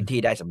พื้นที่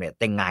ได้สำเร็จ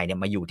แต่งงายเนี่ย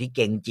มาอยู่ที่เก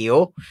งจิ๋ว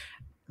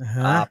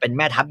เป็นแ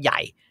ม่ทัพใหญ่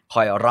ค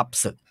อยรับ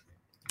ศึก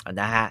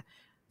นะฮะ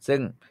ซึ่ง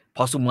พ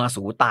อซูมา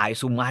สูตาย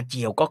ซูมาเ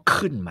จียวก็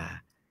ขึ้นมา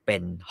เป็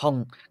นห้อง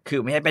คือ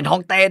ไม่ใช่เป็นห้อ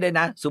งเต้ด้วย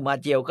นะซูมา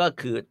เจียวก็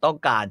คือต้อง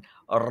การ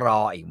ร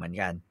ออีกเหมือน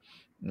กัน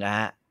นะฮ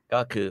ะก็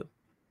คือ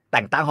แ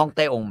ต่งตั้งห้องเ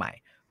ต้องค์ใหม่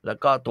แล้ว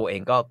ก็ตัวเอ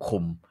งก็คุ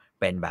ม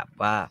เป็นแบบ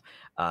ว่า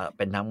เ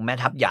ป็นทั้งแม่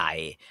ทัพใหญ่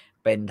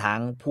เป็นทั้ง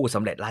ผู้ส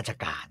ำเร็จราช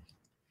การ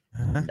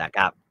นะค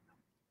รับ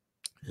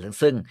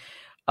ซึ่ง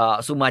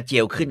ซูมาเจี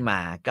ยวขึ้นมา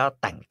ก็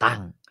แต่งตั้ง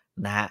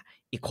นะฮะ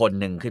อีกคน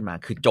หนึ่งขึ้นมา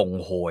คือจง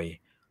โฮย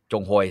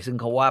ซึ่ง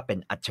เขาว่าเป็น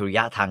อัจฉริย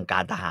ะทางกา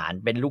รทหาร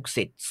เป็นลูก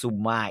ศิษย์ซู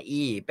มา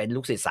อี้เป็นลู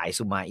กศิษย์สาย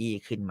ซูมาอี้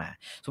ขึ้นมา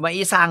ซูมา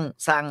อี้ส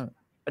ร้าง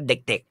เ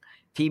ด็ก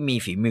ๆที่มี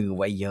ฝีมือ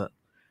ไว้เยอะ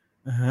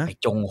ไอ้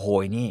จงโฮ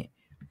ยนี่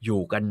อ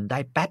ยู่กันได้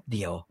แป๊บเ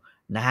ดียว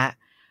นะฮะ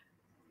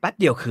แป๊บ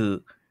เดียวคือ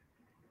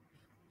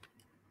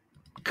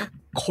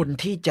คน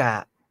ที่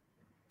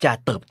จะ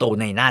เติบโต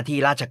ในหน้าที่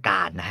ราชก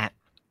ารนะฮะ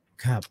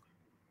ครับ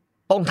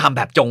ต้องทำแ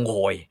บบจงโฮ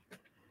ย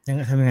ยัง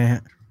ทำยังไงฮ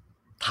ะ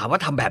ถามว่า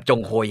ทำแบบจง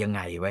โฮยยังไ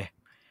งเว้ย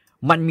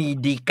มันมี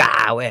ดีกา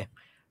เว้ย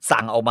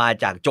สั่งออกมา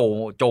จาก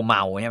โจเม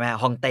าใช่ไหม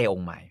ฮ่องเต้อง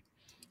ค์ใหม่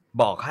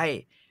บอกให้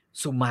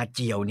ซูมาเ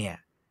จียวเนี่ย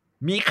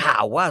มีข่า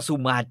วว่าซู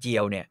มาเจี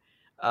ยวเนี่ย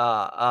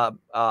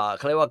เ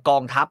ขาเรียกว่ากอ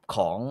งทัพข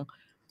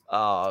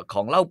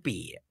องเล่า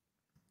ปี่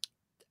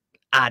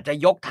อาจจะ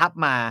ยกทัพ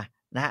มา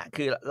นะฮะ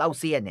คือเล่า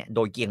เซียนเนี่ยโด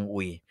ยเกียงอุ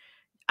ย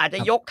อาจจะ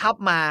ยกทัพ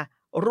มา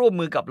ร่วม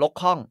มือกับลก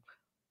ข้อง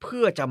เ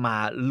พื่อจะมา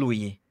ลุย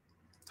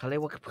เขาเรีย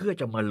กว่าเพื่อ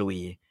จะมาลุย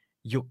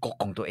ยุกก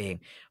ของตัวเอง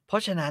เพรา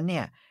ะฉะนั้นเ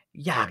นี่ย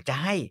อยากจะ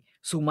ให้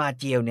ซูมา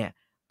เจียวเนี่ย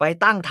ไป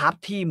ตั้งทัพ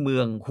ที่เมื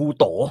องฮู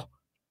โต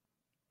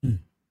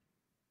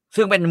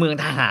ซึ่งเป็นเมือง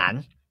ทหาร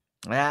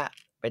นะฮะ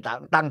ไป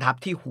ตั้งทัพ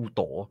ที่ฮูโ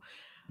ต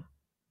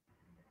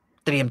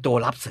เตรียมตัว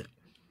รับศึก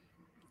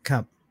ครั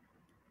บ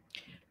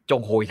จ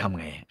งโฮยทำ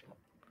ไง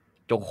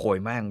จงโฮย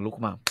แม่งลุก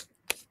มา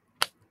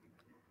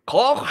ข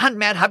อท่าน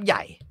แม่ทัพให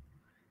ญ่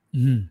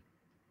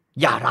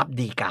อย่ารับ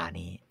ดีกา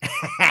นี้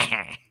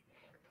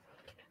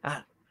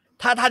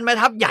ถ้าท่านแม่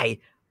ทัพใหญ่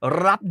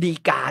รับดี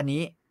กา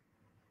นี้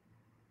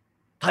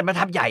ท่านแม่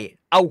ทัพใหญ่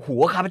เอาหั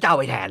วข้าพเจ้าไ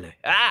ปแทนเลย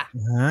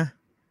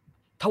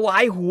ถวา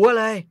ยหัว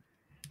เลย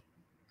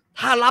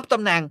ถ้ารับต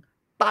ำแหน่ง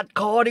ตัด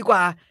คอดีกว่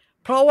า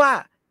เพราะว่า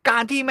กา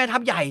รที่แม่ทั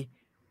พใหญ่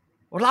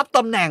รับต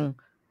ำแหน่ง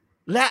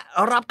และ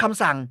รับค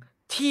ำสั่ง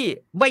ที่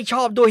ไม่ช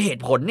อบด้วยเห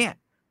ตุผลเนี่ย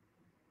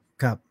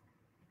ครับ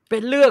เป็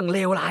นเรื่องเล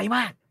วร้ายม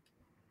าก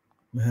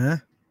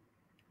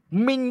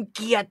มินเ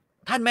กียรติ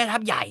ท่านแม่ทั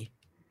พใหญ่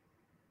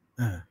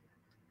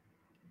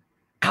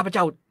ข้าพเ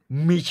จ้า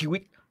มีชีวิ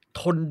ต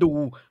ทนดู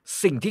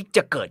สิ่งที่จ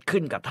ะเกิดขึ้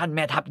นกับท่านแ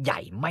ม่ทัพใหญ่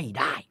ไม่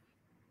ได้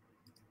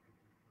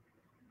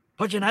เพ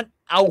ราะฉะนั้น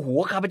เอาหัว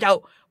ข้าพเจ้า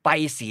ไป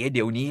เสียเ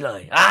ดี๋ยวนี้เล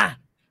ย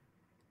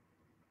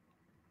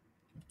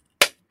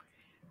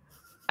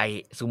ไอ้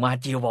ซูมา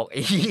เจียวบอกไ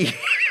อ้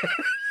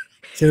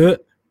ซื้อ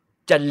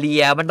จะเลี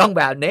ยมันต้อง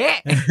แบบนี้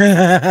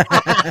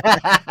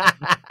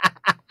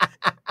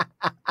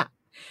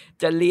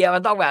จะเลียมั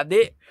นต้องแบบ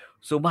นี้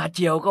ซูมาเ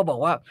จียวก็บอก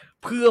ว่า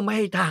เพื่อไม่ใ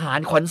ห้ทหาร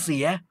ขวัญเสี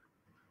ย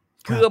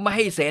เพื่อไม่ใ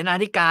ห้เสนา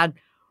ธิการ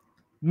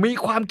มี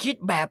ความคิด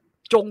แบบ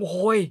จงโฮ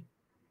ย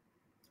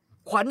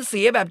ขวัญเ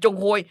สียแบบจง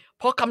โฮยเ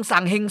พราะคำสั่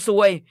งเฮงซ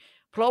วย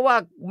เพราะว่า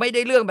ไม่ไ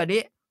ด้เรื่องแบบ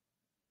นี้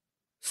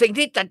สิ่ง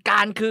ที่จัดกา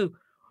รคือ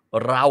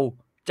เรา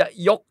จะ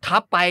ยกทั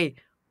พไป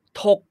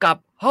ถกกับ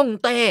ฮ่อง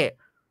เต้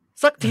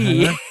สักที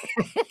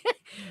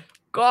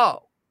ก็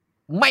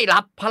ไม่รั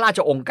บพระราช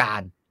องค์กา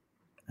ร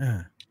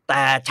แ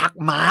ต่ชัก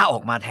ม้าออ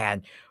กมาแทน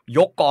ย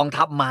กกอง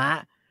ทัพม้า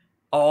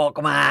ออก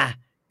มา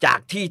จาก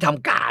ที่ท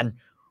ำการ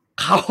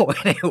เข้าไป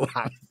ใน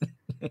วั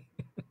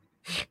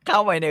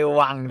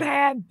ง แท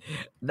น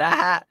นะ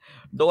ฮะ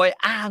โดย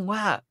อ้างว่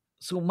า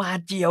ซูมา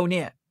เจียวเ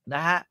นี่ยน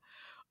ะฮะ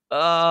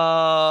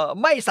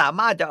ไม่สา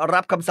มารถจะรั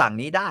บคำสั่ง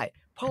นี้ได้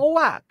เพราะ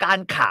ว่าการ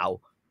ข่าว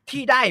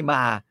ที่ได้ม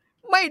า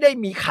ไม่ได้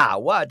มีข่าว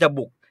ว่าจะ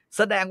บุกแ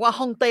สดงว่า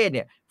ฮ่องเต้เ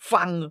นี่ย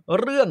ฟัง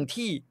เรื่อง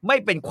ที่ไม่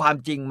เป็นความ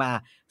จริงมา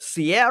เ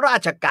สียรา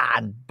ชการ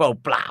เ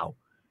ปล่า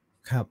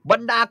ๆครับบร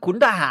รดาขุน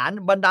ทหาร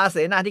บรรดาเส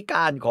นาธิก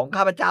ารของ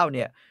ข้าพเจ้าเ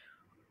นี่ย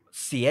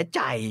เสียใ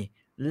จ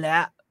และ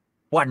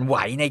หวั่นไหว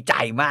ในใจ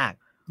มาก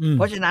เ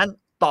พราะฉะนั้น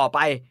ต่อไป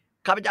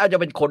ข้าพเจ้าจะ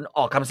เป็นคนอ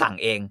อกคำสั่ง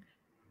เอง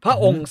พระ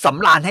องค์ส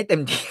ำราญให้เต็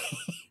มที่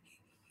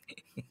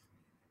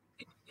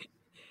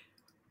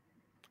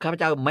ข้าพ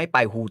เจ้าไม่ไป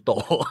ฮูโต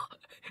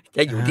จ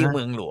ะอยู่ที่เ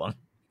มืองหลวง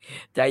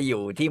จะอ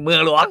ยู่ที่เมือ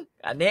งหลวง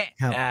อันนี้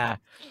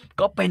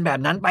ก็เป็นแบบ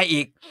นั้นไป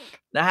อีก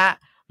นะฮะ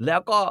แล้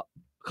วก็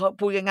เขา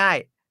พูดง่าย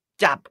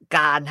ๆจับก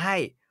ารให้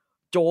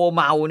โจเ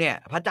มาเนี่ย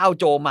พระเจ้า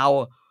โจเมา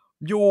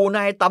อยู่ใน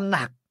ตำห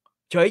นัก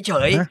เฉ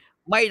ย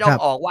ๆไม่ต้อง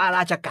ออกว่าร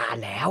าชการ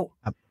แ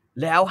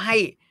ล้ว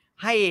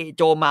ให้โ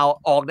จเมา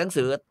ออกหนัง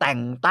สือแต่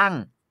งตั้ง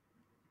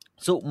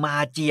สุมา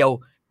เจียว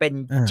เป็น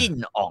จิ้น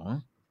อ๋อง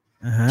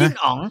จิ้น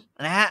อ๋อง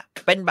นะฮะ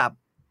เป็น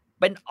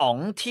อ๋อง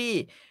ที่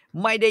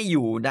ไม่ได้อ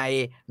ยู่ใน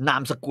นา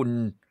มสกุล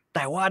แ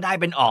ต่ว่าได้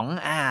เป็นอ๋อง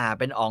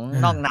เป็นอ๋อง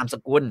นอกนามส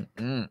กุล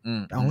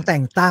อ๋องแต่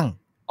งตั้ง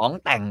อ๋อง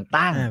แต่ง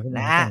ตั้งน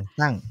ะฮะ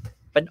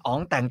เป็นอ๋อง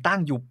แต่งตั้ง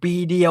อยู่ปี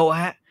เดียว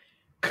ฮะ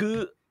คือ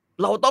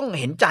เราต้อง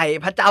เห็นใจ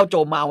พระเจ้าโจ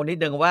เมานิด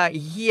นึงว่า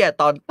เฮีย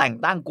ตอนแต่ง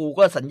ตั้งกู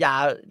ก็สัญญ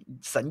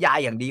า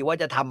อย่างดีว่า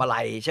จะทำอะไร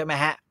ใช่ไหม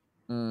ฮะ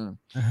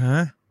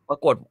ปรา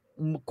กฏ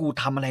กู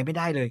ทำอะไรไม่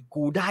ได้เลย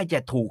กูได้จะ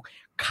ถูก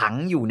ขัง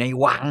อยู่ใน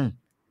วัง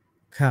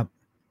ครับ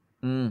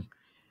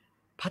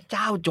พระเ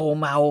จ้าโจ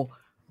เมา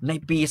ใน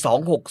ปี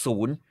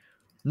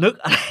260นึก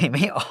อะไรไ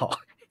ม่ออก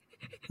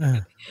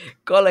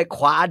ก็เลยค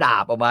ว้าดา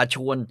บออกมาช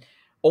วน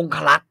องค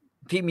รักษ์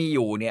ที่มีอ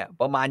ยู่เนี่ย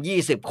ประมาณ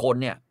20คน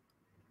เนี่ย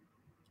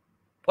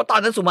เพราะตอน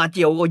นั้นสุมาเ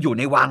จียวก็อยู่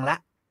ในวังแล้ว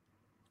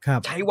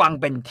ใช้วัง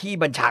เป็นที่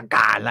บัญชาก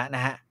ารแล้วน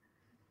ะฮะ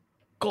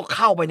ก็เ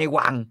ข้าไปใน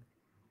วัง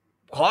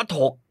ขอถ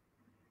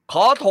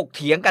กเ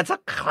ถียงกันสั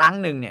กครั้ง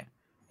หนึ่งเนี่ย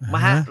มา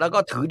ฮะแล้วก็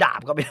ถือดา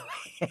บก็ไป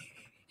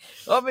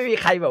ก็ไม่มี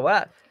ใครแบบว่า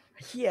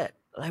เฮีย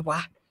อะไรวะ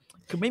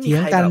คือไม่มีใ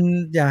ครกัน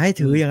อย่าให้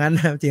ถืออย่างนั้น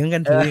เถียงกั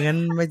นถืออย่างนั้น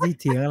ไม่ใช่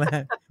เถียงอะไร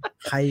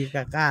ใคร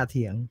กล้าเ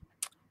ถียง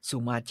สุ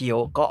มาเจียว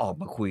ก็ออก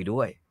มาคุยด้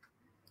วย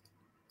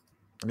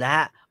และ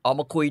ออก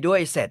มาคุยด้วย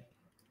เสร็จ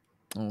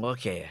โอ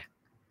เค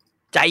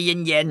ใจเ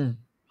ย็น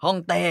ๆห้อง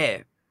เต้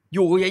อ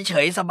ยู่เฉ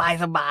ยๆ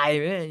สบายๆ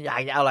ไม่อยา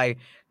กจะอะไร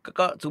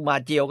ก็สุมา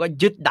เจียวก็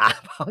ยึดดา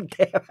บห้องเ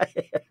ต้ไป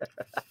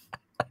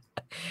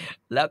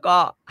แล้วก็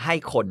ให้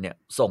คนเนี่ย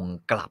ส่ง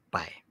กลับไป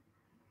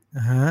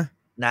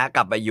นะก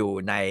ลับไปอยู่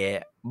ใน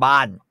บ้า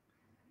น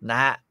นะ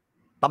ฮะ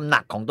ตำหนั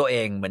กของตัวเอ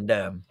งเหมือนเ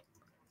ดิม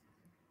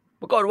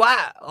ปรากฏว่า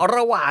ร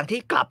ะหว่างที่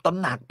กลับตำ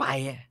หนักไป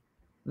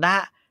นะ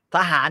ท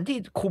หารที่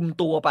คุม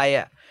ตัวไป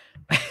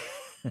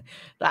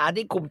ทหาร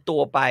ที่คุมตั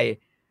วไป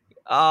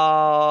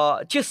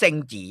ชื่อเซง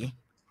จี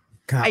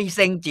ไอเซ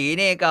งจี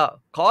นี่ก็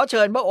ขอเ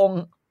ชิญพระอง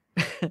ค์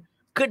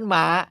ขึ้น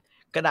ม้า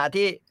ขณะ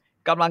ที่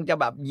กำลังจะ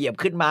แบบเหยียบ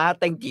ขึ้นม้า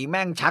เซงจีแ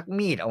ม่งชัก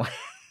มีดออกมา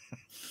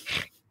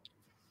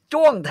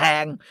จ้วงแท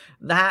ง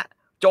นะฮะ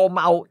โจเม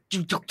า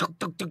จุก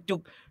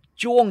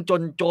จ้วงจ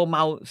นโจเม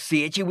าเสี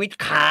ยชีวิต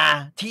คา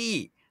ที่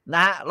น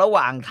ะระห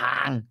ว่างทา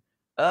ง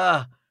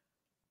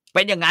เ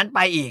ป็นอย่างนั้นไป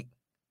อีก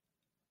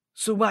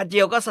สุมาเจี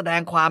ยวก็แสด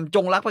งความจ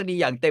งรักภักดี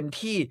อย่างเต็ม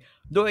ที่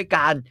ด้วยก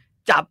าร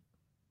จับ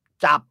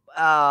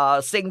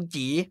เซง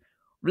จี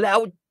แล้ว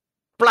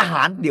ประห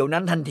ารเดี๋ยว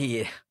นั้นทันที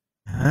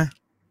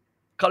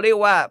เขาเรียก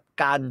ว่า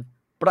การ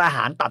ประห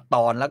ารตัดต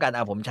อนแล้วกัน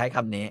ผมใช้ค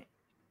ำนี้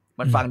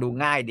มันฟังดู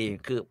ง่ายดี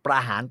คือประ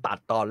หารตัด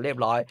ตอนเรียบ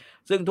ร้อย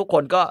ซึ่งทุกค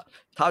นก็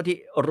เท่าที่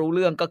รู้เ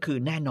รื่องก็คือ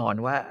แน่นอน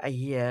ว่าไอ้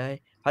เหี้ย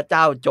พระเจ้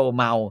าโจ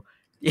เมา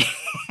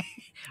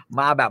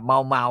มาแบบ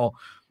เมา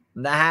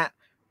นะฮะ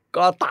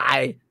ก็ตาย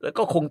แล้ว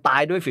ก็คงตา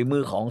ยด้วยฝีมื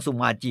อของสุ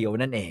มาเจียว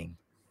นั่นเอง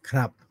ค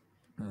รับ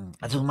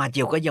สุมาเ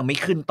จียวก็ยังไม่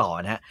ขึ้นต่อ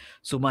นะ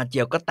สุมาเจี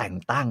ยวก็แต่ง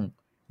ตั้ง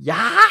ญ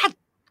าติ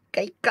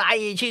ไกล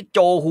ๆชื่อโจ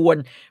ฮวน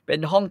เป็น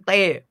ฮ่องเ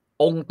ต้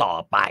องค์ต่อ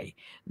ไป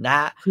นะ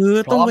คือ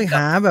ต้องไปห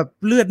าแบบ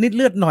เลือดนิดเ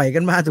ลือดหน่อยกั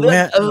นมาถูกไหม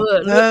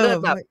เลือด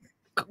แบบ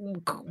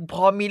พ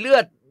อมีเลือ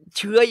ดเ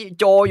ชื้อ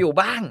โจอยู่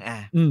บ้าง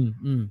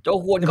โจ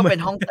ฮวนก็เป็น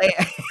ฮ่องเต้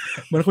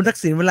เหมือนคุณทัก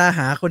ษิณเวลาห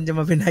าคนจะ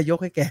มาเป็นนายก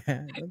ให้แก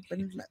เป็น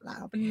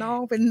น้อง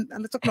เป็นอะ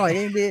ไรสักหน่อยเอ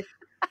งดี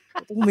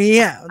ต้องมี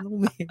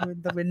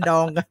ต้องเป็นด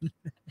องกัน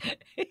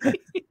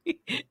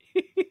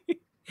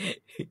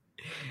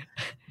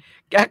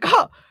แกก็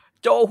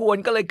โจฮวน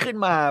ก็เลยขึ้น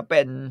มาเ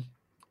ป็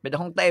น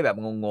ฮ่องเต้แบบ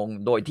งง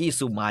ๆโดยที่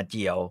สุมาเ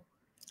จียว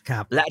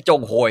และจง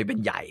โฮยเป็น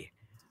ใหญ่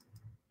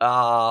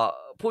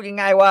พูด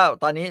ง่ายๆว่า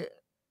ตอนนี้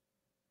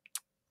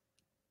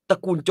ตระ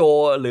กูลโจ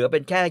เหลือเป็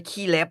นแค่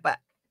ขี้เล็บ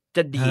จ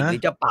ะดีหรือ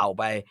จะเป่า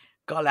ไป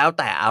ก็แล้ว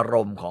แต่อาร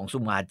มณ์ของสุ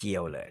มาเจีย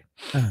วเลย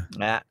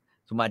นะ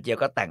สุมาเจียว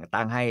ก็แต่ง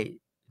ตั้งให้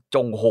จ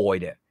งโฮย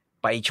เนี่ย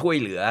ไปช่วย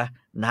เหลือ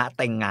นะแ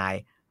ต่งงาย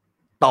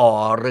ต่อ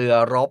เรือ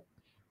รบ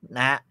น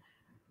ะ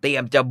เตรีย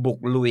มจะบุก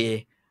ลุย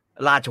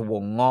ราชว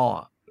งศ์ง่อ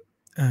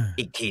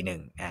อีกทีหนึ่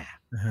ง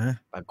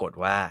ปรากฏ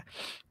ว่า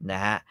น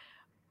ะฮะ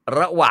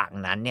ระหว่าง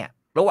นั้นเนี่ย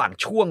ระหว่าง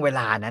ช่วงเว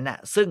ลานั้นน่ะ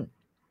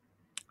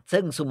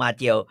ซึ่งสุมา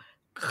เจียว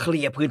เค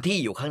ลียร์พื้นที่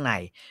อยู่ข้างใน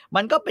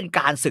มันก็เป็น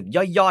การศึก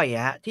ย่อย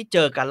ๆฮะที่เจ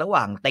อกันระห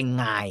ว่างเต็ง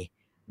งาย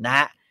น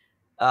ะ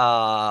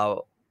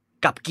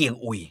กับเกียง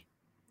อุย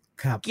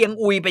เกียง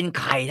อุยเป็น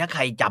ใครถ้าใค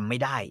รจำไม่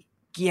ได้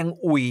เกียง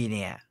อุยเ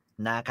นี่ย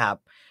นะครับ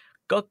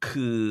ก็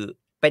คือ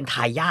เป็นท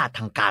ายาทท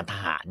างการท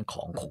หารข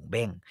องขงเ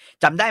บ้ง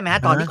จำได้ไหม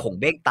ตอนที่ขง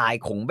เบ้งตาย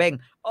ขงเบ้ง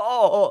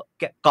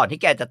ก่อนที่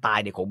แกจะตาย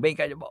เนี่ยขงเบ้ง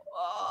ก็จะบอก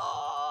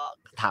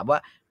ถามว่า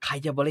ใคร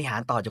จะบริหา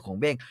รต่อจากของ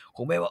เบ้งข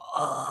องเบ้งว่า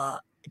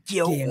เจี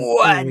ยวอ้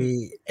วน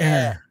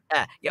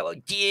อย่าบอก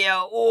เจียว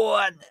อ้ว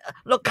น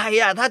แล้วใคร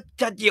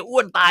ถ้าเจียวอ้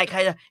วนตายใคร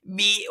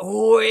บี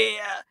ฮุย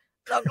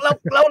แ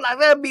ล้วหลัง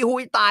จากบีฮุ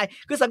ยตาย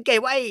คือสังเกต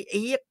ว่า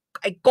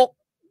ไอ้ก๊ก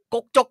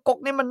จกก๊ก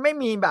นี่มันไม่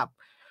มีแบบ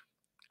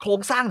โคร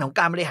งสร้างของ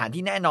การบริหาร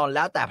ที่แน่นอนแ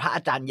ล้วแต่พระอ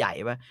าจารย์ใหญ่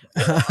ป่ะ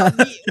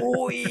บี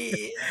ฮุย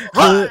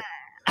คือ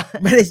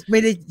ไม่ไ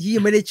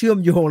ด้เชื่อม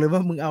โยงเลยว่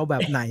ามึงเอาแบ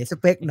บไหนส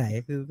เปคไหน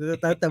คือ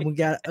แต่มึง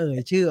จะ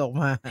ชื่อออก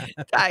มา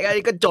ใช่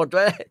ก็จดไ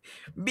ว้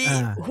บี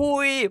ฮุ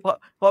ยเ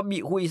พราะบี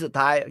ฮุยสุด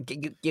ท้าย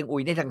เกียงอุ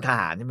ยในทางท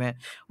หารใช่ไหม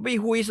บี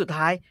ฮุยสุด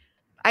ท้าย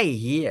ไอ้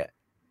เหี้ย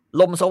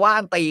ลมสว่า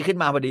นตีขึ้น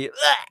มาพอดี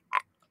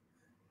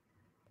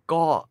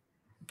ก็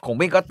ของเ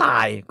บ้งก็ตา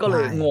ยก็เล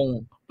ยงง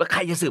แล้วใคร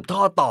จะสืบท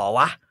อดต่อ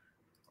วะ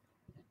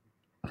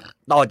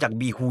ต่อจาก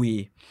บีฮุย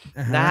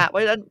นะฮะเพรา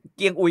ะฉะนั้นเ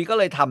กียงอุยก็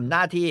เลยทำห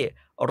น้าที่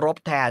รบ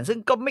แทนซึ่ง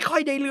ก็ไม่ค่อ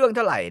ยได้เรื่องเ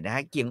ท่าไหร่นะฮ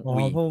ะเกียงอุ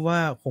ยเพราะว่า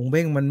คงเ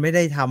บ้งมันไม่ไ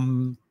ด้ท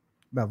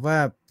ำแบบว่า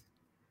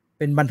เ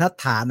ป็นบรรทัด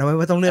ฐานเอาไว้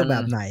ว่าต้องเลือกแบ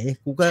บไหน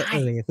กูก็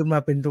ขึ้นมา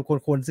เป็นตัว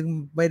คนซึ่ง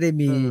ไม่ได้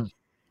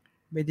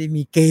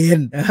มีเกณ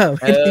ฑ์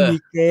ไม่ได้มี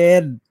เก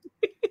ณฑ์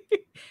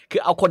คื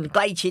อเอาคนใก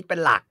ล้ชิดเป็น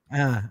หลัก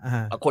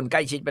เอาคนใก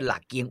ล้ชิดเป็นหลั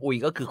กเกียงอุย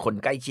ก็คือคน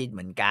ใกล้ชิดเห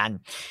มือนกัน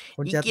ค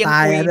นจะตา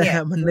ยเนี่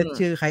ยมันนึก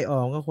ชื่อใครอ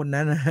อกก็คน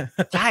นั้นนะ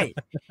ใช่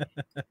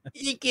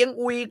อีเกียง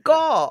อุย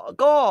ก็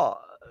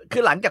คื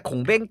อหลังจากข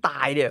งเบ้งต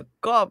ายเนี่ย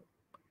ก็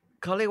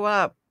เขาเรียกว่า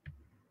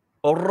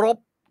รบ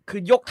คื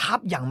อยกทัพ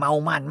อย่างเมา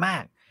มันมา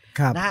ก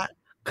นะฮะ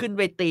ขึ้นไ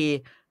ปตี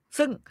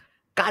ซึ่ง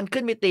การ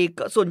ขึ้นไปตี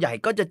ก็ส่วนใหญ่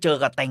ก็จะเจอ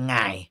กับแตงไง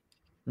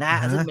นะ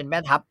ซึ่งเป็นแม่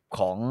ทัพข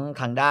อง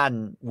ทางด้าน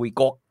วุย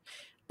กก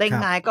แตง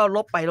ไงก็ล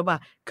บไปลบมา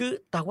คือ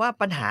แต่ว่า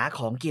ปัญหาข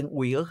องเกียง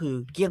อุยก็คือ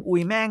เกียงอุ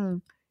ยแม่ง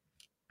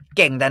เ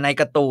ก่งแต่ใน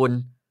การ์ตูน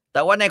แ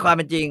ต่ว่าในความเ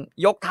ป็นจริง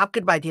ยกทัพ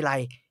ขึ้นไปทีไร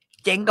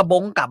เจ๊งกระบ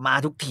งกลับมา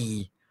ทุกที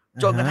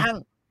จนกระทั่ง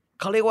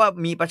เขาเรียกว่า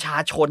มีประชา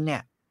ชนเนี่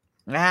ย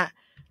นะฮะ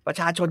ประ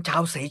ชาชนชา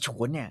วเสฉ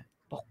วนเนี่ย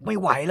บอกไม่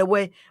ไหวแล้วเ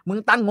ว้ยมึง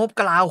ตั้งงบ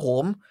กลาโห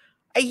ม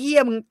ไอ้เหี้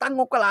ยมึงตั้ง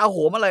งบกลาโห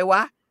มอะไรว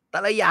ะแต่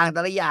ละอย่าง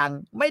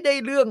ไม่ได้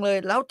เรื่องเลย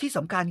แล้วที่ส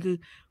ำคัญคือ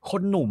ค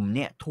นหนุ่มเ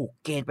นี่ยถูก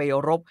เกณฑ์ไป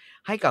รบ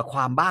ให้กับคว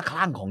ามบ้าค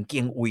ลั่งของเกี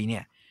ยงอุยเนี่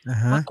ย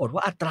ปรากฏว่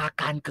าอัตรา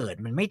การเกิด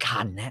มันไม่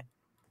ทันนะ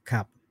ค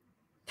รับ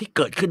ที่เ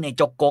กิดขึ้นใน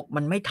จกก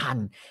มันไม่ทัน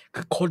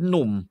คือคนห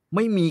นุ่มไ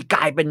ม่มีก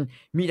ลายเป็น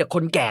มีแต่ค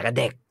นแก่กับ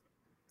เด็ก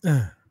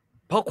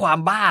เพราะความ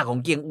บ้าของ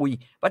เกียงอุย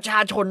ประชา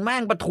ชนแม่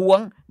งประท้วง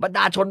บรรด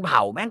าชนเผ่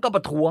าแม่งก็ป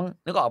ระท้วง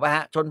นึกออกป่ะฮ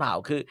ะชนเผ่า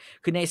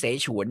คือในเส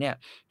ฉวนเนี่ย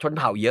ชน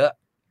เผ่าเยอะ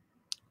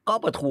ก็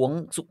ประท้วง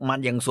มัน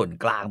ยังส่วน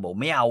กลางบอก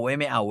ไม่เอาเ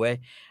ว้ย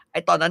ไอ้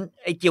ตอนนั้น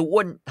ไอ้เจียวอ้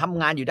วนท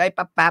ำงานอยู่ได้แ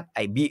ป๊บไ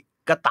อ้บี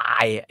ก็ตา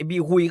ยไอ้บี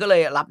ฮุยก็เล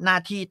ยรับหน้า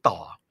ที่ต่อ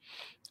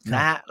น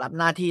ะฮะรับ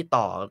หน้าที่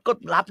ต่อก็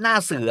รับหน้า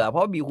เสือเพรา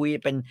ะบีฮุย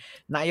เป็น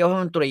นายกรัฐ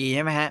มนตรีใ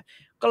ช่ไหมฮะ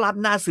ก็รับ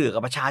หน้าเสือกั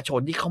บประชาชน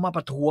ที่เขามาป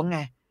ระท้วงไง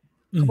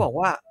เขาบอก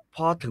ว่าพ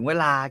อถึงเว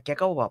ลาแก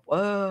ก็แบบ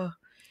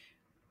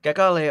แก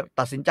ก็เลย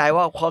ตัดสินใจ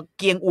ว่าพอ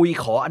เกียงอุย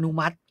ขออนุ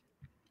มั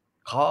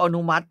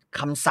ติ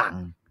คำสั่ง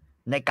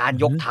ในการ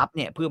ยกทัพเ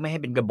นี่ยเพื่อไม่ให้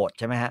เป็นกบฏ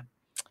ใช่ไหมฮะ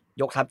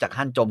ยกทัพจาก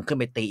ฮั่นจมขึ้น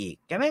ไปตีอีก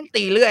แกแม่ง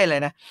ตีเรื่อยเล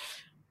ยนะ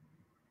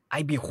ไอ้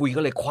บีคุย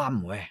ก็เลยคว่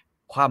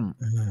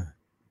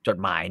ำจด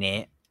หมายนี้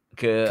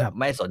คือ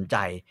ไม่สนใจ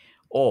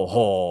โอ้โห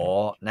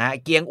นะ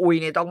เกียงอุย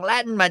เนี่ยต้องแ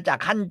ล่นมาจาก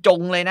ฮั่นจ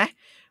งเลยนะ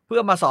เพื่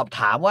อมาสอบถ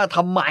ามว่าท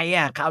ำไม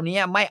คราวนี้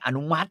ไม่อ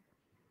นุมัติ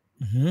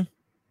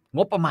ง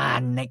บประมาณ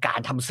ในการ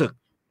ทำศึก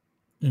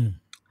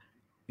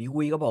บี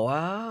คุยก็บอกว่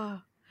า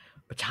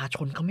ประชาช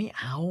นเขาไม่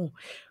เอา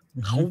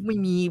เขาไม่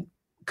มี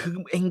คือ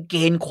เองเก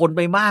ณฑ์คนไ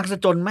ปมากซะ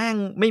จนแม่ง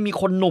ไม่มี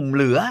คนหนุ่มเ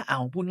หลือเอา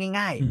พูด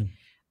ง่าย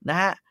ๆนะ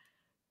ฮะ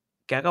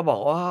แกก็บอ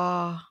กว่า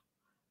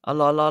เอา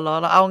รอ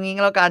เอางี้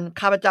แล้วกัน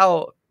ข้าพเจ้า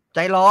ใจ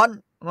ร้อน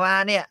มา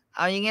เนี่ยเ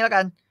อาอย่างงี้แล้ว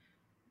กัน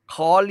ข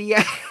อเลี้ย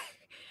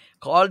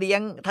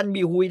งท่าน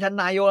บีฮุยท่าน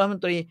นายกรัฐม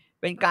นตรี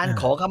เป็นการ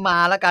ขอขมา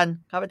แล้วกัน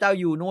ข้าพเจ้า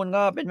อยู่นู่น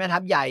ก็เป็นแม่ทั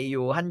พใหญ่อ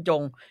ยู่ฮั่นจ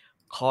ง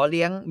ขอเ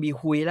ลี้ยงบี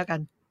ฮุยแล้วกัน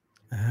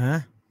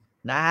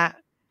นะฮะ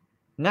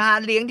งาน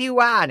เลี้ยงที่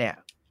ว่าเนี่ย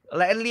แ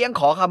ละเลี้ยง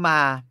ขอขมา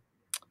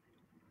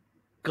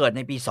เกิดใ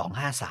นปี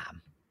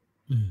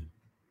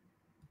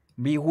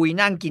253บีฮุย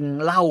นั่งกิน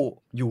เหล้า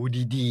อยู่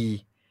ดี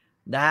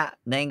ๆนะฮะ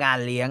ในงาน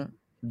เลี้ยง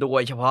โด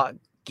ยเฉพาะ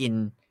กิน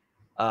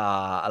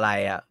อะไร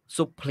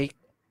ซุปพริก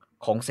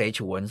ของเสฉ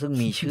วนซึ่ง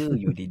มีชื่อ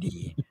อยู่ดี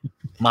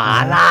ๆหมา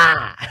ล่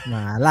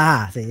า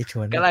เสฉ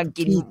วนกำลัง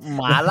กินห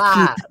มาล่า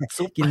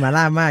ซุปกินหมา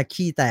ล่ามาก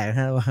ขี้แตก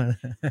ฮะ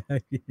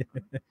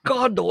ก็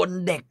โดน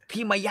เด็ก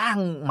ที่มาย่าง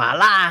หมา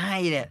ล่าให้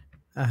เนี่ย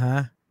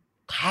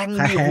แทง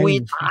บีฮุย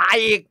ตาย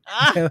อีก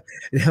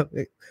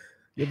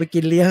เดี๋ยวไปกิ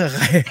นเลี้ยงกับใค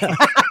ร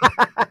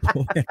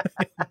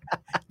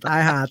ตาย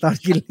หาตอน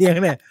กินเลี้ยง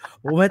เนี่ย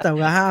โอ้ไม่ต่ำ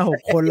กว่า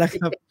 5-6 คนแล้วค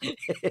รับ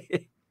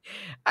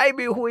ไอ้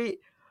บีฮุย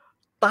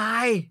ตา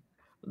ย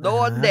โด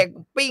นเด็ก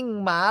ปิ้ง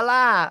หมา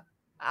ล่า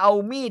เอา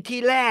มีด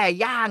ที่แล่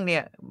ย่างเนี่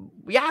ย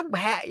ย่างแพ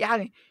ะย่าง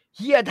เ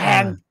หี้ยแท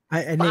ง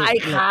ตาย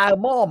คา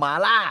หม้อหมา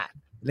ล่า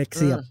เล็กเ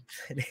สีย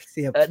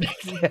บ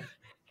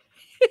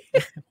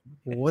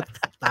โอ้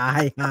ตา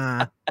ยห่า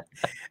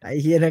ไอ้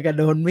เฮียนั่นก็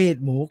โดนมีด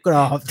หมูกร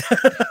อบ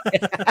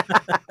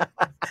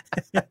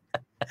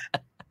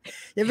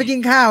อย่าไปกิน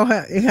ข้าวฮ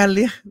ะงานเ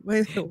ลี้ยงไม่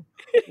ถูก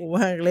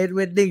ว่าเลดเว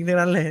ดดิ้งทั้ง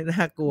นั้นเลย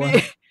น่ากลัว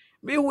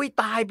พี่หุย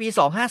ตายปี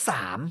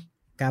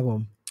253ครับผ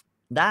ม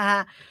นะฮ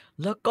ะ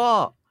แล้วก็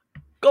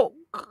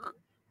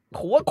ผ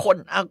มว่าคน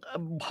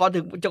พอถึ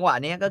งจังหวะ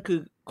นี้ก็คือ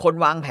คน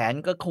วางแผน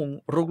ก็คง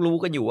รู้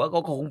กันอยู่ว่าก็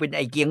คงเป็นไ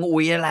อ้เกียงอุ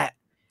ยนั่นแหละ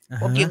เ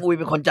พราะเกียงอุย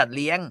เป็นคนจัดเ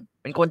ลี้ยง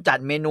เป็นคนจัด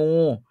เมนู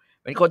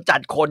เป็นคนจั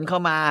ดคนเข้า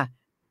มา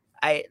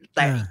แ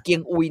ต่เกีย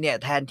งอุยเนี่ย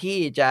แทนที่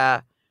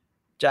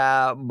จะ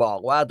บอก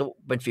ว่า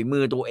เป็นฝีมื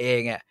อตัวเอ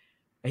งอ่ะ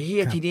เฮี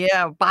ยทีเนี้ย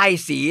ป้าย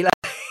สีละ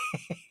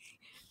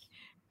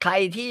ใคร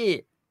ที่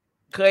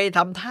เคยท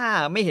ำท่า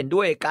ไม่เห็น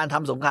ด้วยการท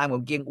ำสงครามขอ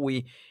งเกียง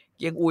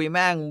อุยแ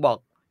ม่งบอก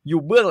อ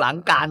ยู่เบื้องหลัง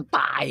การต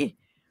าย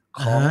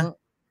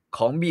ข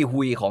องบี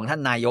ฮุยของท่า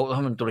นนายกรั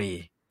ฐมนตรี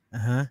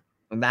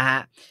นะฮ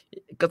ะ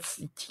ก็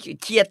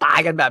เชี่ยตาย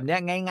กันแบบนี้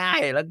ง่าย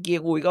ๆแล้วเกีย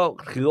งอุยก็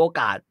ถือโอ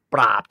กาสป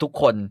ราบทุก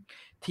คน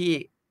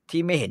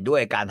ที่ไม่เห็นด้ว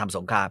ยการทำส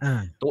งคราม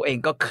ตัวเอง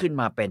ก็ขึ้น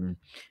มาเป็น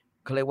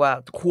เขาเรียกว่า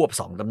ควบ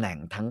2ตำแหน่ง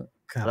ทั้ง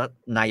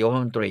นายกรั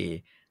ฐมนตรี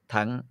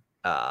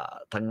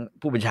ทั้ง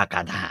ผู้บัญชากา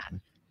รทหาร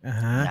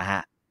นะฮ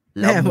ะ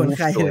แล้วเหมือน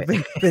ใคร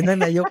เป็นทั้ง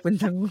นายกเป็น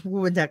ทั้ง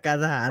ผู้บัญชาการ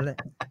ทหารเลย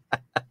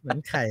เหมือน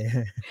ไข่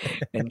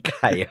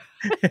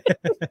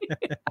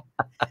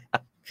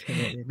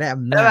ได้อ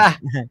ำนาจ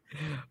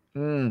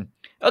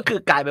ก็คือ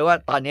กลายไปว่า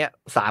ตอนนี้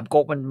สาม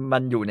ก๊กมั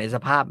นอยู่ในส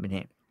ภาพแบบ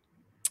นี้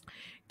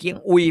เกียง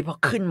อุยพอ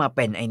ขึ้นมาเ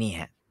ป็นไอ้นี่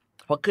ฮะ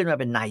พอขึ้นมา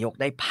เป็นนายก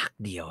ได้พัก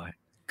เดียว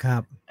ครั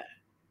บ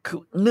คือ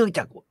เนื่องจ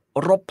าก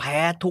รบแพ้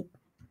ทุก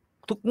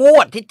ง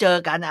วดที่เจอ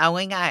กันเอา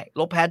ง่ายๆ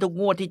รบแพ้ทุก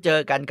งวดที่เจอ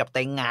กันกับเ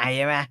ต็งไงใ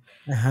ช่ไหม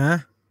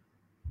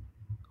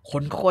ค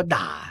นโคตร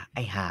ด่าไ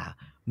อ้ห่า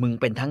มึง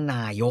เป็นทั้งน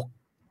ายก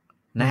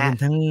นะฮะ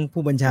ทั้ง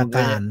ผู้บัญชาก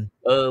าร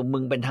มึ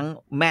งเป็นทั้ง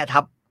แม่ทั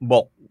พบ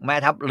กแม่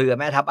ทัพเรือ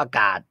แม่ทัพอา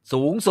กาศ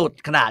สูงสุด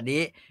ขนาด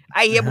นี้ไ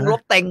อ้เหี้ยมึงร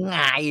บเต็งไง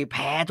แ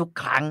พ้ทุก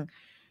ครั้ง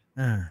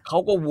เขา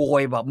ก็โว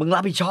ยบอกมึง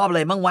รับผิดชอบเล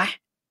ยมั้งวะ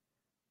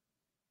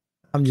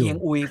เกียง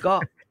อุยก็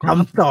ท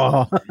ำต่อ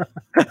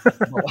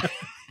บอกว่า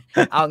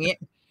เอางี้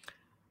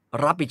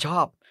รับผิดชอ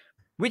บ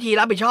วิธี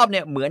รับผิดชอบเ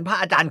นี่ยเหมือนพระ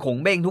อาจารย์ขง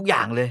เบ้งทุกอย่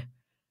างเลย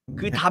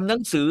คือทำหนั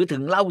งสือถึ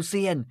งเล่าเ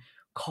ซียน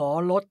ขอ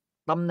ลด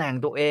ตำแหน่ง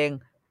ตัวเอง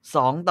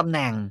2ตำแห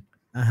น่ง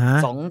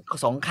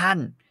สองขั้น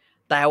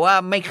แต่ว่า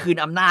ไม่คืน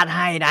อำนาจใ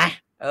ห้นะ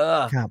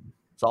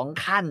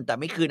2ขั้นแต่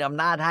ไม่คืนอ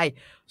ำนาจให้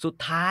สุด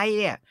ท้าย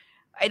เนี่ย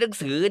ไอ้หนัง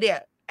สือเนี่ย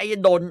ไอ้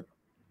โด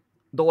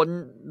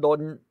น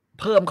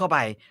เพิ่มเข้าไป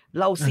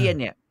เล่าเซียน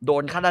เนี่ยโด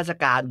นข้าราช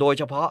การโดย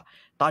เฉพาะ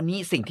ตอนนี้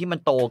สิ่งที่มัน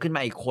โตขึ้นม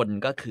าอีกคน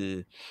ก็คือ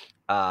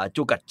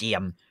จูกัดเจีย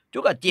ม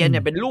เนี่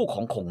ยเป็นลูกข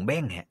องขงเบ้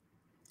งฮะ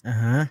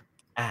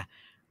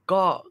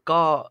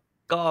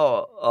ก็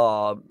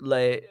เล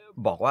ย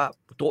บอกว่า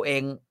ตัวเอ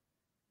ง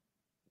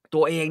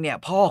เนี่ย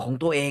พ่อของ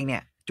ตัวเองเนี่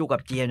ยจูกั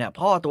บเจียมเนี่ย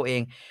พ่อตัวเอ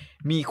ง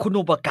มีคุ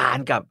ณูปการ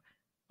กับ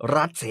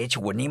รัฐเสฉ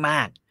วนนี่ม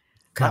าก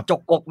รัฐจ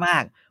กกกมา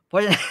กเพรา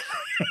ะฉะนั้น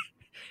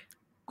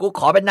กู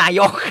ขอเป็นนา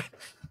ยก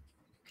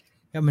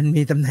ก็มัน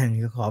มีตำแหน่ง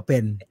ขอเป็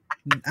น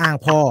อ้าง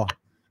พ่อ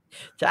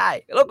ใช่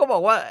แล้วก็บอ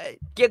กว่า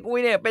เกียงอุย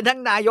เนี่ยเป็นทั้ง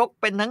นายก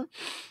เป็นทั้ง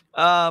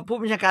ผู้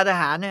บัญชาการท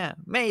หารเนี่ย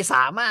ไม่ส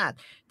ามารถ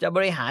จะบ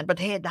ริหารประ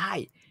เทศได้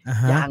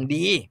อย่าง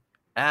ดี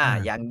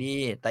อย่างดี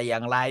แต่อย่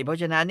างไรเพราะ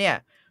ฉะนั้นเนี่ย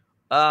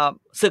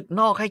ศึก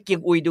นอกให้เกีย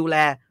งอุยดูแล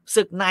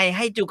ศึกในใ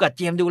ห้จูกัดเ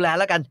จียมดูแล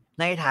แล้วกัน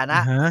ในฐานะ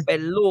เป็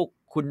นลูก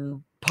คุณ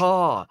พ่อ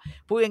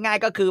พูดง่าย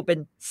ๆก็คือเป็น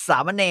สา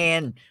มเณ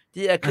ร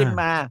ที่จะขึ้น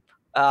มา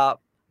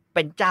เ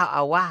ป็นเจ้าอ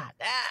าวาส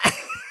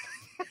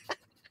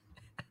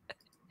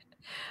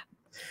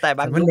แต่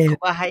บางลูกเขา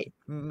ก็ให้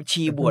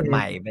ชีบวชให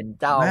ม่เป็น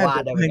เจ้าอาวา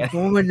สได้เหมือนกัน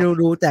มัน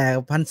ดูแต่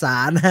พรรษา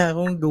นะค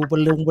งดูบร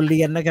รเ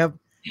รียนนะครับ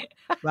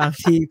บาง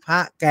ทีพระ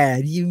แก่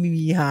ที่ไม่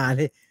มีหาเ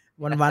ลย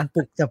วันป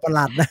ลุกจะประหล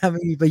าดนะไ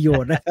ม่มีประโย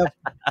ชน์นะครับ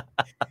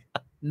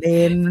เน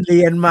นเ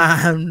รียนมา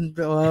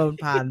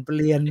ผ่าน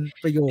เรียน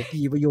ประโยค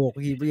กี่ประโยค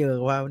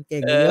ว่ามันเก่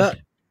งเยอะ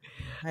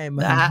ให้มั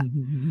น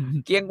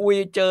เกียงอุย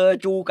เจอ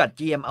จูกัดเ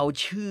จียมเอา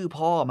ชื่อ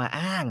พ่อมา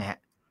อ้างฮะ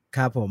ค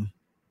รับผม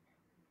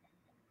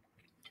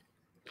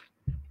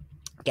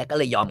แกก็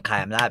เลยยอมคา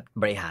ยอำนาจ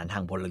บริหารทา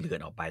งพลเรือน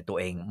ออกไปตัว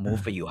เองมูฟ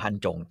ไปอยู่ฮั่น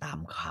จงตาม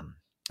ค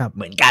ำเ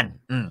หมือนกัน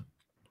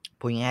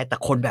พูดง่ายๆแต่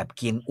คนแบบเ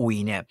กียงอุย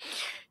เนี่ย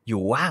อ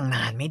ยู่ว่างน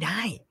านไม่ไ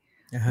ด้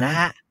นะ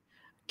ฮะ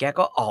แก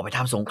ก็ออกไปท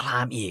ำสงครา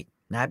มอีก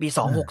นะปี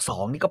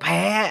262นี่ก็แ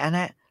พ้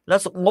นะแล้ว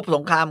งบส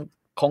งคราม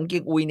ของเกี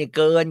ยงอุยเนี่ยเ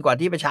กินกว่า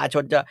ที่ประชาช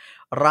นจะ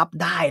รับ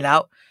ได้แล้ว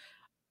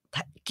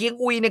เกียง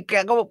อุยเนี่ยแก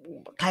ก็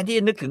แทนที่จ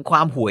ะนึกถึงคว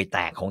ามห่วยแต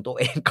กของตัว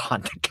เองก่อน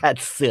แก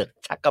เสือก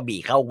ชักกระบี่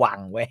เข้าวัง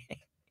เว้ย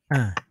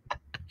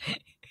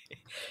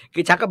คื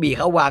อชักกระบี่เ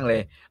ข้าวังเล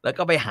ยแล้ว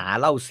ก็ไปหา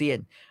เล่าเซียน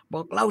บอ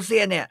กเล่าเซี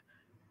ยนเนี่ย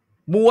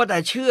มัวแต่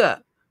เชื่อ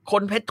ค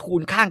นเพชรทู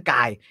ลข้างก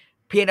าย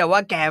เพียงแต่ว่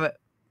าแก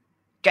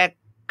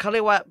เขาเรี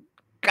ยกว่า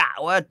กะ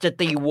ว่าจะ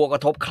ตีวัวกร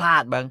ะทบคลา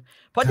ดบ้าง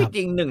เพราะจ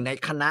ริงๆหนึ่งใน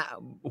คณะ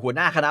หัวห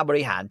น้าคณะบ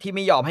ริหารที่ไ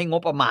ม่ยอมให้ง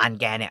บประมาณ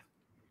แกเนี่ย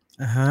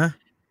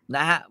น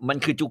ะฮะมัน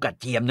คือจูกัด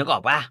เจียมนึกออ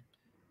กป่ะ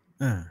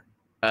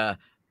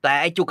แต่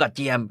ไอ้จูกัดเ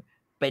จียม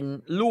เป็น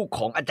ลูกข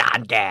องอาจาร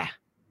ย์แก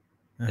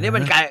อันนี้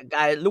มันก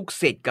ลายลูก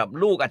ศิษย์กับ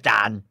ลูกอาจ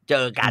ารย์เจ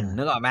อกัน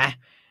นึกออกไหม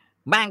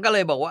แม่งก็เล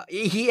ยบอกว่าไ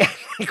อ้เหี้ย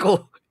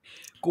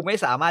กูไม่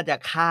สามารถจะ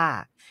ฆ่า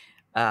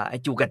ไอ้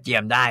จูกระเจีย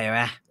มได้ไห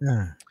ม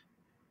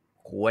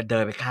ขู่เดิ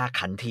นไปฆ่า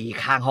ขันที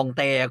ข้างฮ่องเ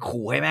ต้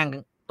ขู่ให้แม่ง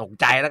ตก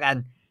ใจแล้วกัน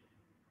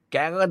แก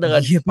ก็เดิน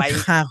ไป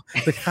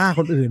ฆ่าค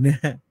นอื่นเนี่ย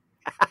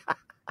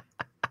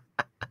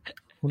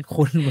ค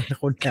นเหมือน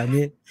คนแถว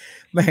นี้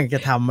แม่งจะ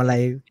ทำอะไร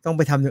ต้องไ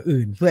ปทำอย่าง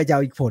อื่นเพื่อจะเอ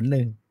าอีกผลห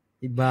นึ่ง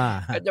อีบ้า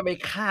ก็จะไป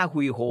ฆ่าฮุ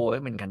ยโฮใ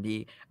ห้มันขันที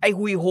ไอ้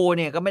ฮุยโฮเ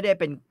นี่ยก็ไม่ได้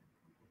เ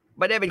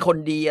ป็นคน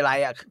ดีอะไร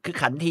อ่ะคือ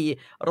ขันที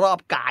รอบ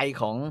กาย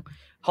ของ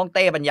ฮ่องเ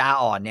ต้ปัญญา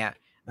อ่อนเนี่ย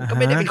ก็ไ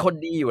ม่ได้เป็นคน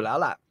ดีอยู่แล้ว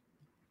ล่ะ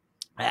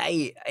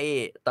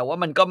แต่ว่า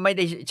มันก็ไม่ไ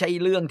ด้ใช่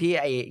เรื่องที่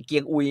ไอ้เกี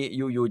ยงอุย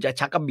อยู่จะ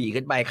ชักกระบี่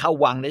ขึ้นไปเข้า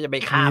วังแล้วจะไป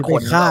ฆ่าค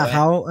นฆ่าเข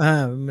า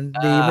มัน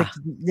ดีไ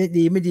ม่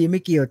ดีไ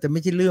ม่เกี่ยวแต่ไ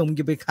ม่ใช่เรื่องมึง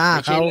จะไปฆ่าเขาไ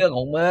ม่ใช่เรื่องข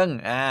องมึง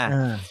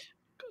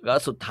แล้ว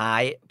สุดท้า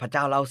ยพระเจ้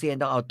าเล่าเซียน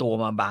ต้องเอาตัว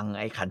มาบัง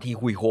ไอ้ขันที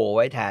ฮุยโฮไ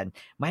ว้แทน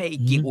ไม่ให้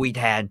เกียงอุย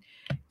แทน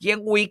เกียง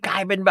อุยกลา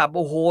ยเป็นแบบโ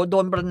อ้โหโด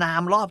นประณา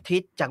มรอบทิ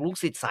ศจากลูก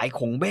ศิษย์สายข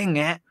งเบ้ง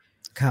เงี้ย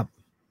ครับ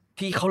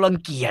ที่เขารัง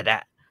เกียจอ่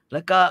ะแ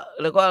ล้วก็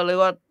เรีย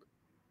กว่า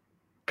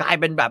กลาย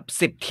เป็นแบบ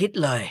10 ทิศ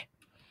เลย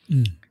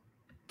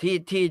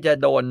ที่จะ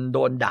โด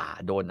นด่า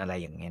โดนอะไร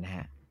อย่างเงี้ยนะฮ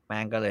ะแม่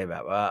งก็เลยแบ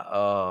บว่า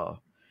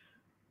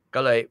ก็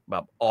เลยแบ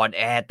บอ่อนแ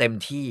อเต็ม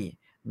ที่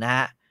นะฮ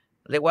ะ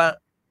เรียกว่า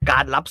กา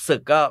รรับศึ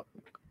กก็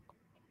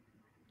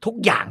ทุก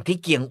อย่างที่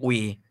เกียงอุย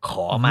ข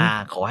อ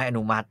ให้อ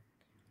นุมัติ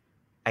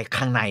ไอ้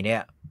ข้างในเนี่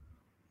ย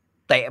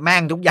เตะแม่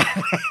งทุกอย่าง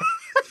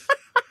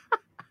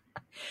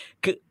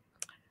คือ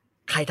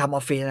ใครทำอ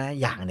อฟฟิศนะ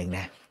อย่างหนึ่งน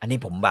ะอันนี้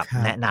ผมแบบ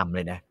แนะนำเ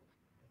ลยนะ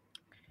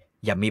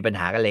อย่ามีปัญ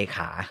หากับเลข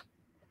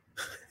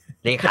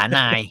าน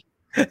าย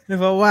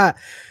เพราะว่า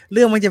เ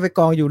รื่องมันจะไปก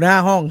องอยู่หน้า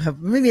ห้องครับ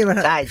ไม่มีปัญ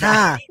หาค่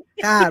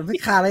าไม่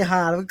ค่าอะไรห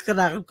าแล้วกระ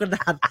ด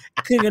าษ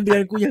ขึ้นเงินเดือ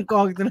นกูยังก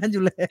องอยู่ตรงนั้นอ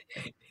ยู่เลย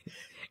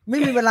ไม่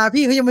มีเวลา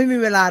พี่เขายังไม่มี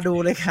เวลาดู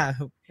เลยค่ะ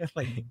อะไร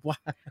วะ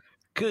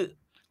คือ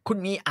คุณ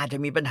อาจจะ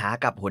มีปัญหา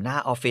กับหัวหน้า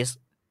ออฟฟิศ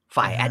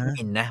ฝ่ายแอด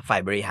มินนะฝ่า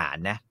ยบริหาร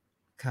นะ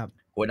ครับ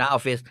หัวหน้าออ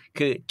ฟฟิศ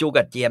คือจู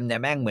กับเจียมเนี่ย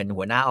แม่งเหมือน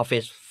หัวหน้าออฟฟิ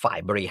ศฝ่าย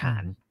บริหา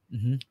ร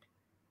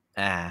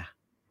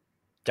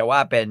จะว่า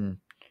เป็น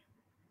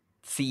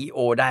CEO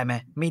ได้ไหม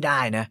ไม่ได้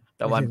นะแ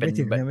ต่ว่าเป็น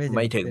ไ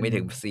ม่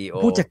ถึง CEO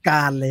ผู้จัดก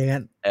ารเลย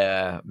งั้น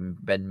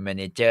เป็นแมเ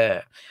นเจอร์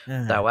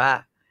แต่ว่า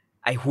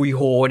ไอ้ฮุยโ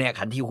ฮเนี่ย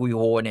ขันทีฮุย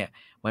โฮเนี่ย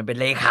มันเป็น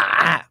เลขา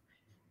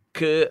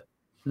คือ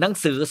หนัง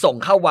สือส่ง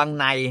เข้าวัง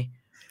ใน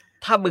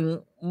ถ้ามึง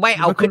ไม่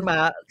เอาขึ้นมา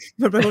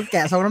มันเป็นคนแก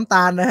ะซองน้ำต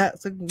าลนะฮะ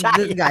ซึ่งเ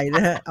รื่องใหญ่น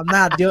ะฮะอำน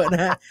าจเยอะน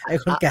ะฮะไอ้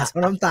คนแกะซอ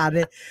งน้ำตาลเ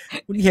นี่ย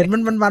คุณเห็นมั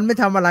นไม่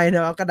ทำอะไรเนอ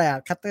ะเอากระดาษ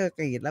คัตเตอร์ก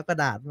รีดแล้วกระ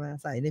ดาษมา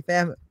ใส่ในแฟ้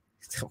ม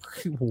โ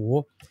อ้โห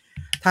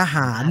ทห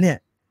ารเนี่ย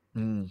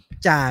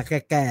จ่าแ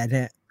ก่ๆเ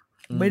นี่ย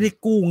ไม่ได้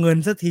กู้เงิน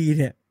สักที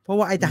เนี่ยเพราะ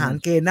ว่าไอ้ทหาร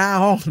เกณฑ์หน้า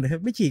ห้องเนี่ย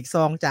ไม่ฉีกซ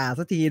องจ่า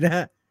สักทีนะฮ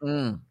ะ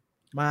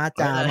มา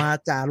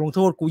จ่าลงโท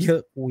ษกูเยอ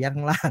ะกูยัด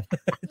ข้างล่าง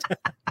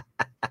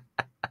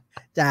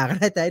จ่าก็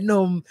ได้แต่น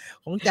ม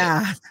ของจ่า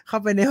เข้า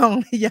ไปในห้อง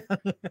นี่ยัง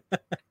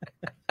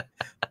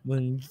มึ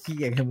งขี้เ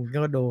กียจมึงก็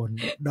โดน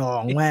ดอ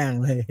งแม่ง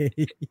เลย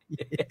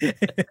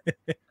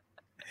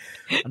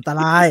อันต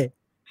ราย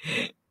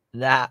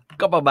นะ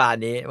ก็ประมาณ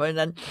นี้เพราะฉะ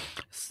นั้น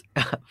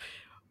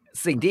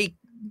สิ่งที่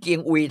เกีย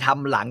งอุยท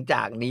ำหลังจ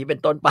ากนี้เป็น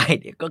ต้นไป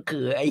เนี่ยก็คื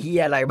อไอ้เหี้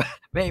ยอะไร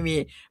ไม่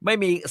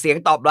มีเสียง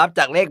ตอบรับ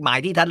จากเลขหมาย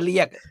ที่ท่านเรี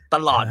ยกต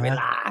ลอดเว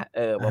ลา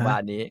ประมา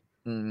ณนี้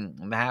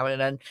นะฮะเพราะฉ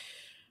ะนั้น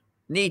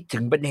นี่ถึ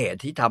งเป็นเหตุ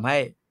ที่ทำให้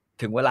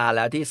ถึงเวลาแ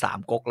ล้วที่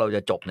3ก๊กเราจ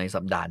ะจบใน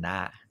สัปดาห์หน้า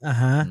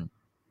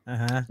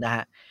นะฮ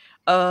ะ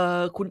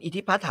คุณอิท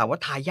ธิพัฒน์ถามว่า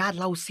ทายาท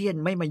เล่าเซียน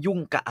ไม่มายุ่ง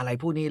กับอะไร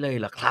พวกนี้เลย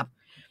เหรอครับ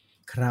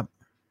ครับ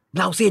เ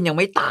ล่าเซียนยัง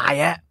ไม่ตาย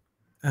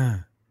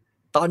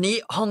ตอนนี้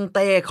ฮ่องเ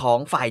ต้ของ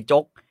ฝ่ายจ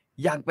ก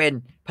ยังเป็น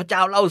พระเจ้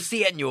าเล่าเ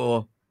ซียนอยู่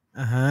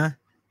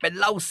เป็น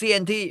เล่าเซีย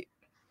น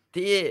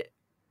ที่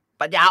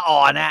ปัญญาอ่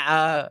อนนะ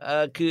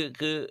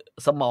คือ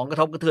สมองกระ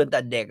ทบกระเทือนแ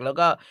ต่เด็กแล้ว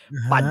ก็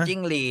ปั่นจิ้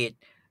งหรีด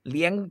เ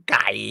ลี้ยงไ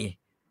ก่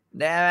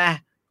ได้ไหม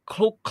ค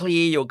ลุกคลี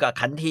อยู่กับ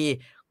ขันที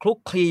คลุก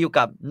คลีอยู่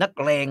กับนัก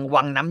เลง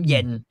วังน้ำเ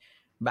ย็น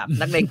แบบ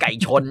นักเลงไก่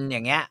ชนอย่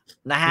างเงี้ย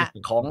นะฮะ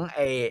ของไ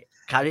อ้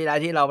คราวที่แล้ว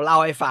ที่เราเล่า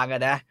ให้ฟังกั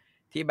นนะ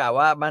ที่แบบ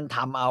ว่ามันท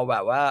ำเอาแบ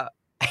บว่า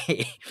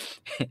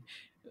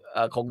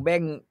ของเบ้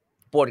ง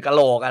ปวดกะโห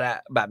ลกอะ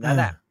แบบนั้น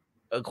อ่ะ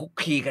คุก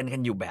คีกั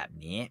นอยู่แบบ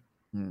นี้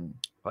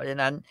เพราะฉะ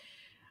นั้น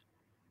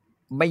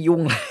ไม่ยุ่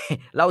งเลย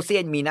เล่าเซี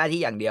ยนมีหน้า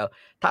ที่อย่างเดียว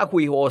ถ้าฮุ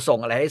ยโฮส่ง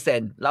อะไรให้เซ็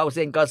นเล่าเ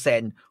ซียนก็เซ็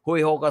นฮุย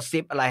โฮก็ซิ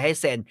ปอะไรให้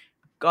เซ็น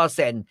ก็เ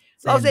ซ็น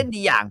เล่าเซียน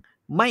ดีอย่าง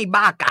ไม่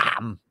บ้ากา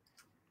ม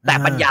แต่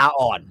ปัญญา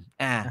อ่อน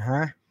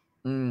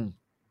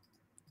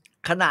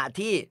ขณะ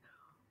ที่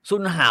ซุ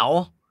นเหา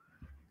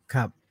ค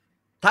รับ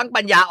ทั้ง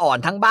ปัญญาอ่อน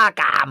ทั้งบ้า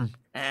กาม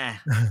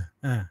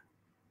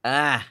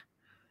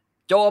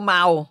โจเม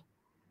า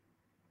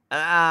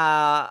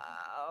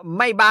ไ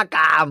ม่บ้าก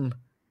าม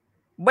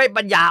ไม่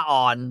ปัญญา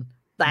อ่อน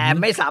แต่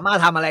ไม่สามารถ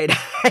ทำอะไรไ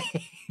ด้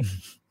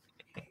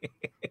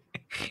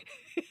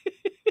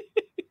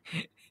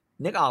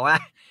นึกออกไหม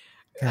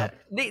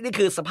นี่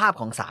คือสภาพ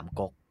ของ3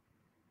ก๊ก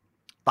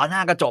ตอนหน้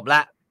าก็จบแ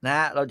ล้วน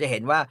ะเราจะเห็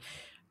นว่า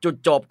จุด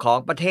จบของ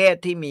ประเทศ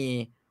ที่มี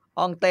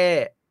ฮ่องเต้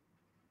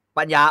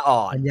ปัญญาอ่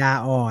อ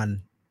น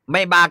ไ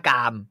ม่บ้าก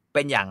ามเ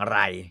ป็นอย่างไร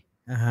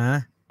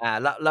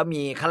แล้ว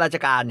มีข้าราช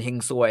การเฮง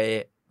ซวย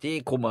ที่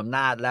คุมอำน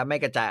าจและไม่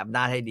กระจายอำน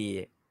าจให้ดี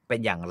เป็น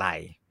อย่างไร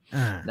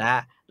น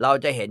ะเรา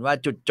จะเห็นว่า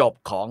จุดจบ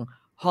ของ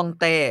ฮ่อง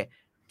เต้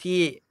ที่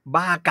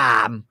บ้ากา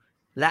ม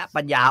และ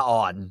ปัญญา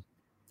อ่อน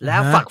และ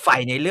ฝักใฝ่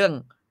ในเรื่อง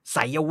ไส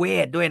ยเว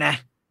ทด้วยนะ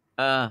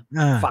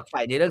ฝักใ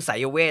ฝ่ในเรื่องไส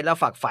ยเวทแล้ว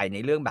ฝักใฝ่ใน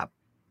เรื่องแบบ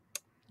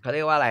เขาเรี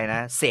ยกว่าอะไรน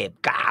ะเสพ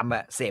กาม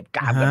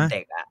กับเ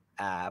ด็ก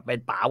เป็น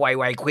ป๋าไ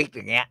วควิกอ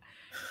ย่างเงี้ย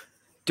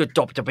จุดจ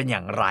บจะเป็นอย่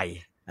างไร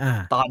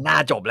ตอนหน้า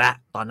จบแล้ว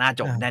ตอนหน้า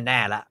จบแน่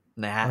ๆแล้ว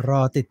นะฮะร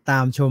อติดตา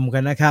มชมกั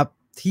นนะครับ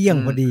เที่ยง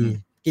พอดี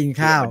กิน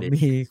ข้าว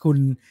มีคุณ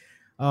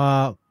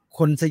ค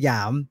นสย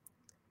าม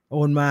โอ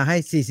นมาให้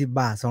40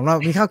 บาท2รอบ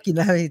มีข้าวกินแ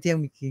ล้วเที่ยง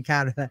มีกินข้า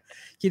วด้วยนะ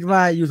คิดว่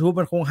า YouTube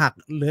มันคงหัก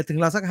เหลือถึง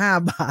เราสัก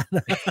5 บาท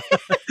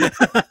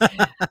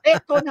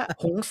ต้น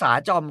หงสา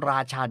จอมรา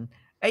ชัน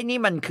ไอ้นี่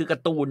มันคือกา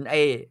ร์ตูนไ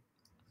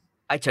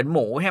อ้เฉินห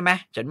มูใช่ไหม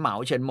เฉินห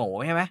มู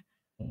ใช่ไหม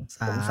ห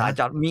งสาจ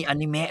อมมีอ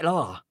นิเมะแล้วเ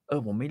หรอ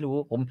ผมไม่รู้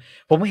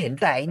ผมเห็น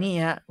แต่ไอ้นี่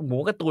ฮะหมู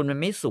การ์ตูนมัน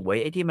ไม่สวย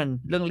ไอ้ที่มัน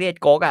เรื่องเลียด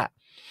ก๊กอ่ะ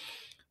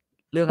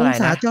เรื่องอะไรนะห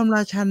งสาจอมร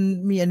าชัน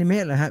มีอนิเม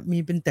ะเหรอฮะมี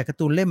เป็นแต่การ์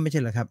ตูนเล่มไม่ใ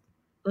ช่เหรอครับ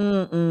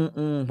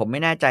ผมไม่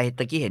แน่ใจต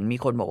ะกี้เห็นมี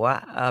คนบอกว่า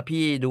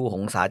พี่ดูห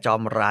งสาจอ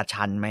มรา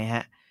ชันไหมฮ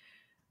ะ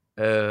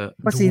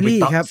ดูซีรี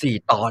ส์ครับ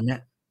4 ตอนเนี่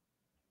ย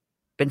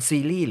เป็นซี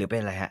รีส์หรือเป็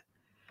นอะไรฮะ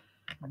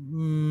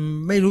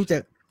ไม่รู้จะ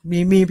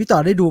มีพี่ต่อ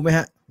ได้ดูไหมฮ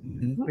ะ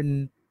เป็น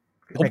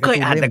ผมเคย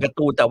อ่านแต่การ์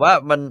ตูนแต่ว่า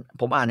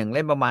ผมอ่าน1 เ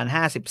ล่มประมาณ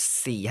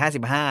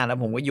54-55แล้ว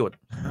ผมก็หยุด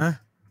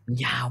มัน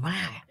ยาวม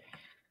าก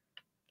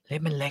เล่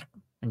มมันเล็ก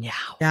มันย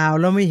าว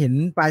แล้วไม่เห็น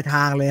ปลายท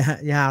างเลยฮะ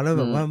ยาวแล้ว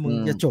แบบว่ามึง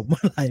จะจบเมื่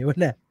อไหร่วะ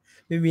เนี่ย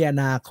ไม่มีอ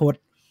นาคต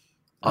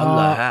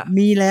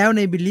มีแล้วใ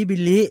นบิล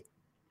ลี่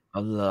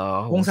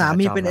วงสา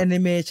มีเป็นแอนิ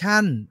เมชั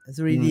น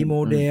 3D โม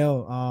เดล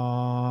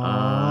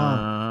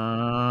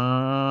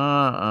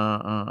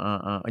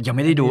ยังไ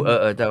ม่ได้ดู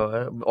แต่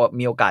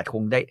มีโอกาสค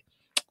งได้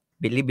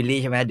บิล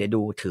ลี่ใช่ไหมเดี๋ยว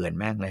ดูเถื่อน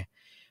แม่งเลย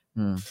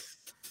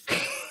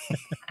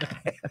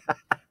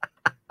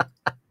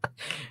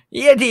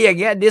ทีอย่าง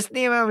เงี้ยดิส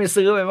นีย์แม่งไป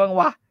ซื้อไปบ้าง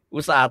วะอุ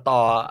ตส่าห์ต่อ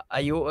อ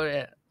ายุ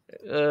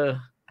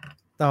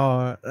ต่อ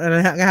อะไร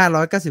ฮะ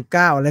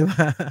599อะไรม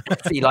า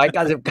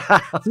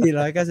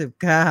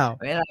499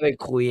ไม่น่าไป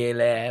คุย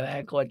เลยแม่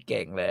งโคตรเ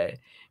ก่งเลย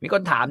มีค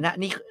นถามนะ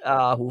นี่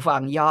หูฟั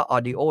งย่อ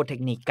Audio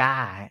Technica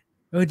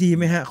ดีไ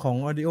หมฮะของ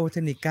Audio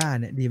Technica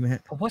เนี่ยดีไหมฮ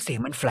ะผมว่าเสียง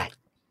มันแฟลต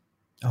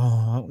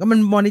ก็มัน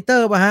มอนิเตอ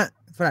ร์ป่ะฮะ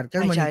แฟลตก็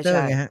มอนิเตอร์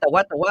ไงฮะแต่ว่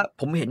า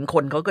ผมเห็นค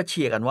นเขาก็เ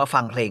ชียร์กันว่าฟั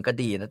งเพลงก็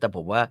ดีนะแต่ผ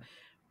มว่า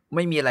ไ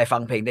ม่มีอะไรฟั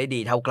งเพลงได้ดี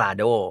เท่ากรา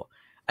โด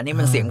อันนี้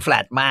มันเสียงแฟล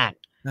ตมาก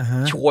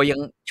ชัวร์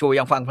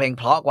ยังฟังเพลง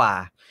เพราะกว่า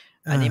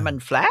อันนี้มัน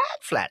แฟล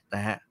ตน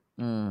ะฮะ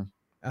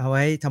เอาไ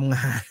ว้ทำง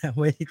านเอา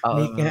ไว้เ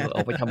อ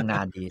าไปทำงา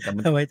นดีแต่มั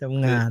นเอาไว้ท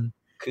ำงาน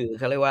คือเ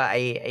ขาเรียกว่าไ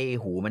อ้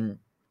หูมัน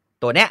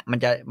ตัวเนี้ย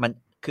มัน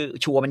คือ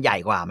ชัวร์มันใหญ่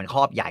กว่ามันค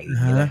รอบใหญ่อย่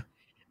างนี้เลย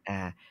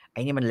ไ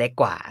อ้นี่มันเล็ก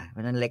กว่าเพรา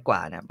ะนั้นเล็กกว่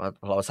าเนี่ยพอ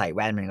เราใส่แ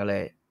ว่นมันก็เล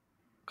ย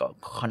ก็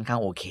ค่อนข้าง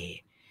โอเค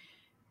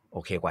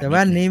กว่าแต่แ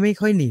ว่นนี้ไม่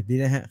ค่อยหนีบดี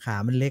นะฮะขา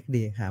มันเล็ก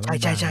ดีขา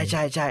ใช่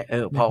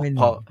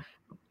พอ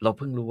เราเ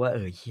พิ่งรู้ว่าเ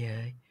ฮ้ย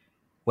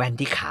แว่น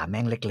ที่ขาแ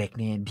ม่งเล็กๆ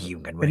นี่ดีเห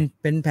มือนกันเว้ย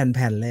เป็นแ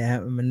ผ่นๆเลยฮ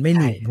ะมันไม่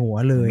หนีบหัว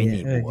เลย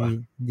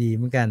ดีเ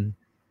หมือนกัน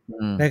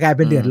กลายเ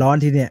ป็นเดือดร้อน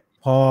ทีเนี่ย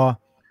พอ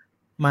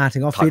มาถึ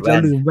งออฟฟิศแล้ว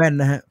ลืมแว่น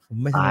นะฮะผม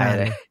ไม่ทำงาน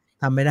เลย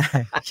ทำไม่ได้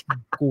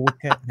กู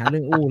แค่หาเรื่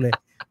องอู้เลย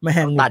ไม่แ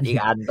ห้งตัดอีก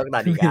อันต้องตั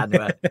ดอีกอัน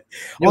ด้วย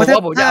ถ้า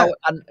ผมจะเอา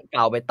อันเ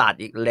ก่าไปตัด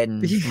อีกเลนส์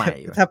ใหม่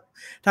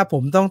ถ้าผ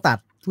มต้องตัด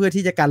เพื่อ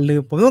ที่จะกันลื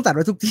มผมต้องตัดไ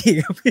ว้ทุกที่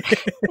ครับพี่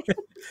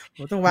ผ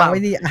มต้องวางไว้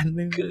นี่อัน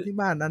นึงที่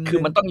บ้านอันนึงคือ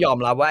มันต้องยอม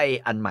รับว่าไอ้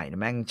อันใหม่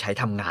แม่งใช้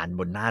ทำงาน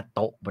บนหน้าโ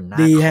ต๊ะบนหน้า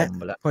คอม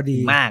แล้วพอดี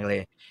มากเลย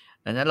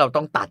ดังนั้นเรา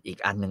ต้องตัดอีก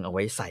อันนึงเอาไ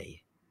ว้ใส่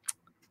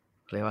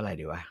เรียกว่าอะไร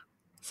ดีวะ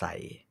ใ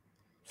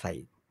ส่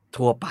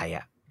ทั่วไป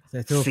อ่ะ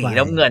สี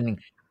น้ำเงิน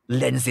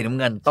เลนส์สีน้ำ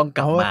เงินต้องก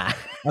ลับมา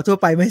เอาทั่ว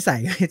ไปไม่ใส่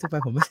ทั่วไป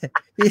ผมไม่ใส่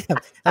พี่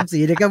ทำสี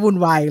เดี๋ยวก็วุ่น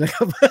วายแล้วค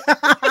รับ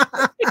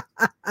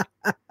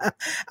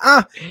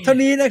เท่า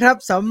นี้นะครับ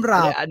สำห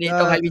รับอันนี้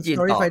ต้องให้พี่จีนตอ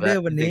บ StoryFinder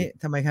วันนี้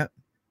ทำไมครับ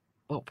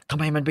ทำ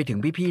ไมมันไปถึง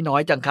พี่น้อ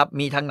ยจังครับ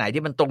มีทางไหน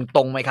ที่มันต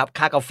รงไหมครับ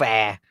ค่ากาแฟ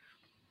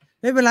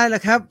ไม่เป็นไรหรอ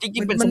กครับจริ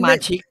งๆเป็นสมา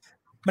ชิก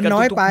มันน้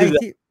อยไป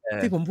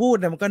ที่ผมพูด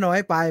เนี่ยมันก็น้อย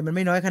ไปมันไ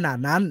ม่น้อยขนาด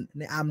นั้นใ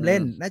นอาร์มเล่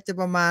นน่าจะ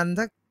ประมาณ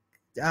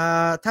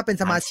ถ้าเป็น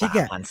สมาชิก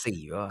อ่ะ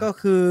ก็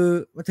คือ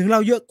ถึงเรา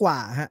เยอะกว่า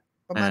ฮะ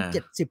ประมาณ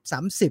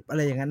70-30อะไ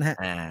รอย่างนั้นฮะ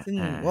ซึ่ง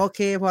โอเค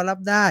พอรับ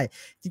ได้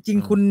จริง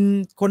ๆคุณ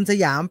คนส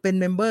ยามเป็น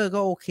เมมเบอร์ก็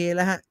โอเคแ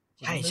ล้วฮะ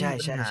ใช่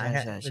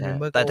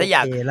แต่ถ้าอย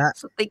าก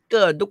สติ๊กเก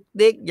อร์ดุ๊ก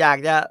ดิ๊กอยาก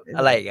จะอ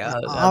ะไรอย่างเงี้ย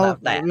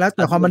แล้วแ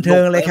ต่ความบันเทิ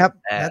งเลยครับ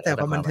แล้วแต่ค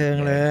วามบันเทิง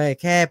เลย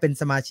แค่เป็น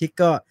สมาชิก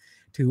ก็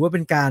ถือว่าเป็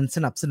นการส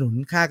นับสนุน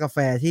ค่ากาแฟ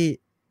ที่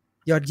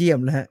ยอดเยี่ยม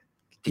แล้วฮะ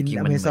กิน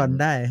Amazon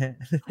ได้ฮะ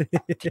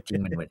จริง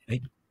ๆมันเหมือน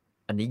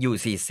อันนี้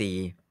UCC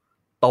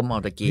ต้มเอา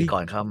ตะกี้ก่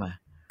อนเข้ามา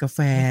กาแฟ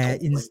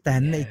อินสแต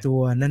นต์ไอตัว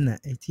นั่นน่ะ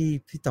ไอที่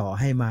พี่ต่อ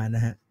ให้มาน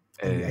ะฮะ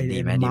ไอ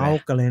เมา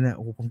ส์กันเลยนะโ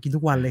อ้ผมกินทุ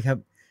กวันเลยครับ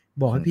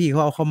บอกให้พี่เข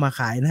าเอาเข้ามา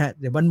ขายนะฮะ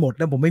เดี๋ยวมันหมดแ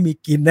ล้วผมไม่มี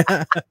กินนะ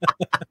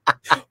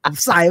ผม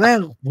ใส่แม่ง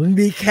มึง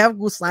ดีแคป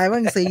กูใส่แม่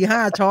ง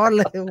 4-5 ช้อนเ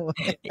ลย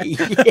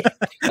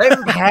เฮ้ย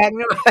แพงเ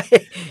ลย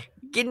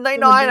กิน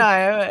น้อยๆหน่อย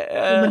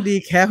มันดี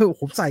แคป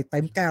ผมใส่เต็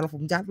มแก้วแล้วผ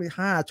มยัดไป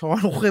5 ช้อน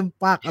เค็ม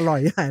ปากอร่อย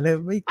ใหญ่เลย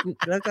ไม่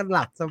แล้วก็ห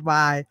ลับสบ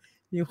าย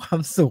มีความ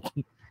สุข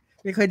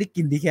ไม่ค่อยได้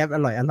กินดีแคปอ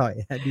ร่อย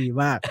ดี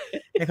มาก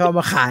ให้เขาม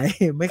าขาย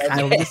ไม่ขาย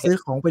ผมจะซื้อ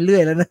ของไปเรื่อ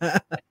ยแล้วนะ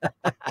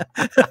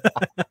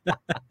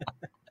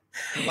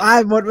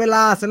หมดเวล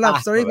าสำหรับ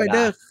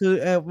StoryFinder คือ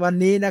วัน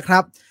นี้นะค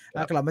รับ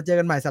กลับมาเจอ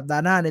กันใหม่สัปดา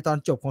ห์หน้าในตอน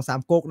จบของ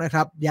3ก๊กนะค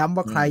รับย้ำ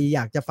ว่าใครอย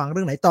ากจะฟังเ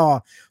รื่องไหนต่อ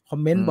คอม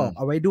เมนต์บอกเ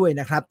อาไว้ด้วย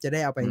นะครับจะได้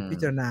เอาไปพิ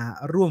จารณา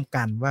ร่วม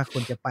กันว่าค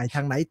วรจะไปท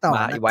างไหนต่อ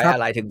นะครับไว้อะ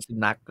ไรถึงสุ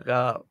นัข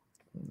ก็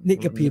นิ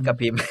กพิมพ์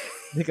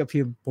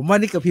ผมว่า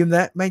นิกพิมพ์น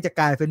ะแม่งจะ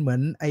กลายเป็นเหมือน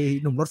ไอ้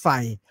หนุ่มรถไฟ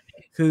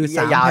คือ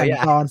3 แผ่น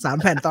ตอน3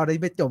 แผ่นตอนนี้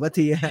ไม่จบ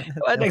ที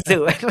ว่าหนังสื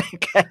อไม่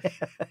แค่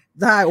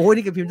ได้โอ้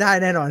นี่ก็พิมพ์ได้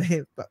แน่นอน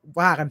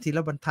ว่ากันทีล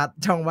ะบรรทัด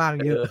ช่องว่าง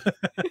เยอะ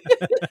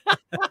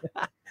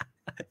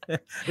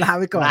ลา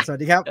ไปก่อนสวัส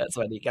ดีครับส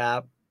วัสดีครั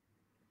บ